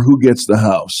wrestle for who gets the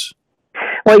house?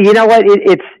 Well, you know what?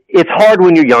 It's hard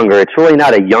when you're younger. It's really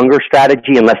not a younger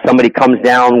strategy unless somebody comes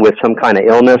down with some kind of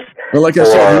illness. Well, like I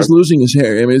said, he's losing his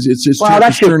hair. I mean,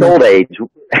 that's just old age.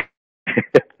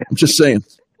 I'm just saying.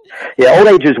 Yeah, old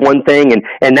age is one thing,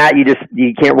 and that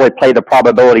you can't really play the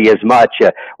probability as much.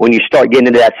 When you start getting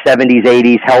into that 70s,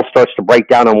 80s, health starts to break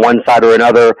down on one side or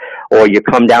another, or you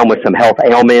come down with some health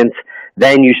ailments,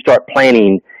 then you start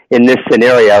planning in this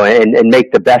scenario and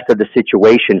make the best of the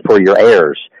situation for your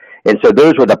heirs. And so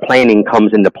those where the planning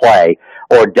comes into play.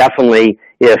 Or definitely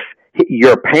if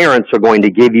your parents are going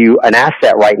to give you an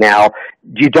asset right now,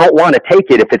 you don't want to take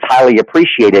it if it's highly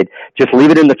appreciated. Just leave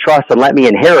it in the trust and let me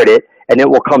inherit it, and it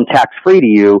will come tax-free to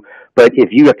you. But if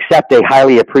you accept a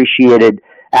highly appreciated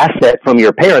asset from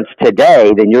your parents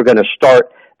today, then you're going to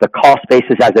start the cost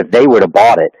basis as if they would have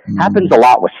bought it. Happens a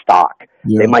lot with stock.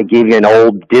 Yeah. They might give you an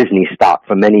old Disney stock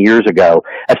from many years ago.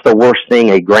 That's the worst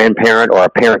thing a grandparent or a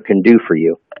parent can do for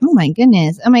you. Oh, my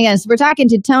goodness. We're talking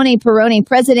to Tony Perrone,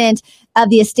 president of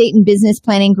the Estate and Business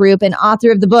Planning Group and author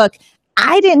of the book,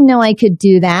 I Didn't Know I Could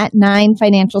Do That, 9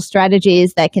 Financial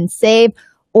Strategies That Can Save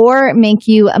or Make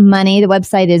You Money. The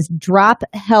website is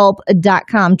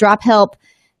drophelp.com,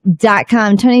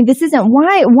 drophelp.com. Tony, this isn't,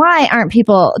 why aren't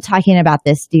people talking about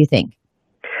this, do you think?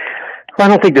 Well,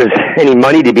 I don't think there's any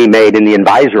money to be made in the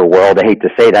advisor world. I hate to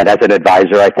say that as an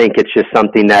advisor. I think it's just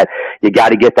something that you got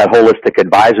to get that holistic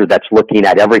advisor that's looking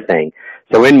at everything.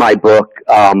 So in my book,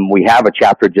 we have a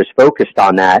chapter just focused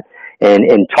on that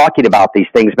and talking about these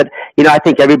things. But, I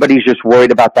think everybody's just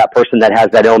worried about that person that has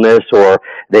that illness, or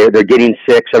they're getting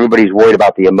sick. So everybody's worried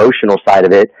about the emotional side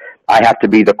of it. I have to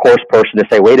be the course person to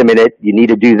say, wait a minute, you need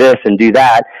to do this and do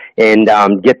that and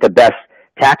get the best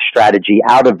tax strategy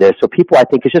out of this. So people, I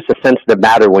think, it's just a sensitive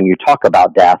matter when you talk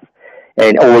about death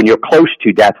or when you're close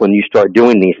to death when you start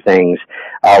doing these things,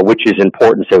 which is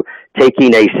important. So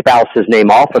taking a spouse's name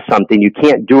off of something, you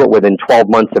can't do it within 12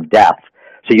 months of death.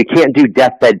 So you can't do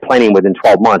deathbed planning within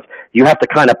 12 months. You have to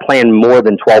kind of plan more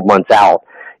than 12 months out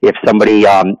if somebody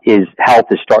his health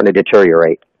is starting to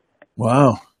deteriorate.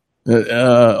 Wow.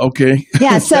 Okay.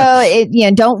 Yeah. So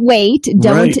don't wait.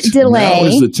 Don't delay. Now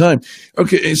is the time.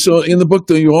 Okay. So in the book,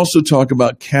 though, you also talk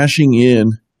about cashing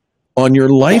in on your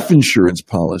life insurance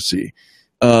policy.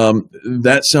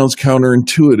 That sounds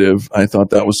counterintuitive. I thought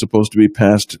that was supposed to be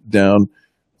passed down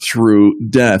through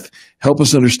death. Help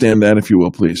us understand that, if you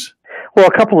will, please. Well,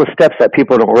 a couple of steps that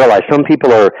people don't realize. Some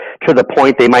people are to the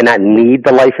point they might not need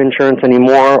the life insurance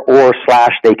anymore, or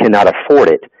 / they cannot afford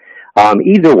it.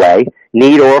 Either way,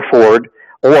 need or afford,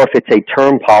 or if it's a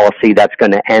term policy that's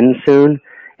going to end soon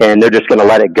and they're just going to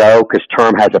let it go because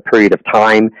term has a period of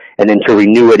time, and then to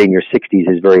renew it in your 60s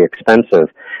is very expensive.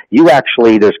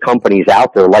 There's companies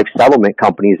out there, life settlement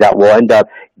companies, that will end up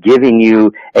giving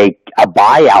you a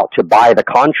buyout to buy the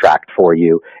contract for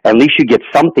you. At least you get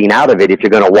something out of it if you're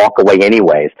going to walk away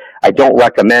anyways. I don't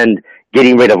recommend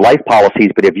getting rid of life policies,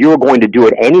 but if you're going to do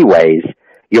it anyways,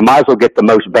 you might as well get the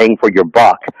most bang for your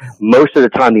buck. Most of the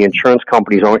time, the insurance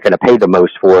companies aren't going to pay the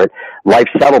most for it. Life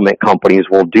settlement companies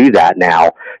will do that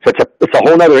now. So it's a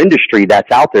whole other industry that's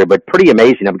out there, but pretty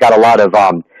amazing. I've got a lot of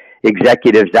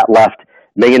executives that left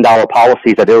 $1 million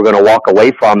policies that they were going to walk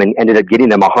away from and ended up getting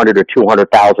them $100,000 or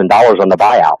 $200,000 on the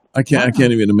buyout. I can't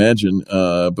even imagine,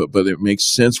 but it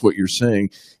makes sense what you're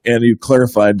saying. And you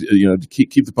clarified, to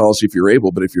keep the policy if you're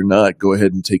able, but if you're not, go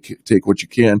ahead and take what you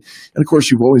can. And of course,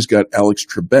 you've always got Alex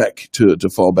Trebek to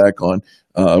fall back on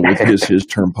with his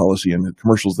term policy and the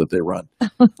commercials that they run.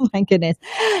 Oh my goodness!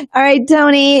 All right,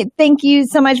 Tony, thank you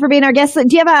so much for being our guest. Do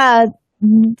you have a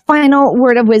final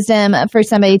word of wisdom for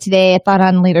somebody today? A thought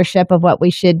on leadership of what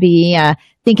we should be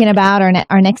thinking about,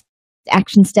 our next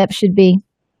action step should be?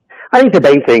 I think the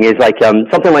main thing is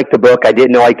something like the book. I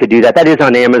didn't know I could do that. That is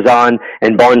on Amazon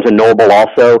and Barnes & Noble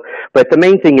also. But the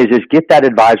main thing is get that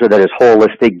advisor that is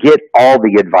holistic. Get all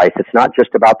the advice. It's not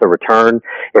just about the return.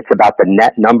 It's about the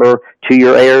net number to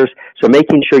your heirs. So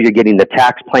making sure you're getting the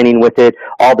tax planning with it,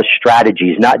 all the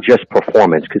strategies, not just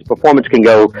performance, because performance can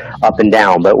go up and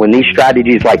down. But when these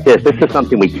strategies like this is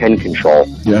something we can control.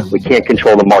 Yeah. We can't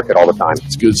control the market all the time.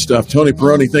 It's good stuff. Tony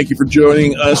Perrone, thank you for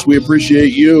joining us. We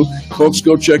appreciate you. Folks,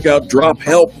 go check out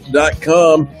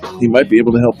drophelp.com. He might be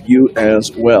able to help you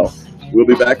as well. We'll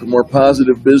be back with more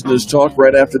positive business talk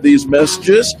right after these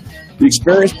messages. The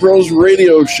Experience Pros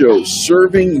Radio Show,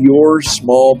 serving your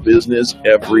small business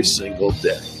every single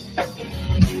day.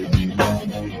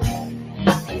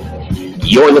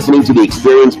 You're listening to the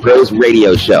Experience Pros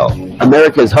Radio Show,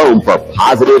 America's home for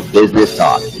positive business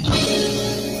talk.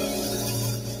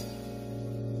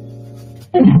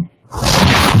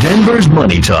 Denver's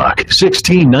Money Talk,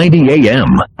 1690 AM.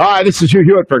 Hi, this is Hugh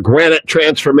Hewitt for Granite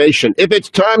Transformation. If it's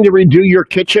time to redo your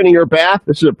kitchen and your bath,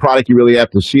 this is a product you really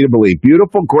have to see to believe.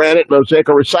 Beautiful granite mosaic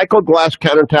or recycled glass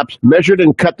countertops measured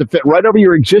and cut to fit right over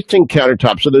your existing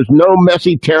countertops, so there's no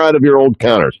messy tear out of your old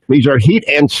counters. These are heat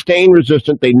and stain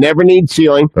resistant. They never need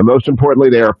sealing, but most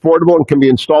importantly, they are affordable and can be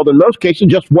installed in most cases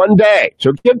just one day.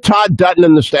 So give Todd Dutton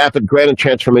and the staff at Granite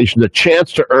Transformation the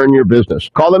chance to earn your business.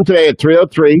 Call them today at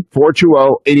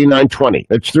 303-420-8920.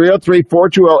 It's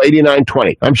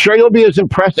 303-420-8920. I'm sure you'll be as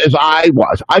impressed as I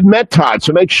was. I've met Todd,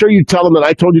 so make sure you tell him that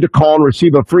I told you to call and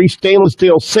receive a free stainless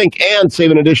steel sink and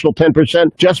save an additional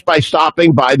 10% just by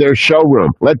stopping by their showroom.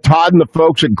 Let Todd and the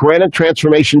folks at Granite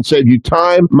Transformation save you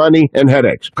time, money, and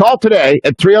headaches. Call today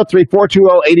at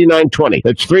 303-420-8920.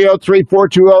 That's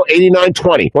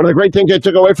 303-420-8920. One of the great things I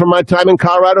took away from my time in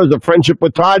Colorado is the friendship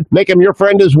with Todd. Make him your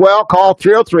friend as well. Call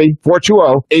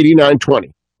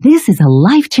 303-420-8920. This is a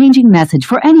life-changing message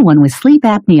for anyone with sleep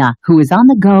apnea who is on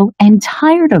the go and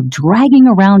tired of dragging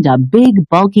around a big,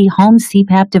 bulky home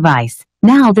CPAP device.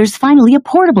 Now there's finally a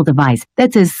portable device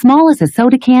that's as small as a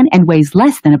soda can and weighs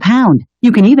less than a pound.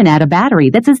 You can even add a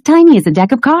battery that's as tiny as a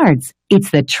deck of cards.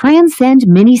 It's the Transcend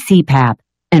Mini CPAP.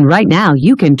 And right now,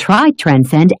 you can try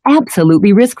Transcend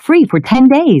absolutely risk-free for 10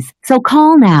 days. So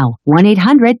call now,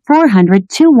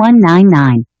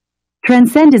 1-800-400-2199.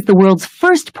 Transcend is the world's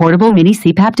first portable mini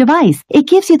CPAP device. It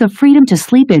gives you the freedom to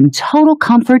sleep in total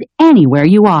comfort anywhere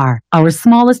you are. Our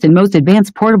smallest and most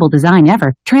advanced portable design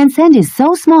ever, Transcend is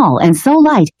so small and so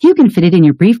light, you can fit it in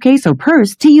your briefcase or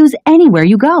purse to use anywhere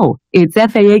you go. It's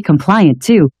FAA compliant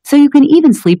too, so you can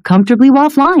even sleep comfortably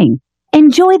while flying.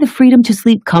 Enjoy the freedom to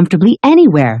sleep comfortably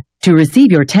anywhere. To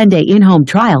receive your 10-day in-home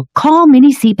trial, call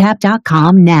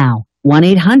minicpap.com now.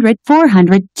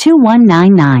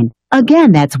 1-800-400-2199.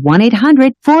 Again, that's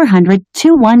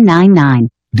 1-800-400-2199.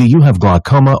 Do you have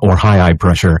glaucoma or high eye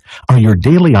pressure? Are your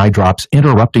daily eye drops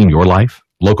interrupting your life?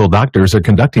 Local doctors are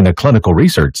conducting a clinical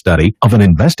research study of an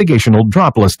investigational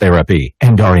dropless therapy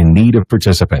and are in need of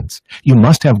participants. You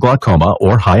must have glaucoma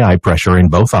or high eye pressure in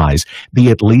both eyes,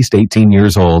 be at least 18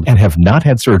 years old, and have not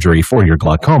had surgery for your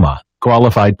glaucoma.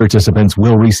 Qualified participants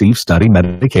will receive study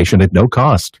medication at no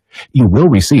cost. You will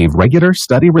receive regular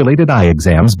study-related eye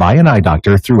exams by an eye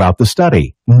doctor throughout the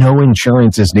study. No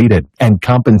insurance is needed, and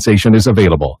compensation is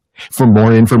available. For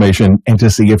more information and to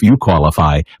see if you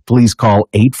qualify, please call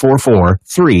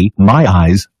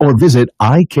 844-3-MY-EYES or visit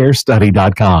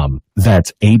eyecarestudy.com.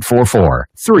 That's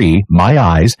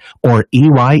 844-3-MY-EYES or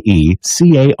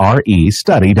EYECARE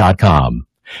study.com.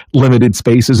 Limited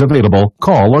space is available.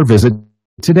 Call or visit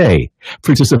today.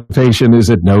 Participation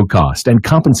is at no cost, and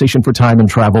compensation for time and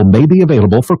travel may be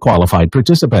available for qualified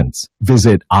participants.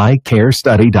 Visit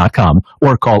icarestudy.com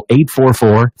or call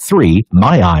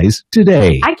 844-3-MY-EYES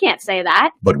today. I can't say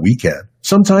that. But we can.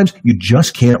 Sometimes you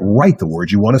just can't write the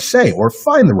words you want to say or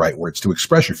find the right words to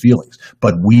express your feelings.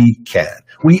 But we can.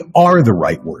 We are the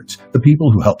right words, the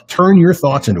people who help turn your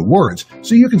thoughts into words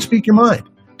so you can speak your mind.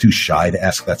 Too shy to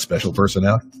ask that special person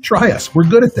out? Try us. We're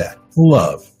good at that.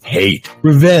 Love, hate,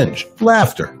 revenge,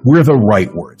 laughter. We're the right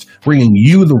words, bringing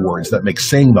you the words that make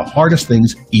saying the hardest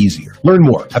things easier. Learn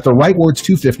more at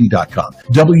therightwords250.com.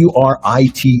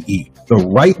 WRITE,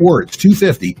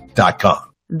 therightwords250.com.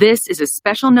 This is a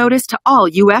special notice to all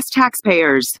U.S.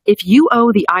 taxpayers. If you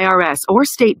owe the IRS or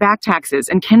state back taxes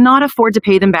and cannot afford to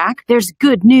pay them back, there's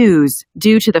good news.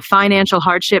 Due to the financial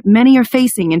hardship many are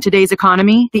facing in today's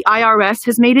economy, the IRS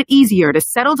has made it easier to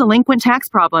settle delinquent tax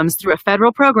problems through a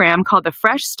federal program called the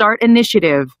Fresh Start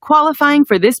Initiative. Qualifying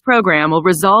for this program will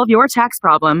resolve your tax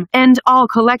problem, end all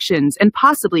collections, and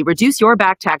possibly reduce your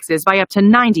back taxes by up to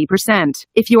 90%.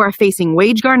 If you are facing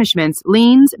wage garnishments,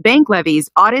 liens, bank levies,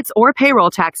 audits, or payroll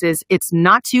taxes, it's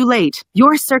not too late.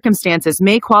 Your circumstances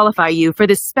may qualify you for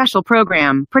this special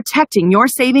program, protecting your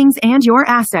savings and your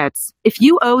assets. If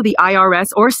you owe the IRS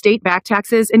or state back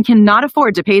taxes and cannot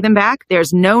afford to pay them back,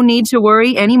 there's no need to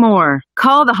worry anymore.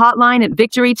 Call the hotline at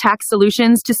Victory Tax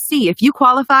Solutions to see if you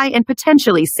qualify and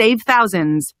potentially save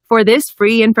thousands. For this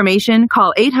free information,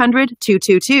 call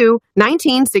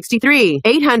 800-222-1963.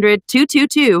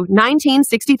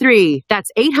 800-222-1963.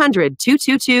 That's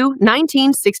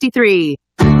 800-222-1963.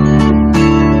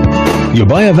 You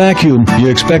buy a vacuum, you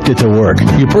expect it to work.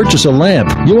 You purchase a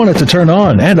lamp, you want it to turn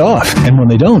on and off. And when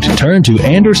they don't, turn to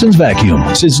Anderson's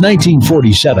Vacuum. Since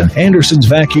 1947, Anderson's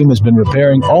Vacuum has been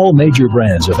repairing all major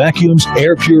brands of vacuums,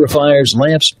 air purifiers,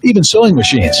 lamps, even sewing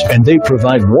machines. And they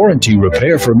provide warranty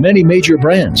repair for many major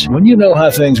brands. When you know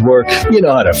how things work, you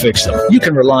know how to fix them. You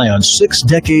can rely on 6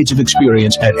 decades of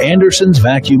experience at Anderson's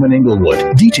Vacuum in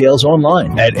Inglewood. Details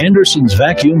online at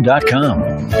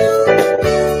andersonsvacuum.com.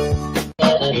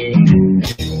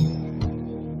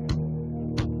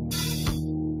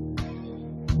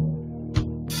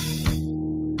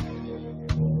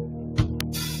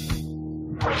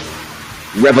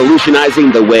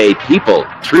 Revolutionizing the way people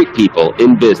treat people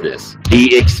in business.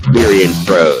 The Experience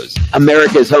Pros,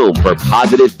 America's home for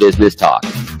positive business talk.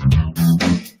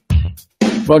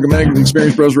 Welcome back to the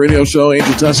Experience Pros Radio Show.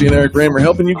 Angel Tussey and Eric Kramer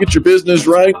helping you get your business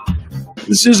right.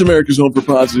 This is America's home for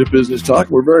positive business talk.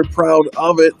 We're very proud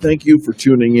of it. Thank you for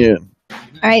tuning in.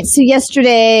 All right. So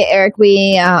yesterday, Eric,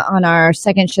 we on our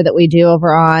second show that we do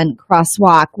over on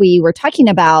Crosswalk, we were talking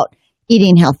about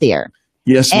eating healthier.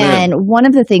 Yes, ma'am. And one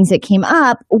of the things that came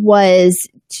up was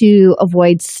to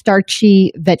avoid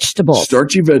starchy vegetables.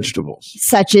 Starchy vegetables.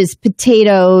 Such as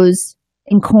potatoes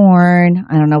and corn.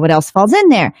 I don't know what else falls in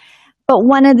there. But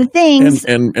one of the things...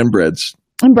 And breads.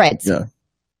 And breads. Yeah.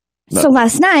 No. So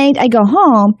last night, I go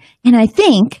home and I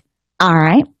think, all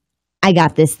right, I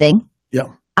got this thing. Yeah.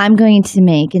 I'm going to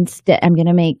make,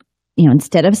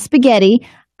 instead of spaghetti...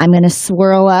 I'm going to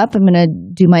swirl up. I'm going to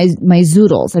do my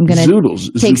zoodles. I'm going to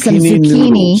take some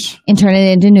zucchini and turn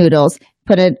it into noodles.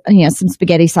 Put some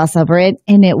spaghetti sauce over it,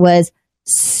 and it was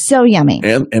so yummy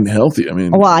and healthy. I mean,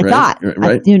 well, I thought,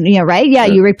 right? Right? Yeah,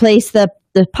 you replace the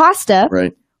pasta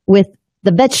with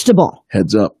the vegetable.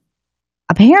 Heads up.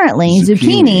 Apparently,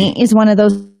 zucchini is one of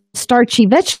those starchy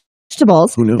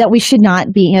vegetables that we should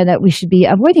not be should be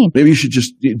avoiding. Maybe you should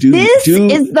just do. This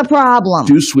is the problem.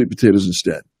 Do sweet potatoes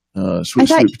instead. Sweet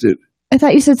potato. I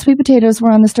thought you said sweet potatoes were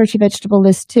on the starchy vegetable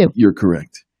list too. You're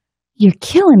correct. You're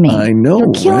killing me. I know.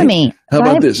 You're killing me. How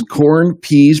about this? Corn,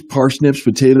 peas, parsnips,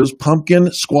 potatoes, pumpkin,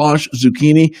 squash,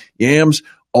 zucchini, yams,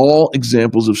 all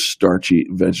examples of starchy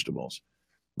vegetables.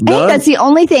 I think that's the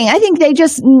only thing. I think they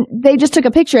just took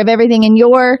a picture of everything in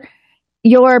your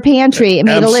pantry and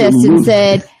made a list and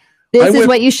said, this is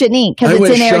what you shouldn't eat because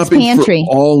it's in Eric's pantry.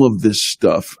 For all of this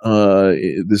stuff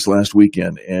this last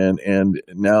weekend, and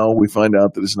now we find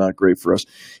out that it's not great for us.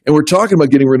 And we're talking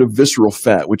about getting rid of visceral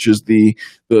fat, which is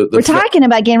we're talking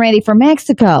about getting ready for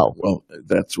Mexico. Well,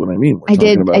 that's what I mean. I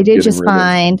did just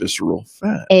find visceral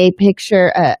fat. A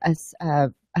picture, a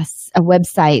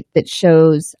website that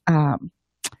shows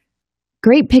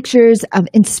great pictures of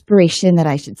inspiration that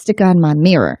I should stick on my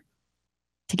mirror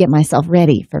to get myself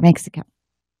ready for Mexico.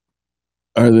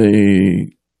 Are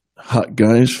they hot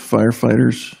guys,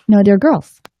 firefighters? No, they're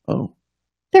girls. Oh.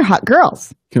 They're hot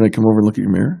girls. Can I come over and look at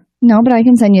your mirror? No, but I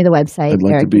can send you the website, I'd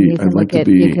like Eric. to be, You can I'd like look to at,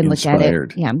 be you can inspired. look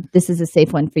at it. Yeah, this is a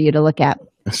safe one for you to look at.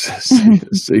 A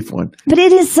safe one. But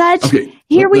it is such. Okay,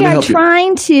 here let we me are help you.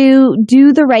 trying to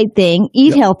do the right thing,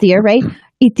 eat healthier, right?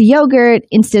 Eat the yogurt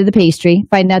instead of the pastry.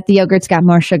 Find out the yogurt's got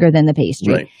more sugar than the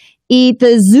pastry. Right. Eat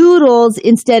the zoodles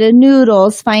instead of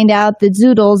noodles. Find out that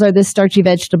zoodles are the starchy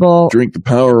vegetable. Drink the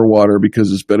power water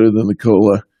because it's better than the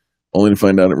cola, only to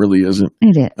find out it really isn't.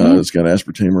 It's got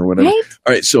aspartame or whatever. Right?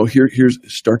 All right, so here's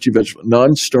starchy vegetable.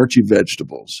 Non-starchy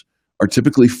vegetables are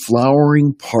typically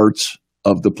flowering parts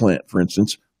of the plant. For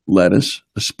instance, lettuce,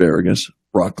 asparagus,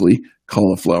 broccoli,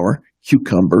 cauliflower,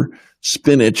 cucumber,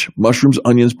 spinach, mushrooms,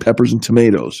 onions, peppers, and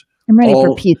tomatoes. I'm ready All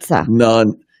for pizza.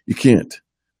 You can't.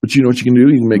 But you know what you can do?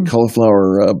 You can make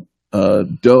cauliflower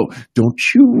dough. Don't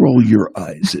you roll your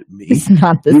eyes at me. It's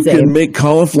not the you same. You can make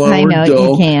cauliflower I know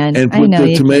dough you can. and I put know the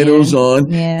you tomatoes can.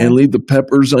 on and leave the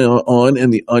peppers on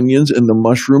and the onions and the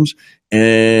mushrooms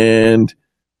and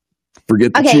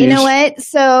forget the cheese. Okay, you know what?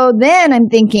 So then I'm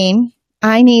thinking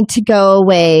I need to go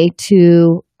away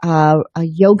to a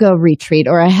yoga retreat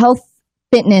or a health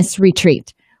fitness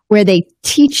retreat where they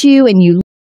teach you and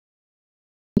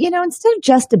instead of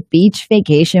just a beach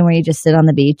vacation where you just sit on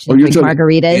the beach and drink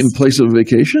margaritas. In place of a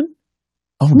vacation?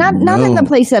 Oh, not in the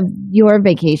place of your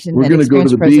vacation. We're going to go to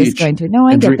the beach No,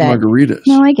 I and get drink that. margaritas.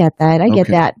 No, I get that. I get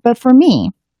that. But for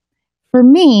me,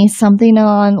 something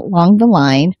along the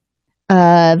line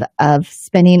of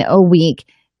spending a week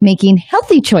making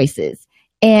healthy choices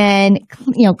and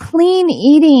clean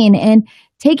eating and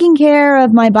taking care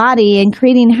of my body and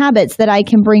creating habits that I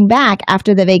can bring back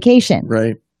after the vacation.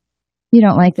 Right. You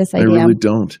don't like this idea? I really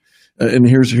don't. And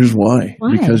here's why.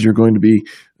 Why? Because you're going to be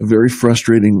very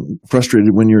frustrated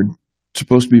when you're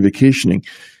supposed to be vacationing.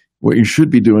 What you should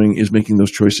be doing is making those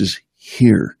choices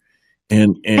here.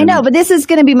 And I know, but this is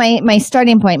going to be my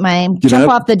starting point. My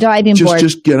jump off the diving board.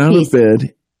 Just get out of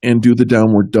bed and do the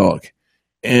downward dog,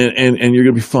 and you're going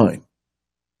to be fine.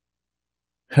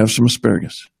 Have some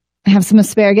asparagus. Have some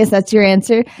asparagus. That's your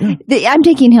answer. Yeah. I'm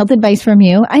taking health advice from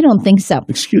you. I don't think so.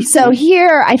 Excuse me. So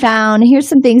here's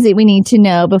some things that we need to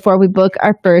know before we book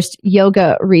our first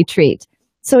yoga retreat.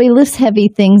 So he lifts heavy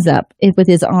things up with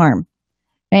his arm,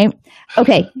 right?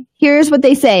 Okay. Here's what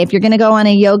they say. If you're going to go on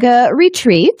a yoga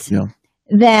retreat,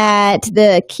 that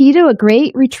the key to a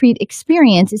great retreat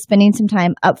experience is spending some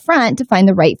time up front to find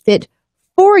the right fit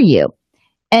for you.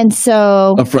 And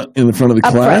so in the front of the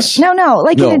class? No,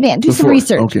 in advance. Do some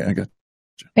research. Okay, I got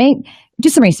you. Right? Do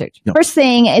some research. Yep. First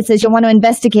thing, it says you'll want to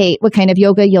investigate what kind of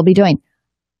yoga you'll be doing.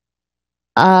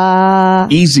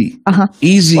 Easy.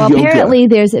 Easy yoga. Apparently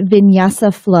there's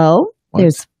vinyasa flow. What?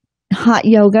 There's hot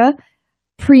yoga,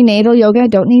 prenatal yoga.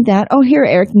 Don't need that. Oh, here,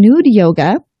 Eric, nude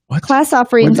yoga. What? Class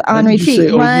offerings on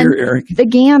retreat. Run the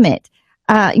gamut.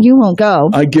 You won't go.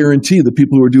 I guarantee the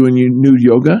people who are doing nude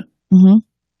yoga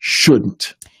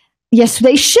shouldn't. Yes,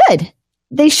 they should.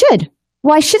 They should.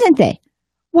 Why shouldn't they?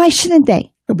 We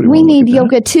need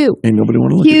yoga too. Ain't nobody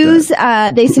want to look at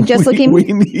that. They suggest looking. We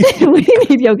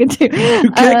need yoga too.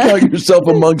 You can't count yourself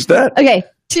amongst that. Okay.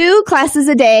 2 classes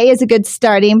a day is a good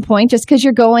starting point. Just because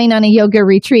you're going on a yoga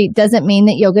retreat doesn't mean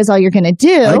that yoga is all you're going to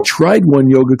do. I tried one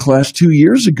yoga class 2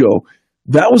 years ago.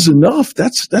 That was enough.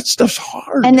 That stuff's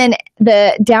hard. And then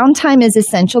the downtime is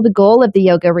essential. The goal of the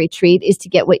yoga retreat is to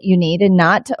get what you need and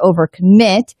not to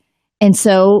overcommit. And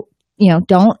so,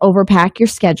 don't overpack your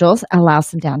schedules. Allow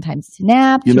some downtimes to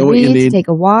nap, to read, to take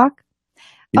a walk.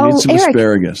 You need some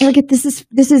asparagus. Eric, this is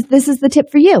the tip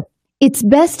for you. It's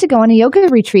best to go on a yoga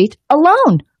retreat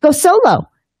alone. Go solo.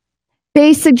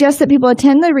 They suggest that people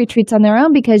attend the retreats on their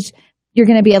own because you're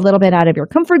going to be a little bit out of your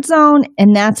comfort zone,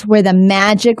 and that's where the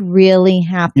magic really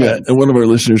happens. Yeah, and one of our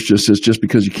listeners just says, just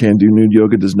because you can do nude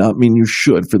yoga does not mean you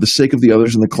should. For the sake of the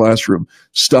others in the classroom,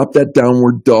 stop that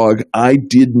downward dog. I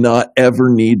did not ever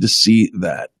need to see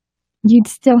that. You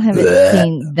still haven't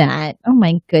seen that. Oh,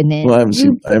 my goodness. Well, I haven't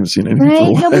seen anything for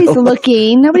a while. Nobody's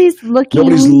looking. Nobody's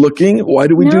looking? Why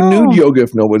do we do nude yoga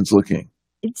if nobody's looking?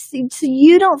 So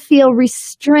you don't feel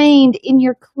restrained in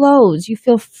your clothes. You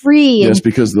feel free. Yes,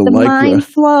 because the mind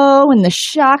flow and the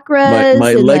chakras.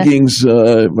 My leggings,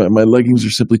 my leggings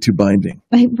are simply too binding.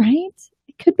 Right?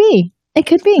 It could be.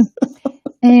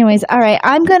 Anyways, all right.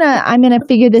 I'm gonna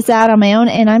figure this out on my own,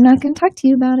 and I'm not gonna talk to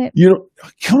you about it.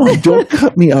 Come on, don't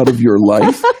cut me out of your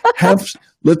life. Let's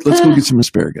go get some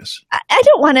asparagus. I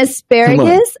don't want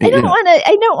asparagus. I don't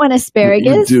want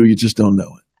asparagus. You do. You just don't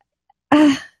know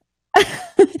it.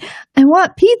 I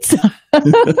want pizza.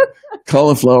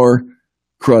 Cauliflower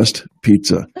crust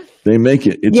pizza. They make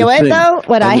it. It's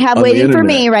what I have waiting for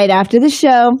me right after the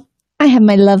show, I have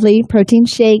my lovely protein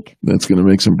shake. That's going to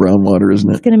make some brown water, isn't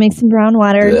it? It's going to make some brown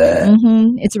water.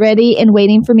 It's ready and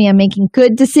waiting for me. I'm making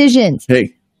good decisions.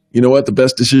 Hey, you know what? The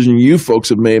best decision you folks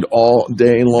have made all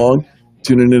day long,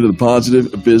 tuning into the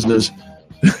Positive Business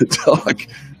Talk.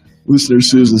 Listener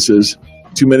Susan says,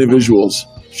 too many visuals,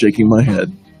 shaking my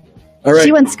head. All right.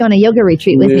 She wants to go on a yoga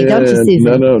retreat with me, don't you, Susan?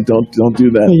 No, don't do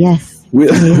that. Say yes.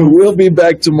 We'll be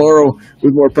back tomorrow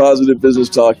with more Positive Business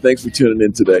Talk. Thanks for tuning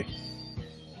in today.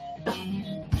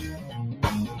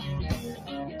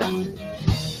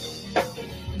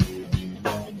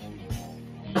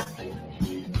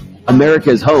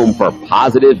 America's home for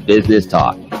positive business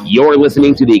talk. You're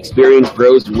listening to the Experience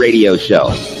Pros Radio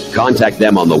Show. Contact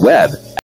them on the web